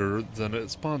servitor, then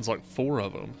it spawns like 4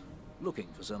 of them. Looking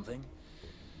for something?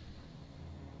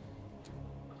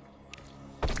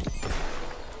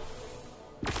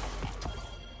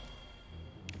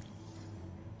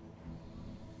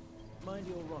 Mind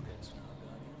your rockets now,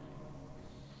 Guardian.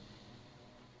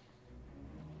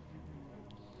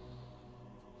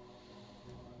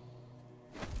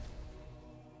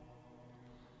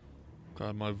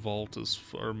 God, my vault is,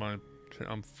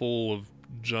 I'm full of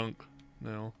junk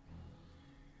now.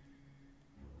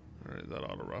 Alright, that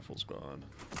auto rifle's gone.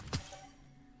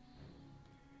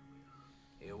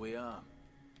 Here we are.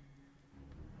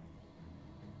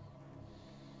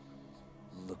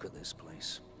 Look at this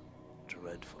place.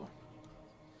 Dreadful.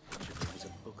 I should write a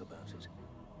book about it.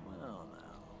 Well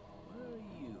now, where are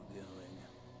you going?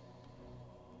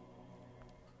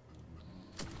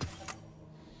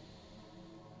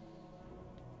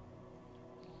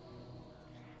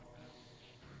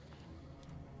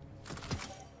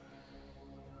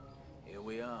 Here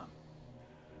we are.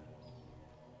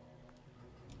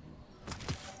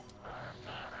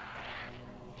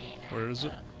 Where is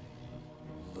it?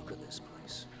 Look at this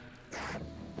place.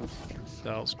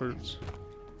 The outskirts.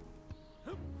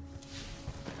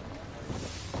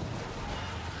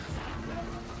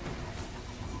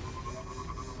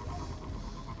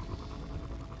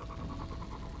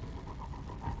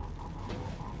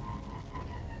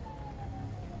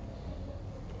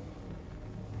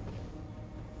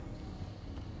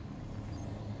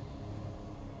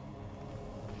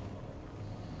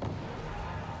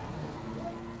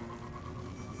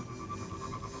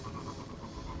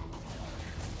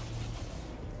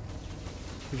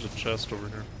 There's a chest over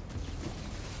here.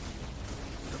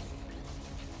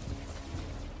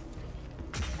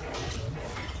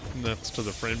 Next to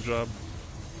the frame job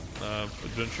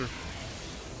adventure.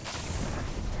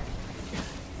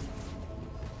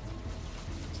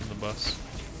 It's in the bus.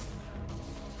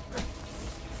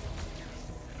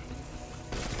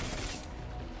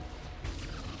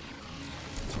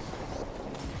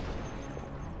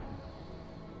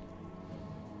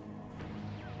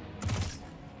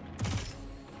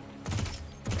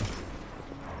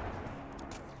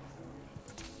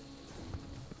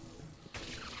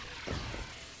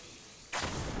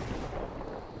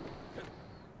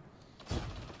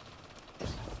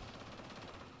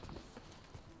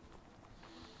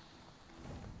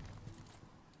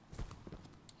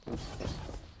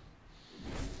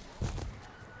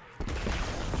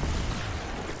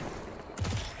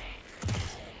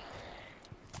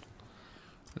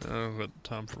 I've got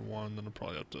time for one, then I'll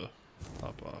probably have to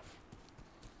hop off.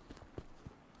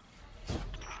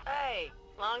 Hey,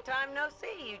 long time no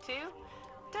see, you two.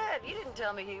 Dad, you didn't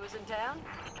tell me he was in town.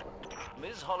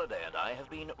 Ms. Holliday and I have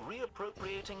been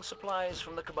reappropriating supplies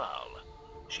from the Cabal.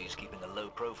 She's keeping a low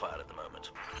profile at the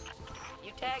moment.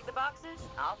 You tag the boxes,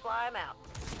 I'll fly them out.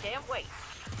 Can't wait.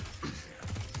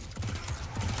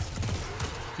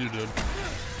 You did.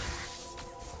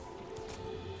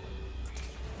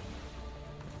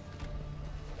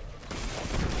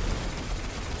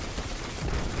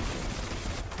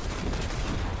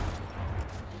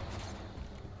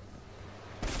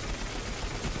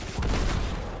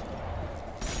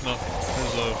 No,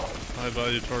 there's a high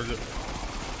value target.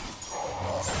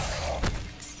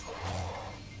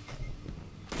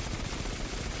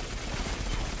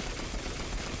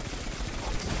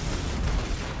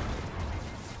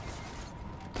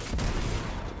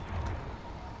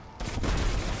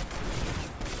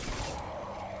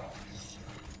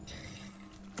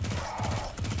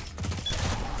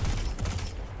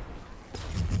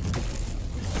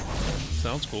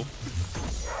 Sounds cool.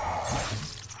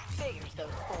 Figures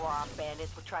those four-armed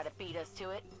bandits would try to beat us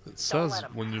to it. It says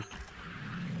when you...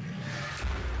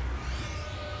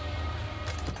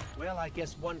 Well, I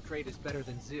guess one crate is better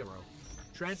than zero.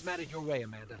 Transmat it your way,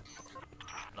 Amanda.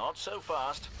 Not so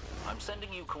fast. I'm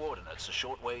sending you coordinates a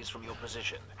short ways from your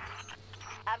position.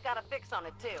 I've got a fix on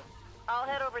it, too. I'll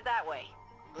head over that way.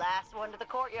 Last one to the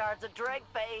courtyard's a dreg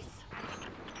face.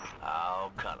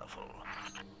 How colorful.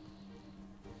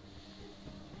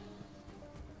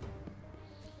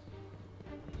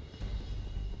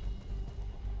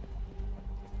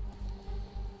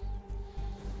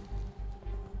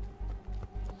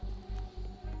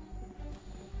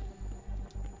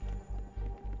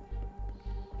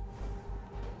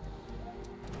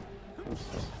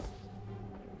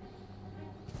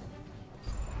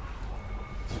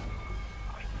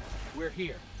 We're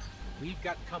here. We've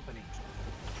got company.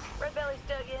 Red Belly's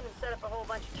dug in and set up a whole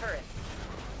bunch of turrets.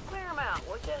 Clear them out,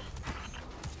 would ya?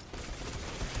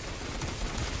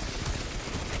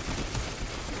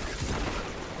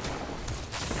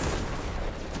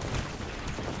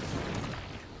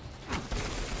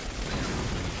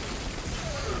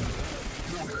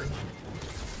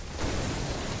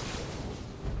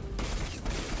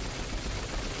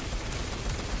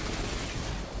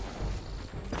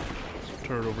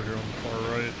 Turret over here on the far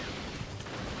right.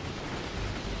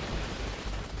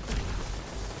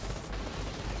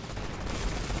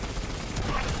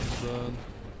 Done.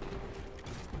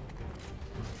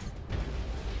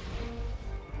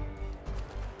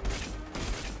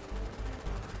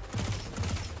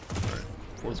 Alright,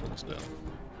 fourth one's down.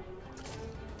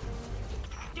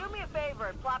 Do me a favor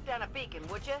and plop down a beacon,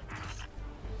 would ya?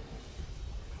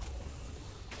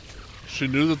 She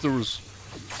knew that there was...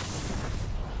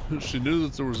 She knew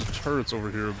that there was turrets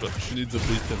over here, but she needs a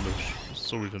beacon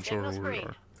so we can show her where we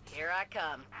are. Here I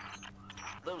come.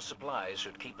 Those supplies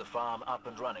should keep the farm up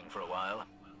and running for a while.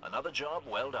 Another job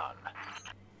well done.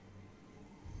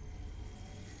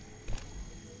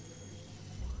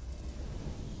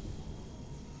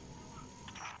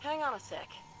 Hang on a sec.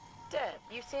 Deb,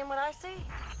 you seeing what I see?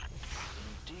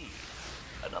 Indeed.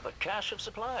 Another cache of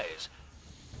supplies.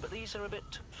 But these are a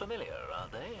bit familiar,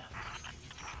 aren't they?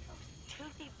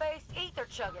 Toothy-faced ether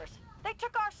chuggers. They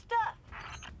took our stuff.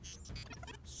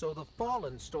 So the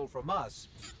Fallen stole from us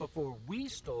before we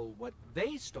stole what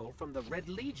they stole from the Red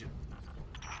Legion.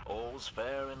 All's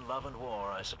fair in love and war,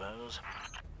 I suppose.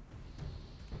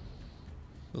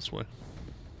 This way.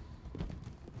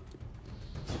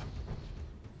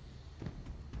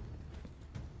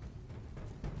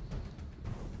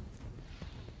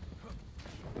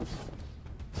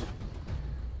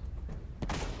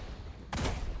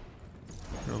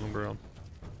 You're on the ground.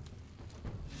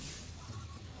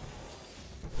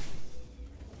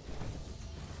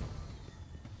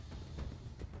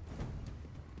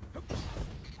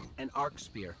 An arc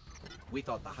spear. We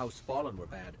thought the House Fallen were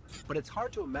bad, but it's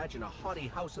hard to imagine a haughty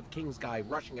House of Kings guy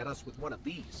rushing at us with one of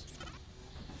these.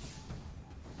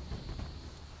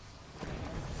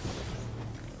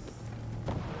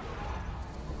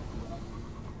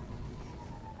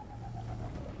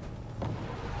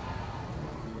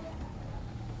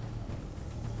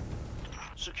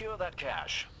 Secure that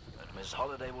cache, and Miss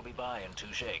Holliday will be by in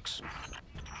 2 shakes.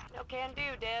 No can do,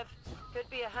 Dev. Could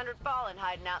be 100 Fallen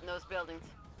hiding out in those buildings.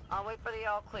 I'll wait for the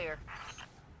all clear.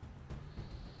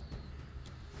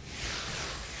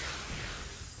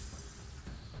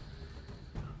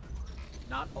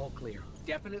 Not all clear.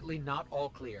 Definitely not all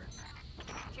clear.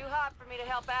 Too hot for me to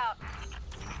help out.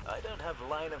 I don't have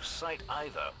line of sight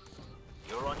either.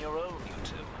 You're on your own, you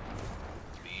two.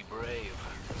 Be brave,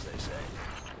 as they say.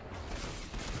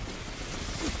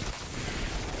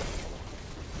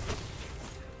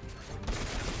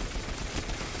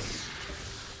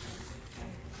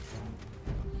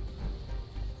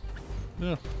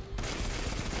 Yeah.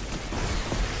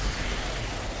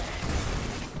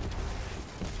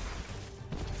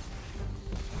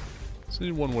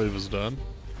 See, one wave is done.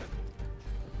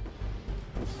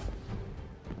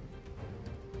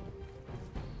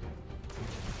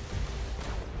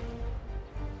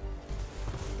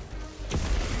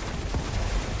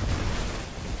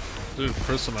 Dude,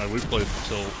 Chris and I, we played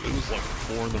until it was like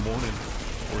 4 in the morning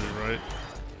for you, right?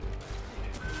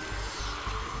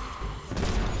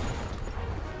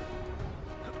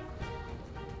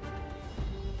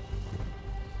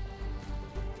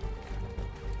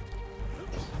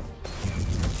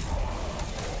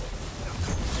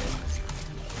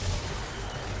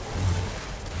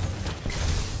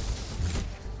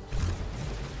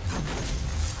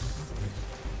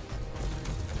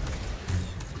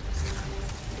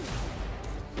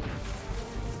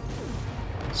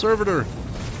 Servitor.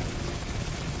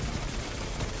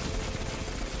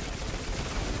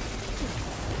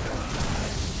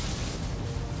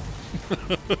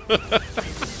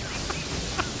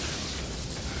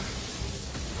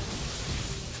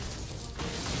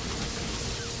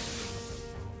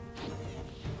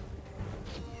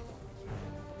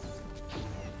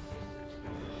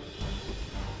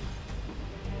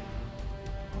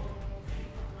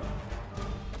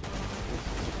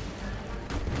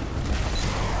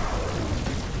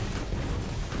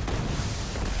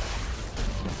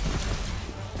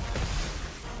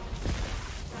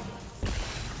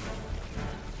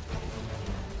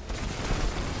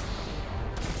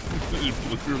 You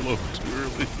blew your load too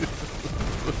early.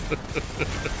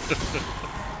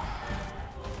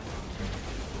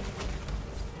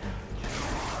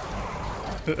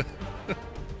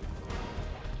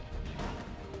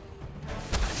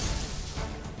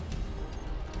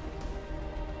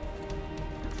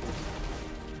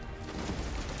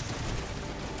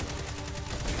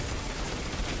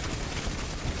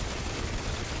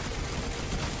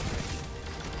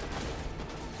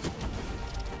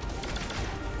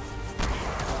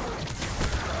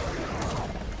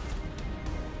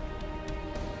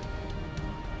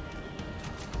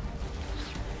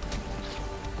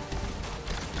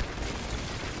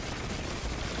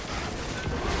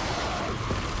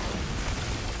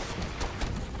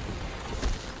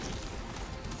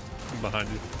 Behind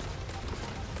you.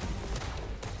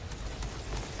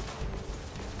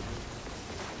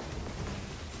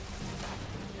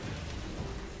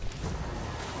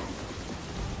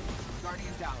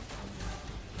 Guardian down.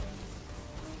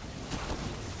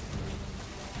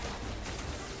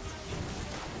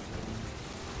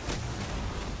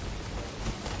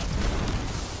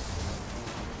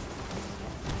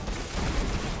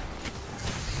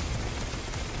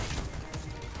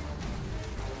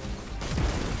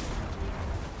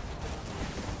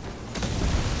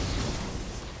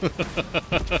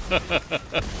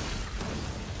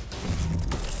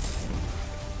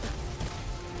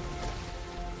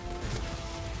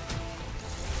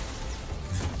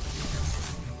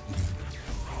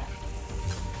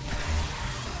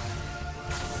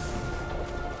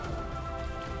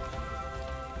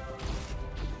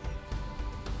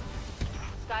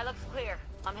 Sky looks clear.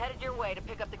 I'm headed your way to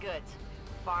pick up the goods.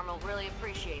 Farm will really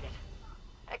appreciate it.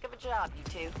 Heck of a job, you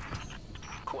two.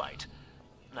 Quite.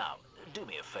 Now, do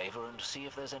me a favor and see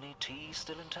if there's any tea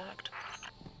still intact.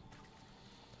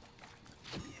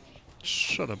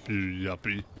 Shut up, you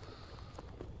yuppie.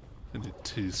 Any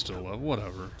tea still up,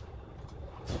 whatever.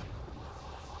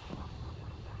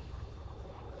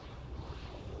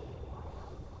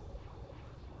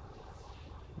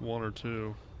 One or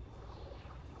two.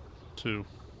 Two.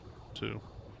 245.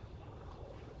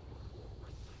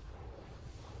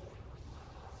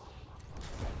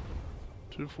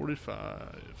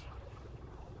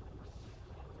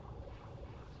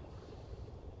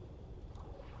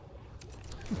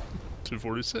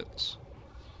 $246.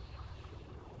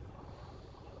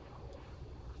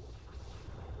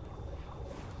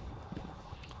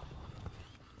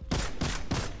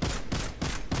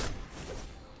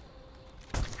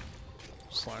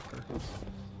 Slacker.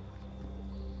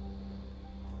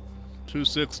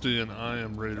 260 and I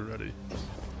am raid ready.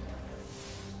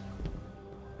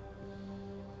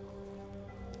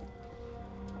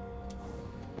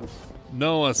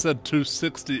 No, I said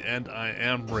 260 and I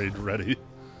am raid ready.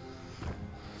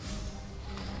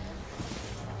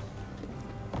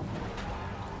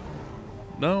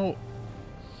 No.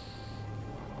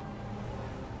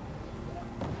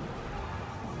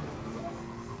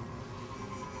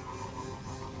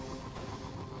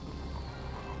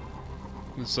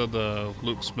 He said,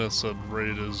 Luke Smith said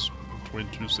raid is between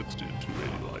 260 and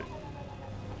 280 light.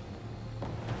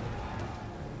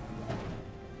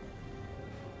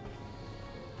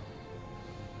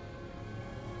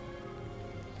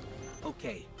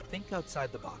 Okay, think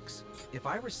outside the box. If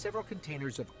I were several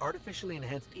containers of artificially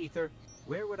enhanced ether,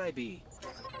 where would I be?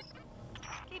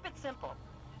 Keep it simple.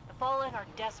 The Fallen are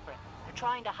desperate. They're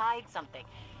trying to hide something.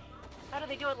 How did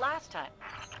they do it last time?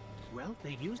 Well,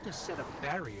 they've used a set of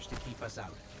barriers to keep us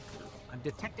out. I'm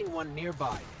detecting one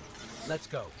nearby. Let's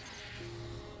go.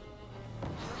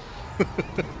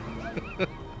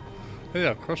 Hey,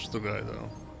 I crushed the guy though.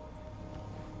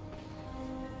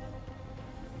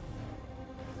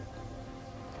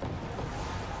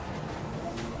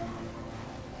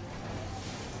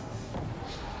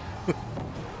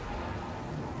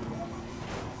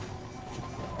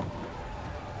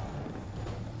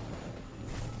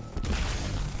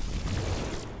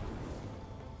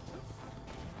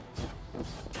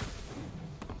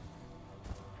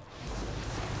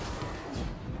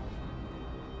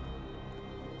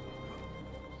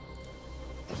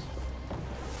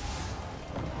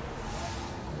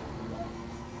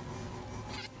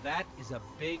 That is a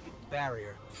big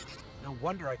barrier. No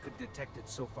wonder I could detect it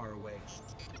so far away.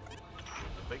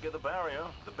 The bigger the barrier,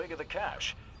 the bigger the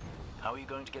cache. How are you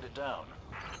going to get it down?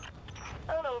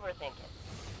 Don't overthink it.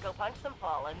 Go punch some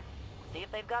Fallen. See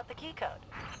if they've got the key code.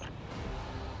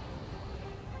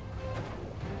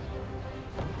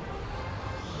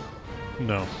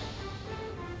 No.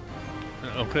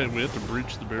 Okay, we have to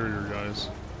breach the barrier, guys.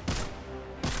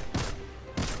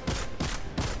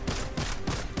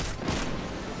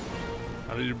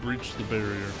 How do you breach the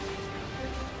barrier?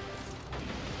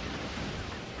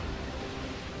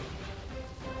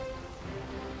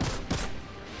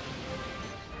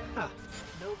 Huh.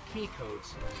 No key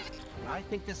codes. I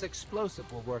think this explosive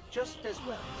will work just as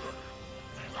well.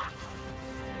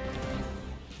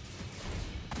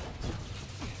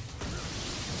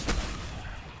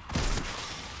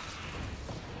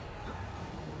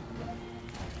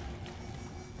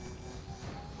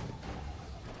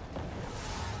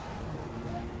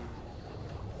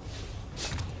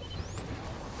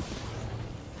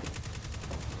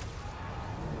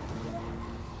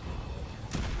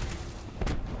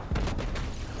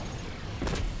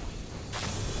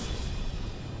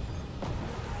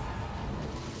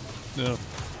 Yeah.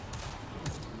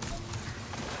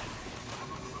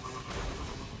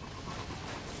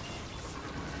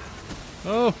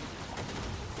 Oh,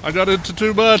 I got into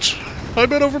too much. I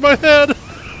bent over my head.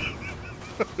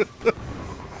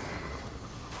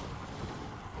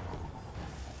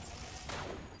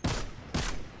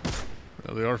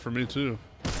 Yeah, they are for me too.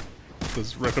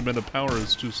 Because recommended power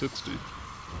is 260.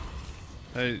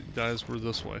 Hey guys, we're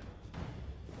this way.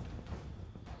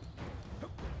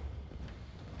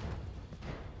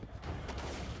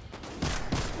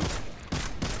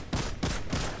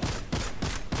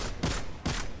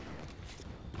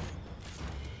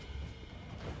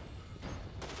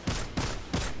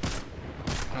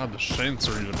 God, the shanks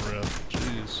are even red.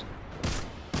 Jeez.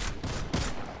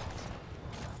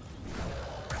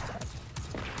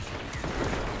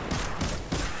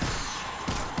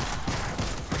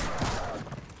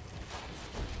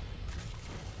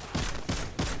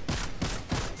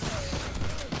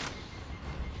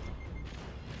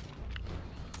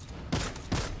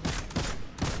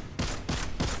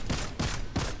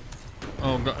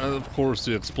 Oh, God, of course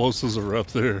the explosives are up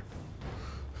there.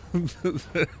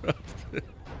 They're up there.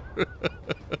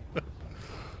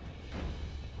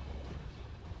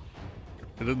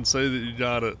 It didn't say that you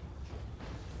got it.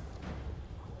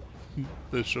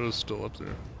 They show us still up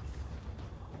there.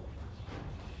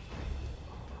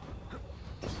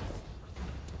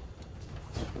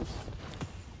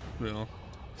 Yeah.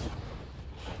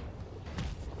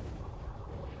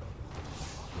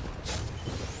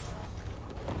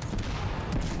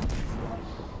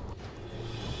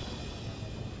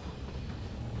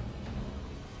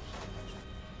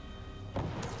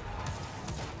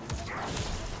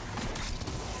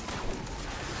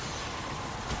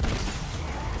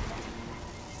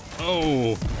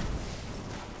 Oh.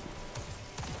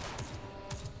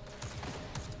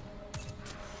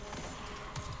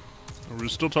 We're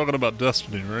still talking about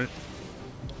Destiny, right?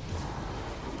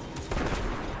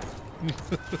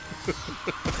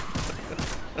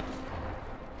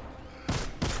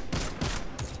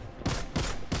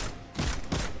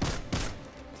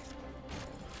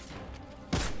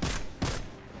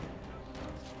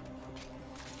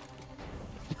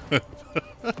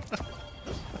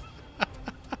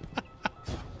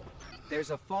 There's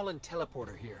a fallen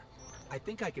teleporter here. I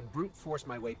think I can brute force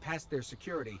my way past their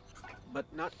security, but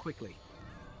not quickly.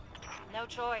 No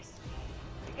choice.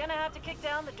 You're gonna have to kick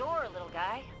down the door, little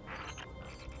guy.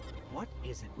 What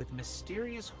is it with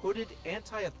mysterious hooded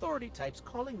anti-authority types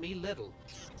calling me little?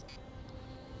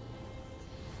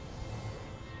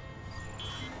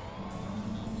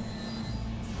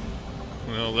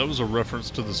 Well, that was a reference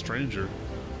to The Stranger.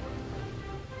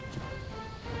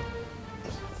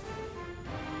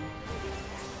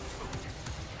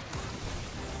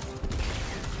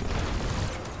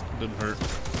 Didn't hurt.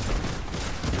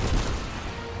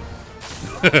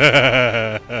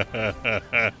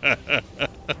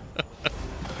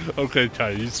 Okay, Kai,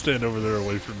 you stand over there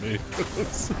away from me.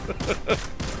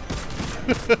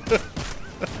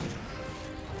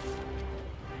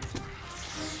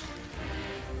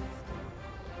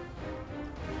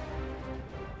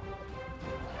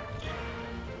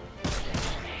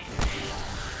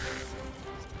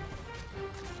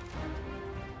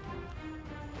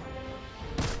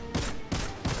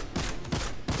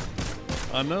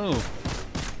 I know.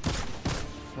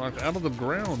 Like out of the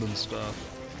ground and stuff.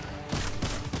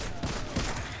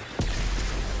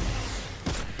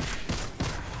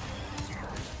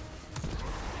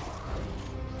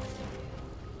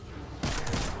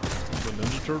 The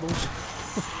Ninja Turtles?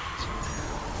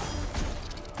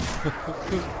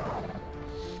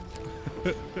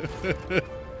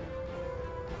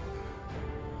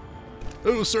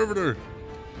 Oh, servitor!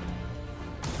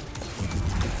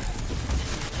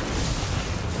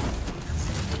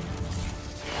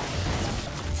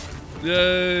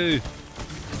 Yay!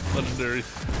 Legendary.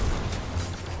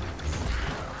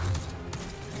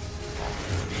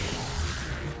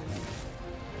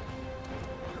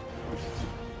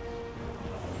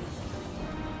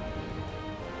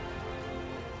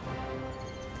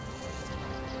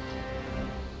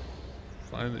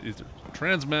 Find the ether.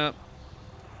 Transmap.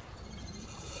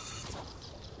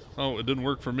 Oh, it didn't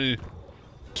work for me.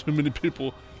 Too many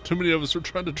people, too many of us are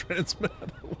trying to transmat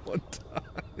at one time.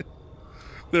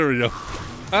 There we go.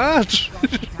 Ah!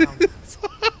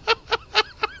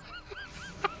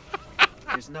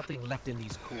 There's nothing left in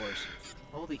these cores.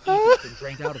 All the ether's been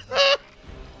drained out of them.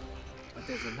 But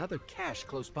there's another cache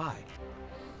close by.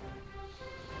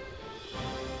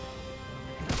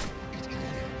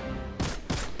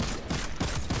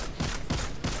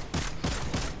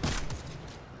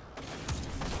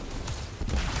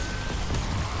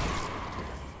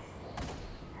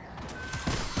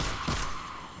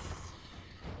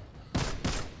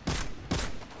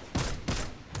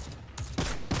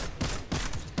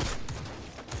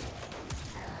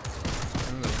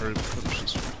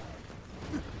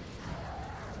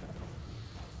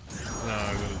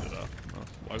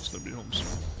 To be home soon. I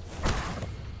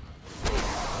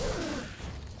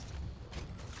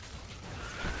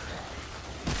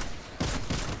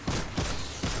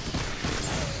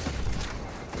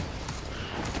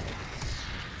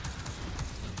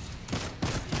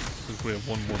think we have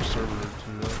one more server to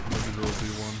maybe there will be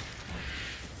one.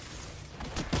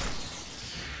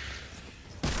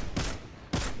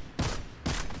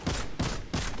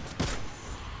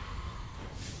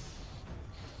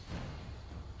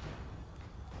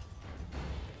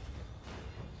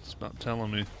 Not telling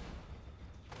me.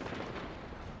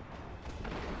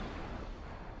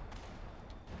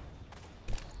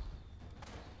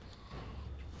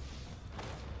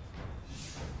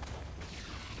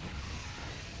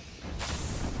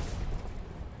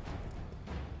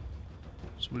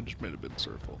 So we just made a big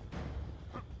circle.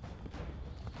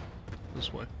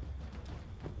 This way.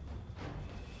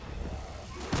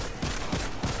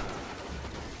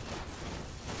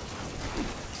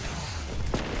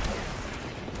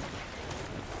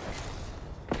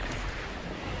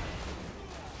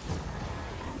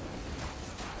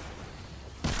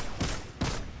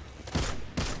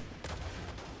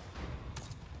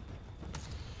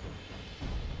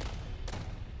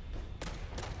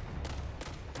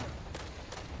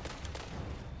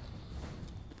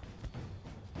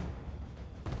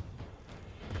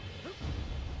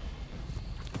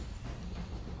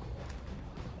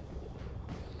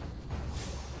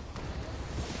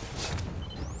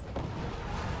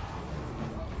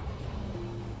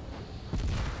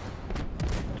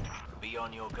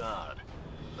 On your guard.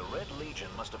 The Red Legion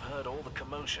must have heard all the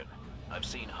commotion. I've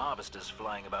seen harvesters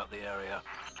flying about the area.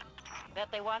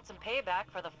 Bet they want some payback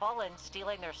for the Fallen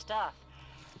stealing their stuff.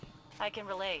 I can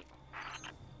relate.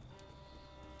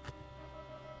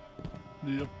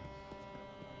 Yep.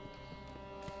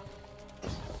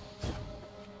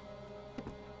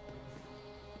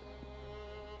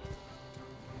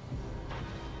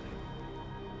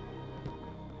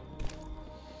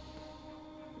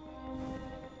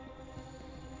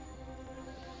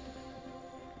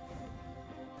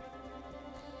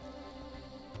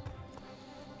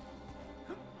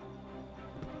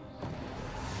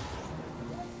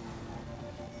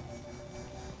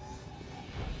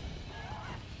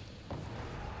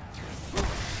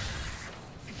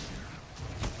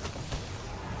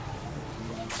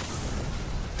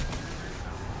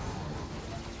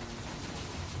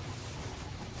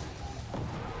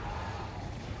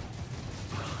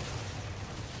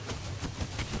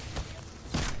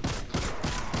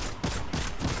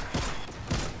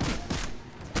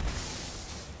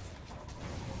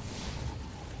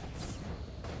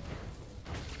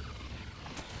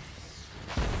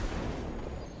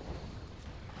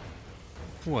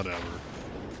 Whatever.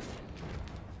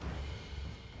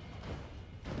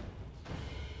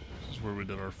 This is where we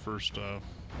did our first,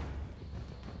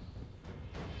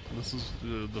 this is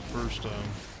the first,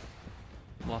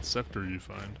 lost sector you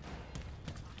find.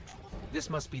 This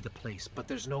must be the place, but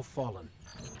there's no Fallen.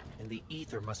 And the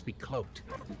ether must be cloaked.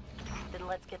 Then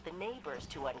let's get the neighbors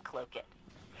to uncloak it.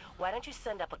 Why don't you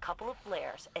send up a couple of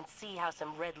flares and see how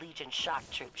some Red Legion shock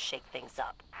troops shake things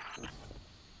up?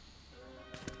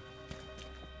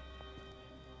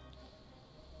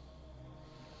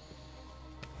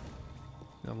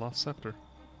 Yeah, lost sector.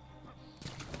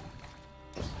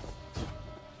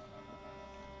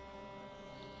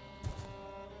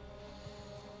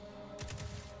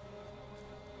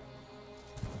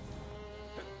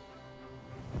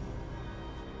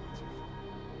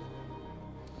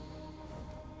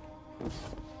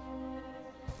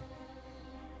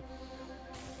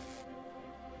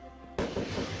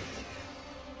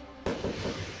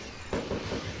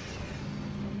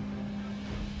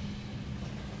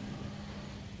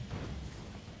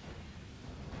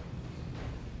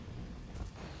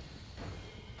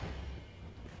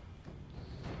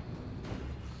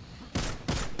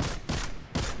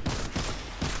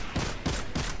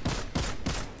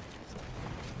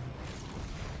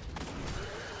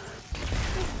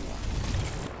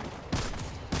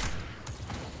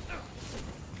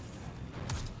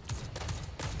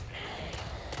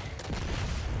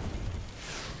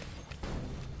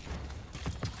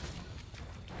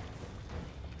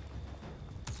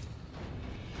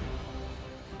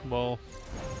 Ball.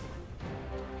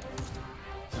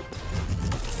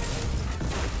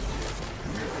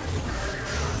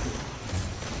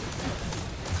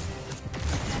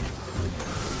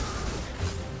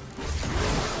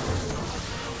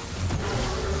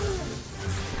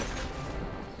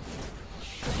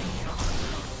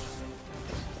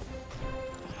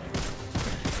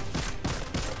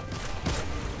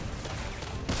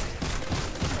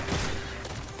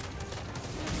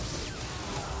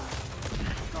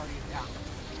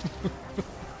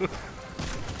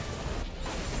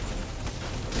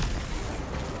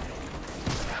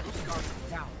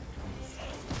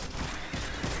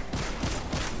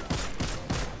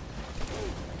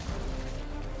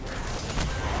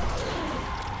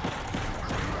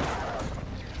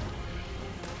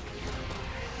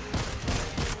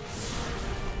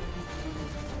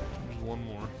 One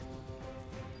more.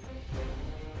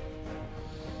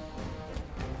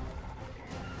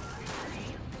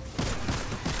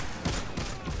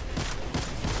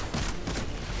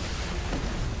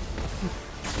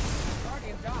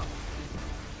 Guardian down.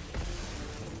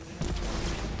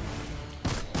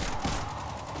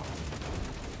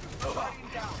 Guardian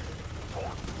down.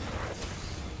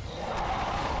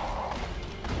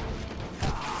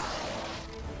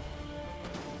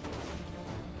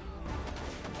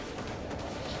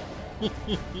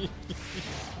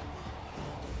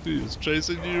 He is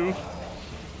chasing you.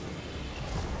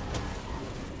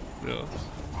 Yeah.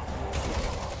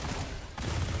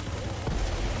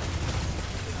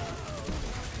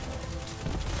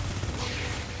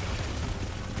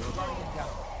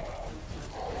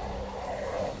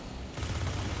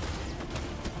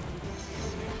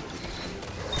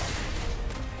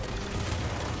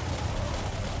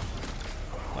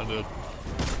 I did.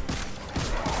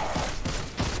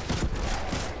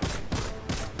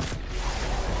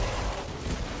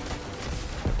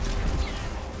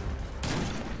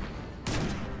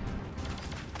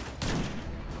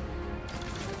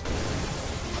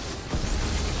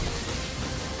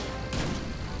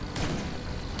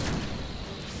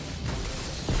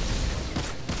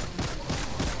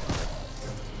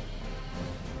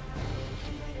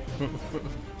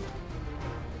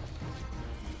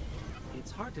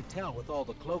 It's hard to tell with all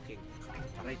the cloaking,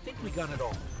 but I think we got it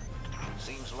all.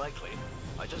 Seems likely.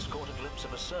 I just caught a glimpse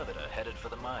of a servitor headed for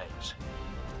the mines.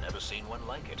 Never seen one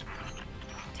like it.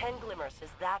 10 Glimmers says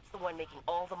that's the one making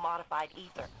all the modified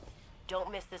ether.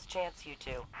 Don't miss this chance, you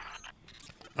two.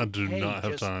 I do Hey, not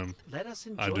have just time. let us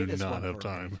I enjoy do this not one have for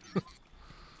a time.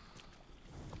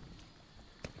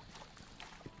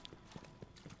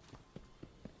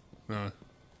 No,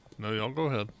 no, y'all go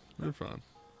ahead. You're fine.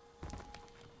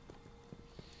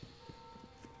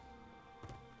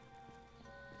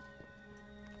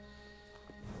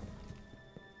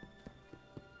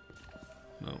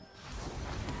 No.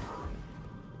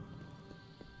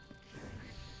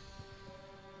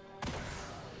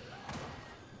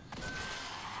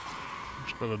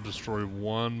 Just gotta destroy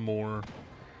one more.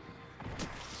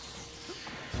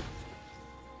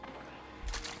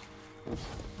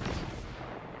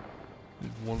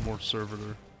 Need one more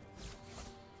servitor.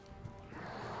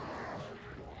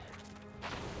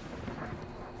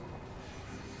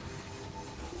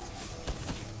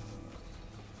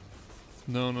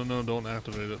 No, no, no, don't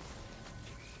activate it.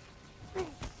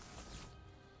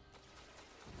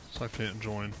 So I can't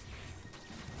join.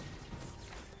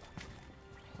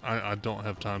 I don't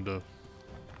have time to...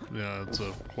 Yeah, it's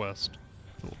a quest.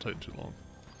 It will take too long.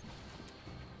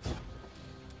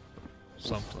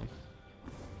 Something.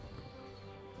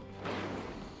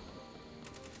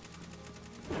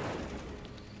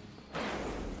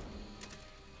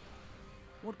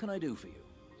 What can I do for you?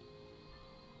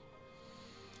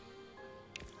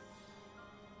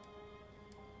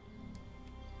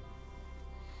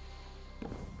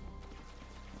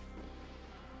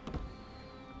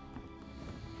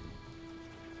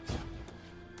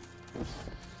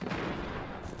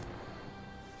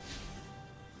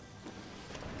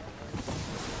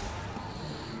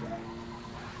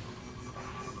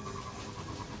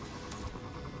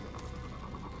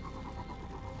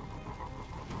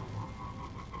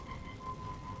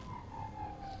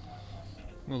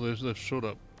 Well, they've showed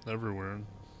up everywhere.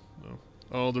 No.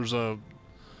 Oh, there's a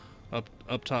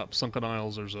up top, Sunken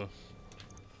Isles. There's a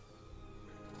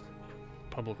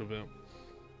public event.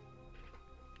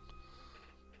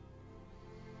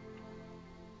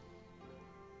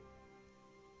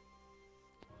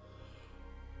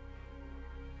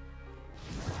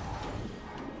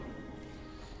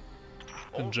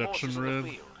 Injection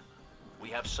red. We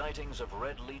have sightings of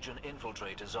Red Legion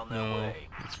infiltrators on their No, way.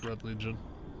 it's Red Legion.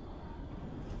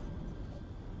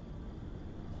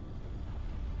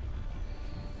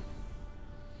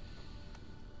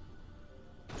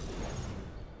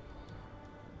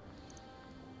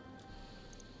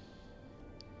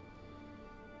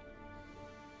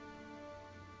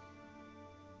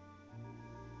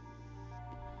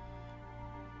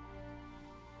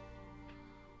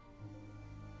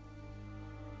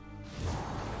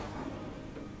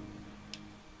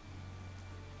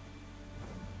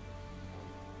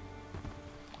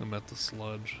 I'm at the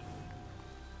sludge.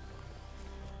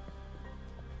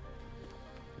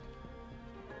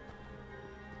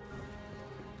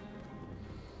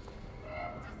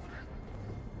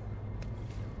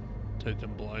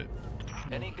 Taking Blight.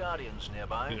 Any Guardians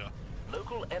nearby? Yeah.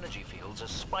 Local energy fields are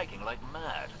spiking like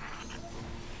mad.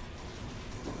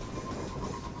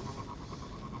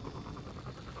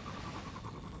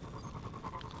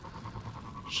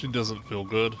 She doesn't feel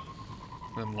good.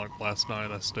 And like last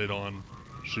night I stayed on,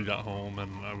 she got home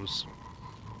and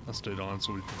I stayed on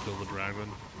so we could kill the dragon,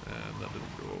 and that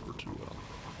didn't go over too well.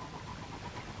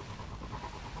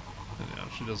 And yeah,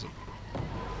 she doesn't.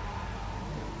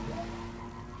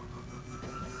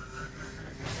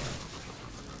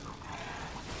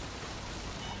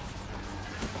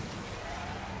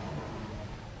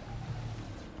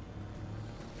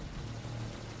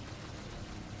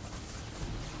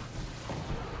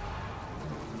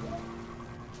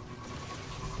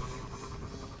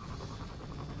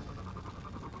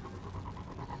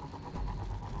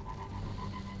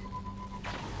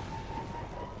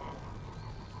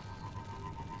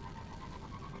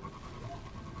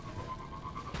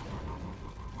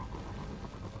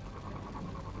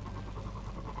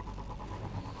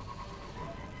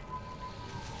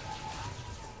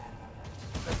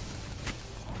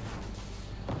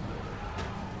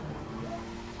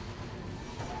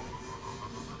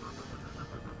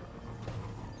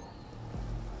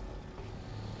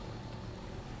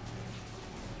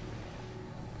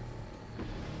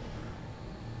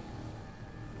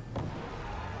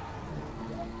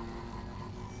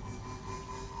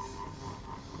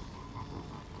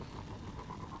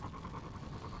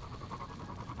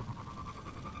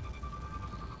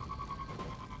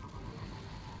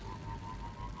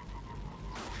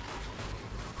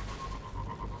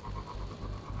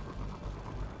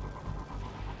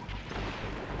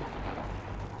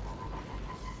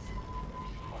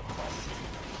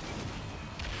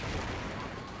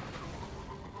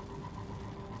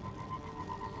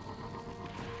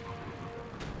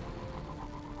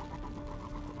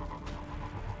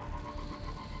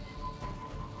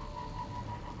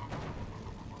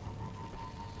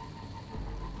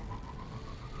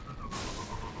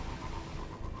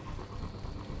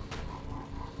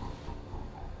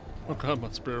 Oh god,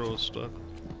 my sparrow is stuck.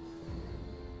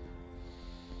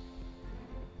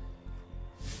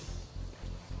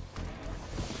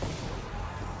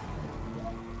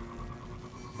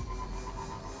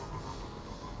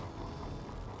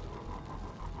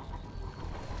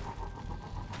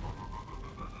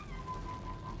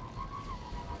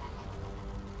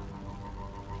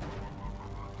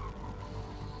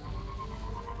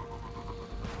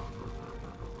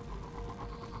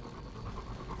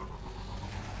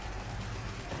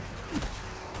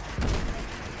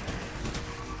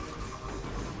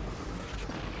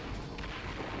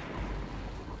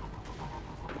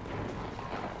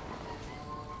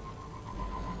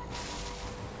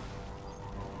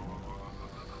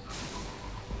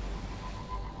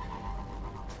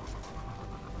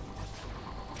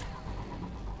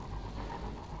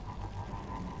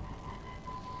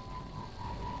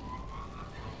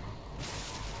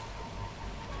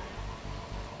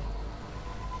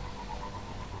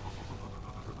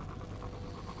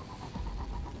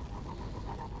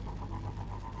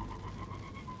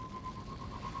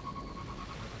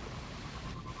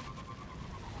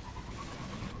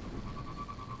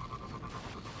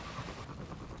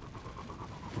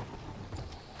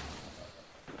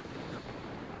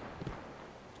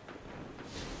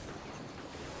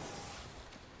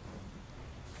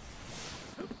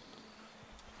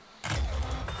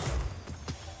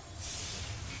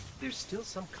 There's still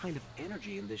some kind of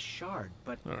energy in this shard,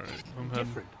 but Alright,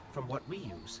 different from what we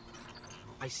use.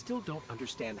 I still don't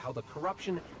understand how the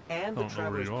corruption and the I don't know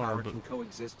where Traveler's you are, power but can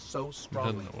coexist so heading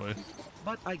strongly. that way.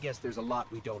 But I guess there's a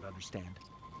lot we don't understand.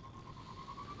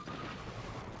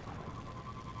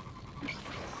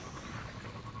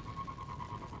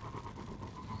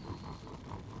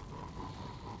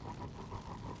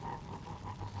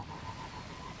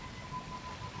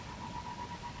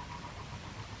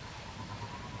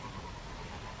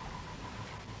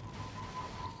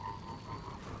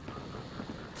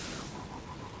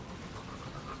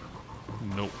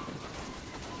 Nope.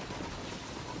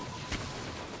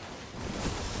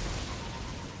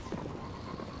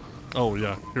 Oh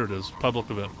yeah, here it is. Public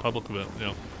event. Public event.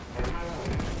 Yeah.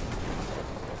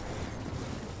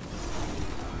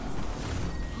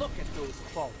 Look at those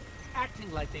folk,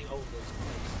 acting like they own this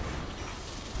place.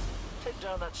 Take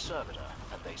down that servitor,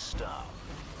 and they starve.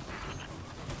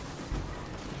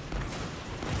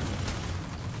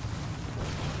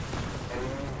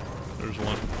 There's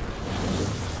one.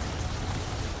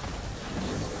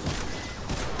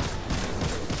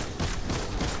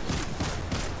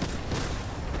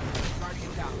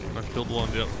 I killed one,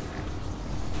 yep.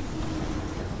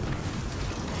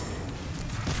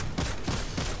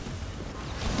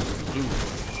 Ooh.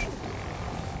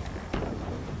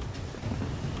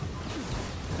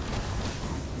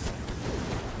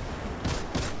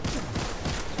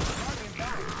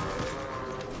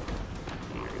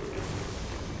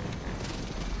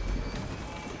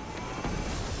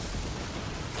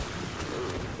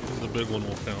 The big one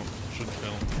will count. Should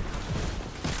count.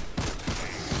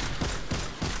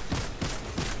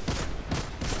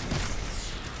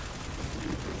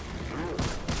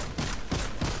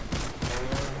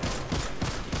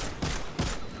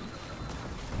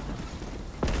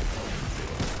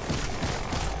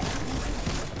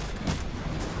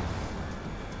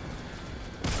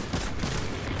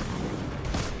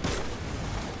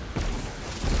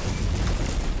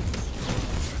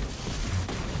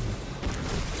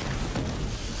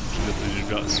 You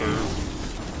got served.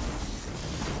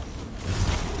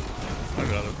 I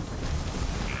got it.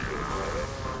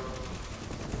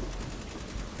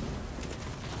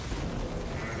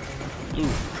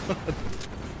 Ooh.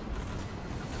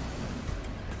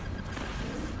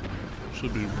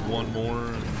 Should be one more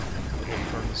and it'll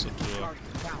turn this into a...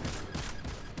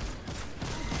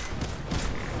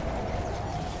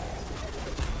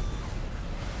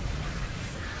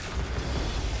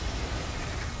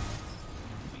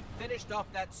 Finished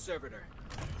off that servitor.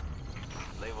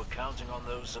 They were counting on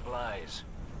those supplies.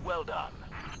 Well done.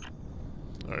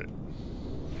 Alright.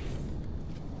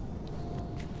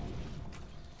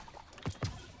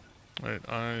 Alright,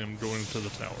 I am going to the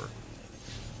tower.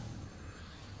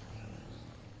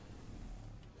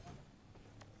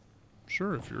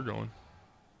 Sure, if you're going.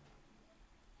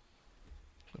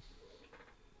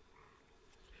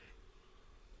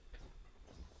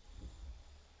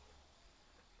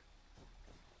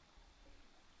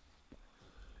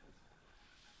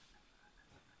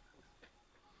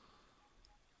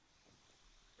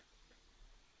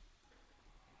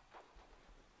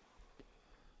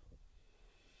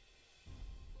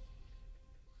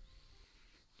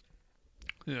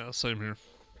 Yeah, same here.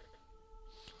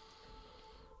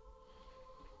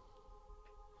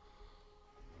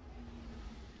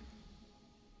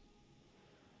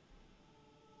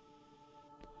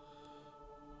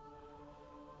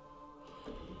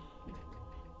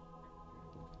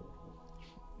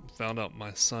 Found out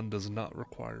my son does not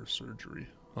require surgery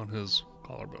on his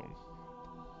collarbone.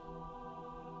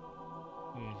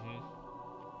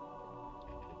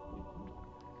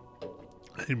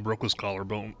 He broke his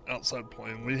collarbone outside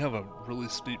playing. We have a really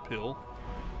steep hill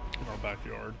in our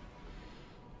backyard,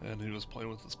 and he was playing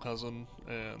with his cousin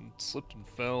and slipped and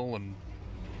fell and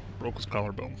broke his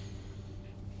collarbone.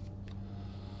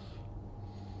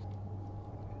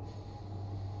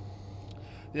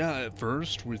 Yeah, at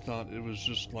first we thought it was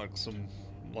just like some,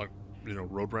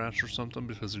 road rash or something,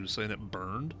 because he was saying it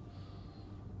burned.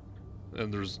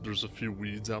 And there's a few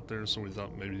weeds out there, so we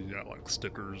thought maybe he got like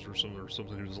stickers or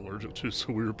something he was allergic to,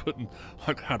 so we were putting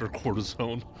like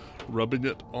hydrocortisone, rubbing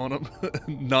it on him,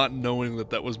 not knowing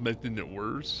that was making it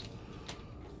worse.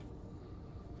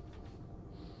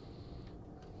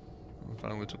 And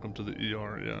finally took him to the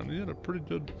ER, yeah, and he had a pretty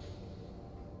good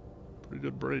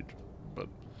break, but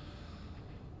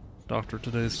doctor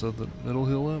today said that it'll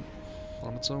heal up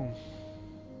on its own.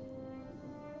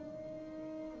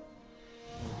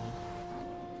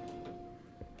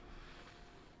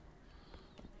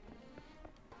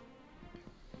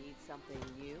 Need something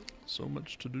new? So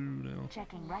much to do now.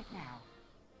 Checking right now.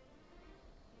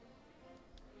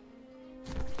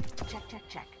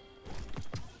 check.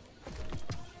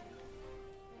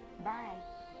 Bye.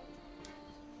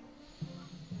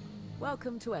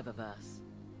 Welcome to Eververse.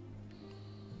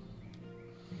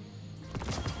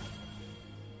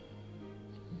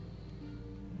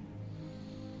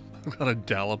 I've got a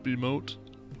Gallop emote.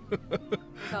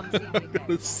 Come see me I'm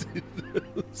gonna see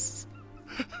this.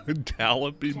 A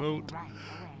Gallop emote.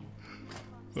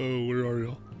 Oh, where are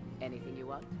y'all? Anything you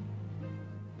want?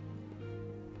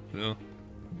 Yeah.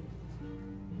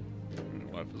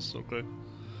 My wife is okay.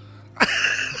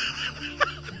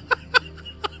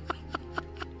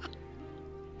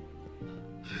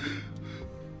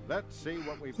 Let's see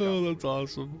what we've got. Oh, that's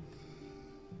awesome.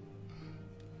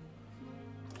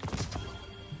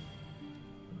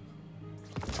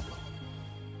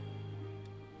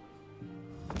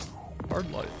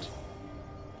 Hard light.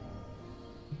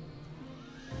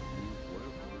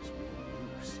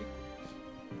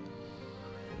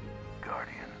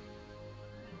 Guardian.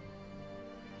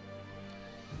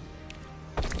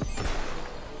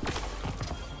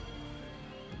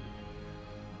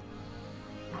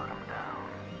 Put him down,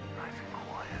 nice and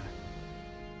quiet.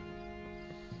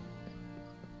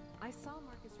 I saw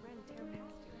Marcus Wren tear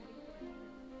past you.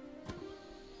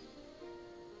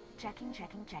 Checking.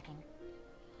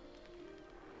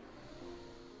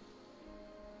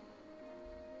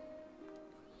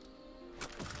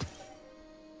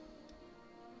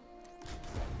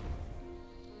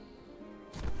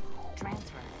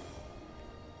 Transfer.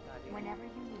 Whenever you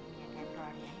need me again,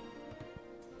 Guardian.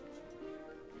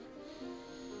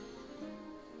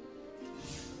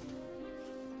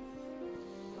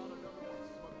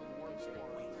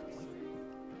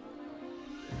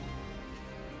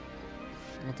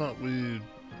 I thought we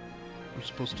were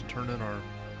supposed to turn in our...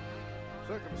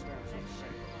 Circumstances.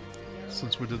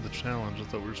 Since we did the challenge, I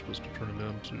thought we were supposed to turn it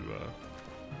in to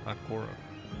Ikora.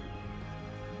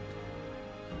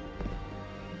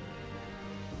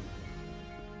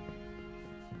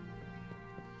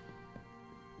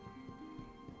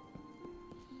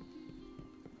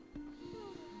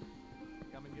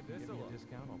 Come and give this a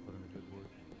discount. I'll put in a good word.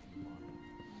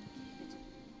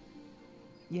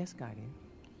 Yes, Guardian.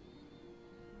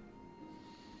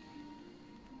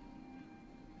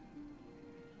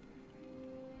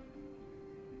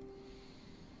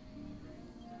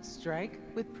 Strike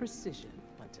with precision,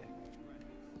 Hunter.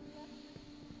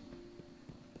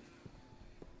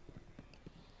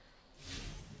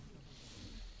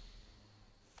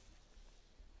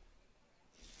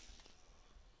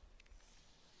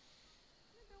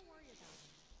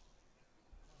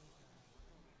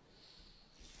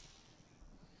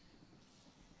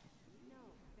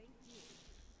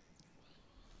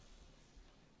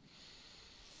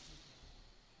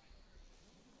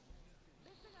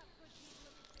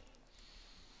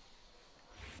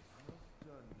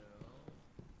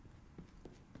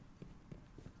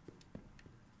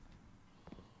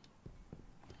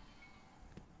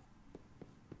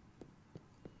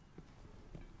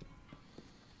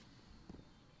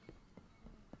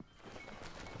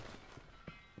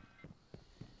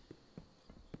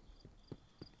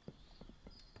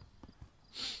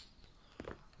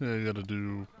 Yeah, you gotta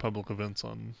do public events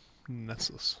on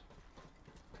Nessus.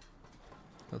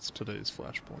 That's today's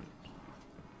flashpoint.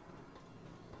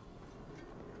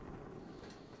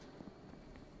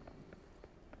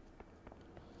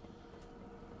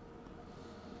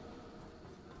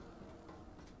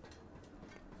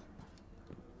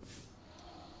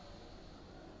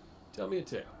 Tell me a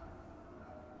tale.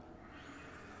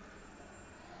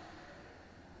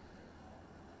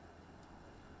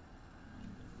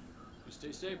 You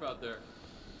stay safe out there.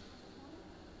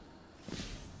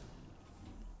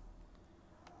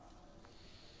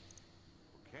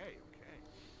 Okay.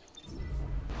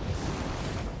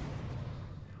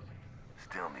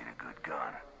 Still need a good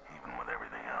gun, even with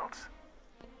everything else.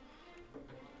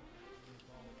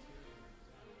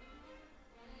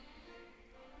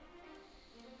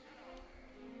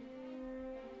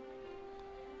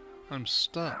 I'm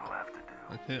stuck. That'll have to do.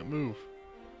 I can't move.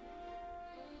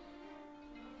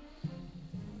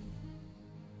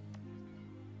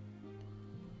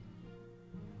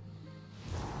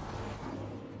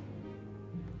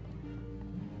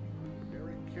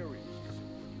 Very curious to see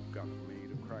what you've got for me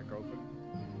to crack open.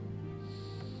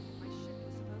 My shift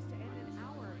was supposed to end an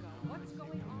hour ago. What's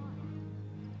going on?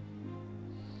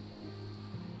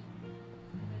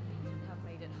 You have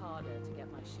made it harder to get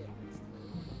my shipments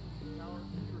through. Tower,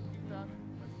 can you repeat that?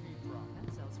 My feed dropped.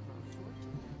 That sells for a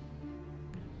fortune.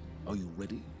 Are you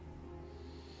ready?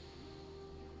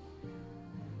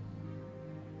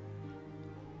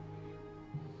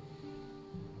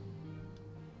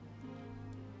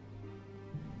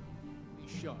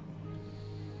 sharp.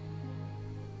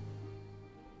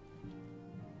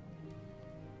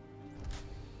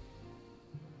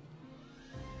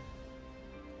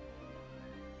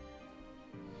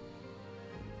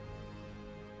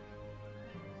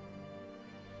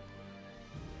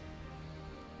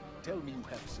 Tell me you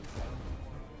have some fun.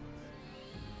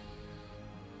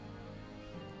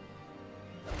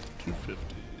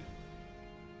 250.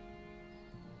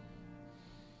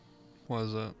 Why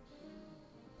is that?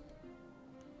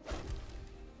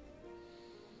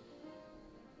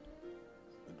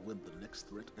 And when the next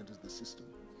threat enters the system,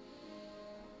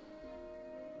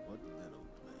 what then, old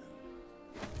man?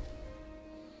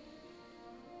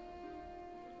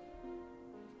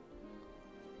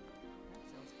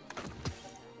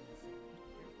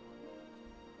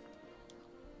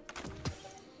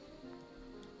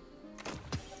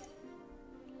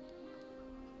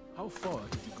 How far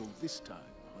did you go this time,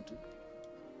 Hunter?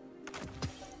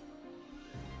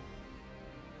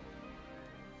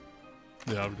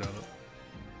 Yeah, I've got it.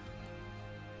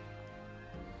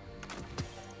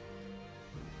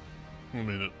 I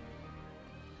mean,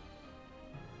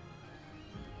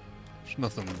 there's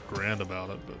nothing grand about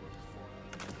it, but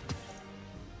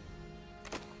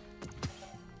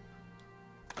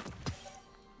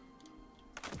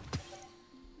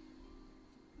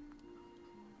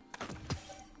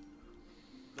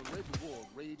the Red War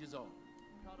rages on.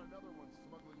 Caught another one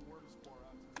smuggling worm spore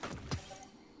out to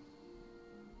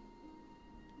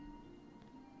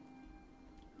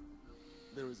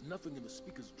There is nothing in the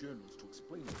Speaker's journals to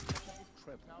explain this method of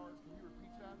travel. Tower, can you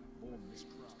repeat that? More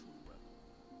mysteries to unravel.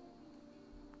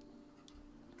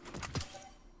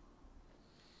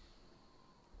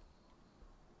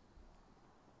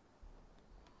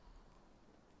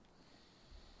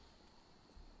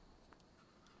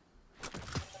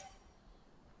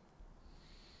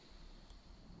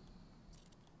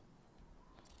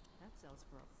 That sells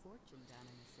for a fortune down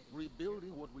in the city.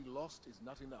 Rebuilding what we lost is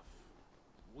not enough.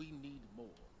 We need more.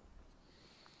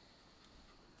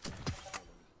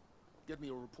 Get me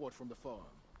a report from the farm.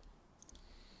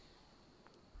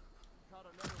 Caught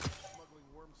another one smuggling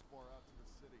worm spore out to the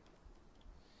city.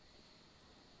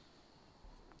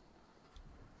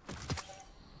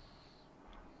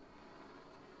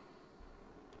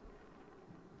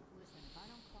 Listen, if I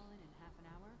don't call in half an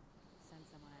hour, send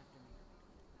someone after me.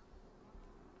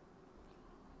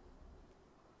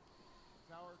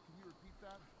 Tower, can you repeat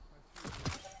that?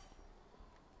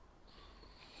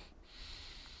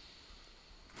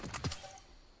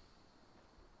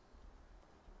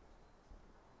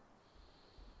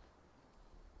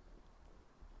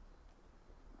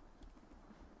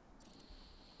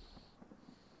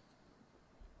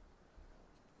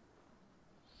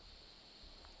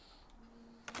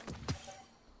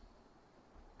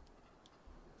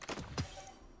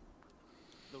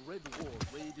 The Red War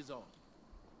rages on.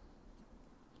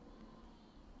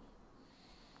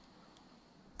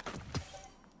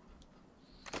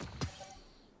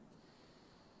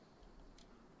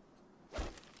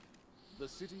 The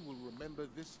city will remember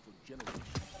this for generations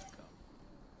to come.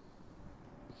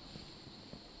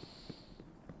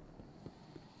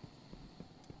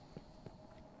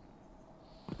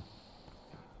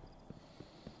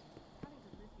 Having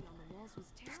to live beyond the walls was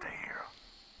terrible. Stay here.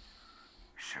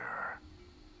 Sure.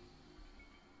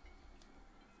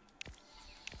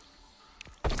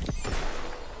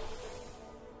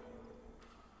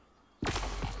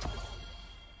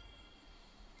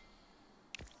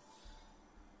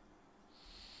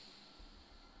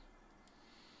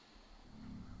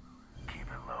 Keep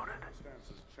it loaded.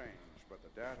 Circumstances change, but the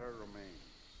data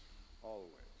remains. Always.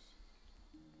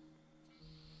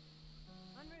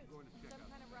 En route. Some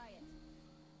kind of riot.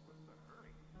 What's the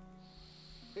hurry?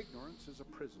 Ignorance is a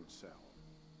prison cell.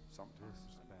 Sometimes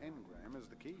an engram is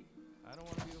the key. I don't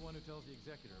want to be the one who tells the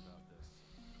executor about this.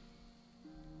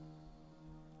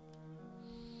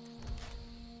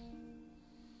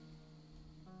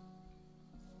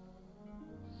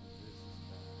 This is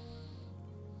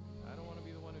bad. I don't want to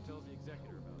be the one who tells the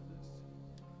executor about this.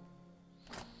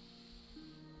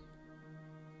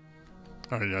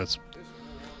 alright guys.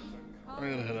 I'm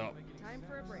gonna head out. Time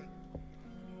for a break.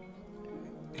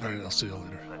 Alright, I'll see you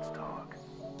later. Let's talk.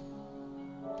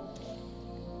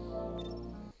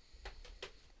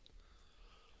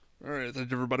 Alright, thank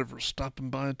you everybody for stopping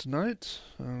by tonight.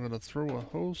 I'm gonna throw a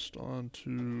host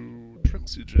onto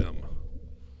Trixie Gem,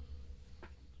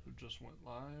 who just went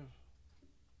live.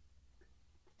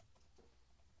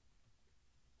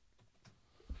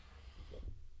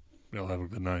 Y'all have a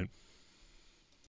good night.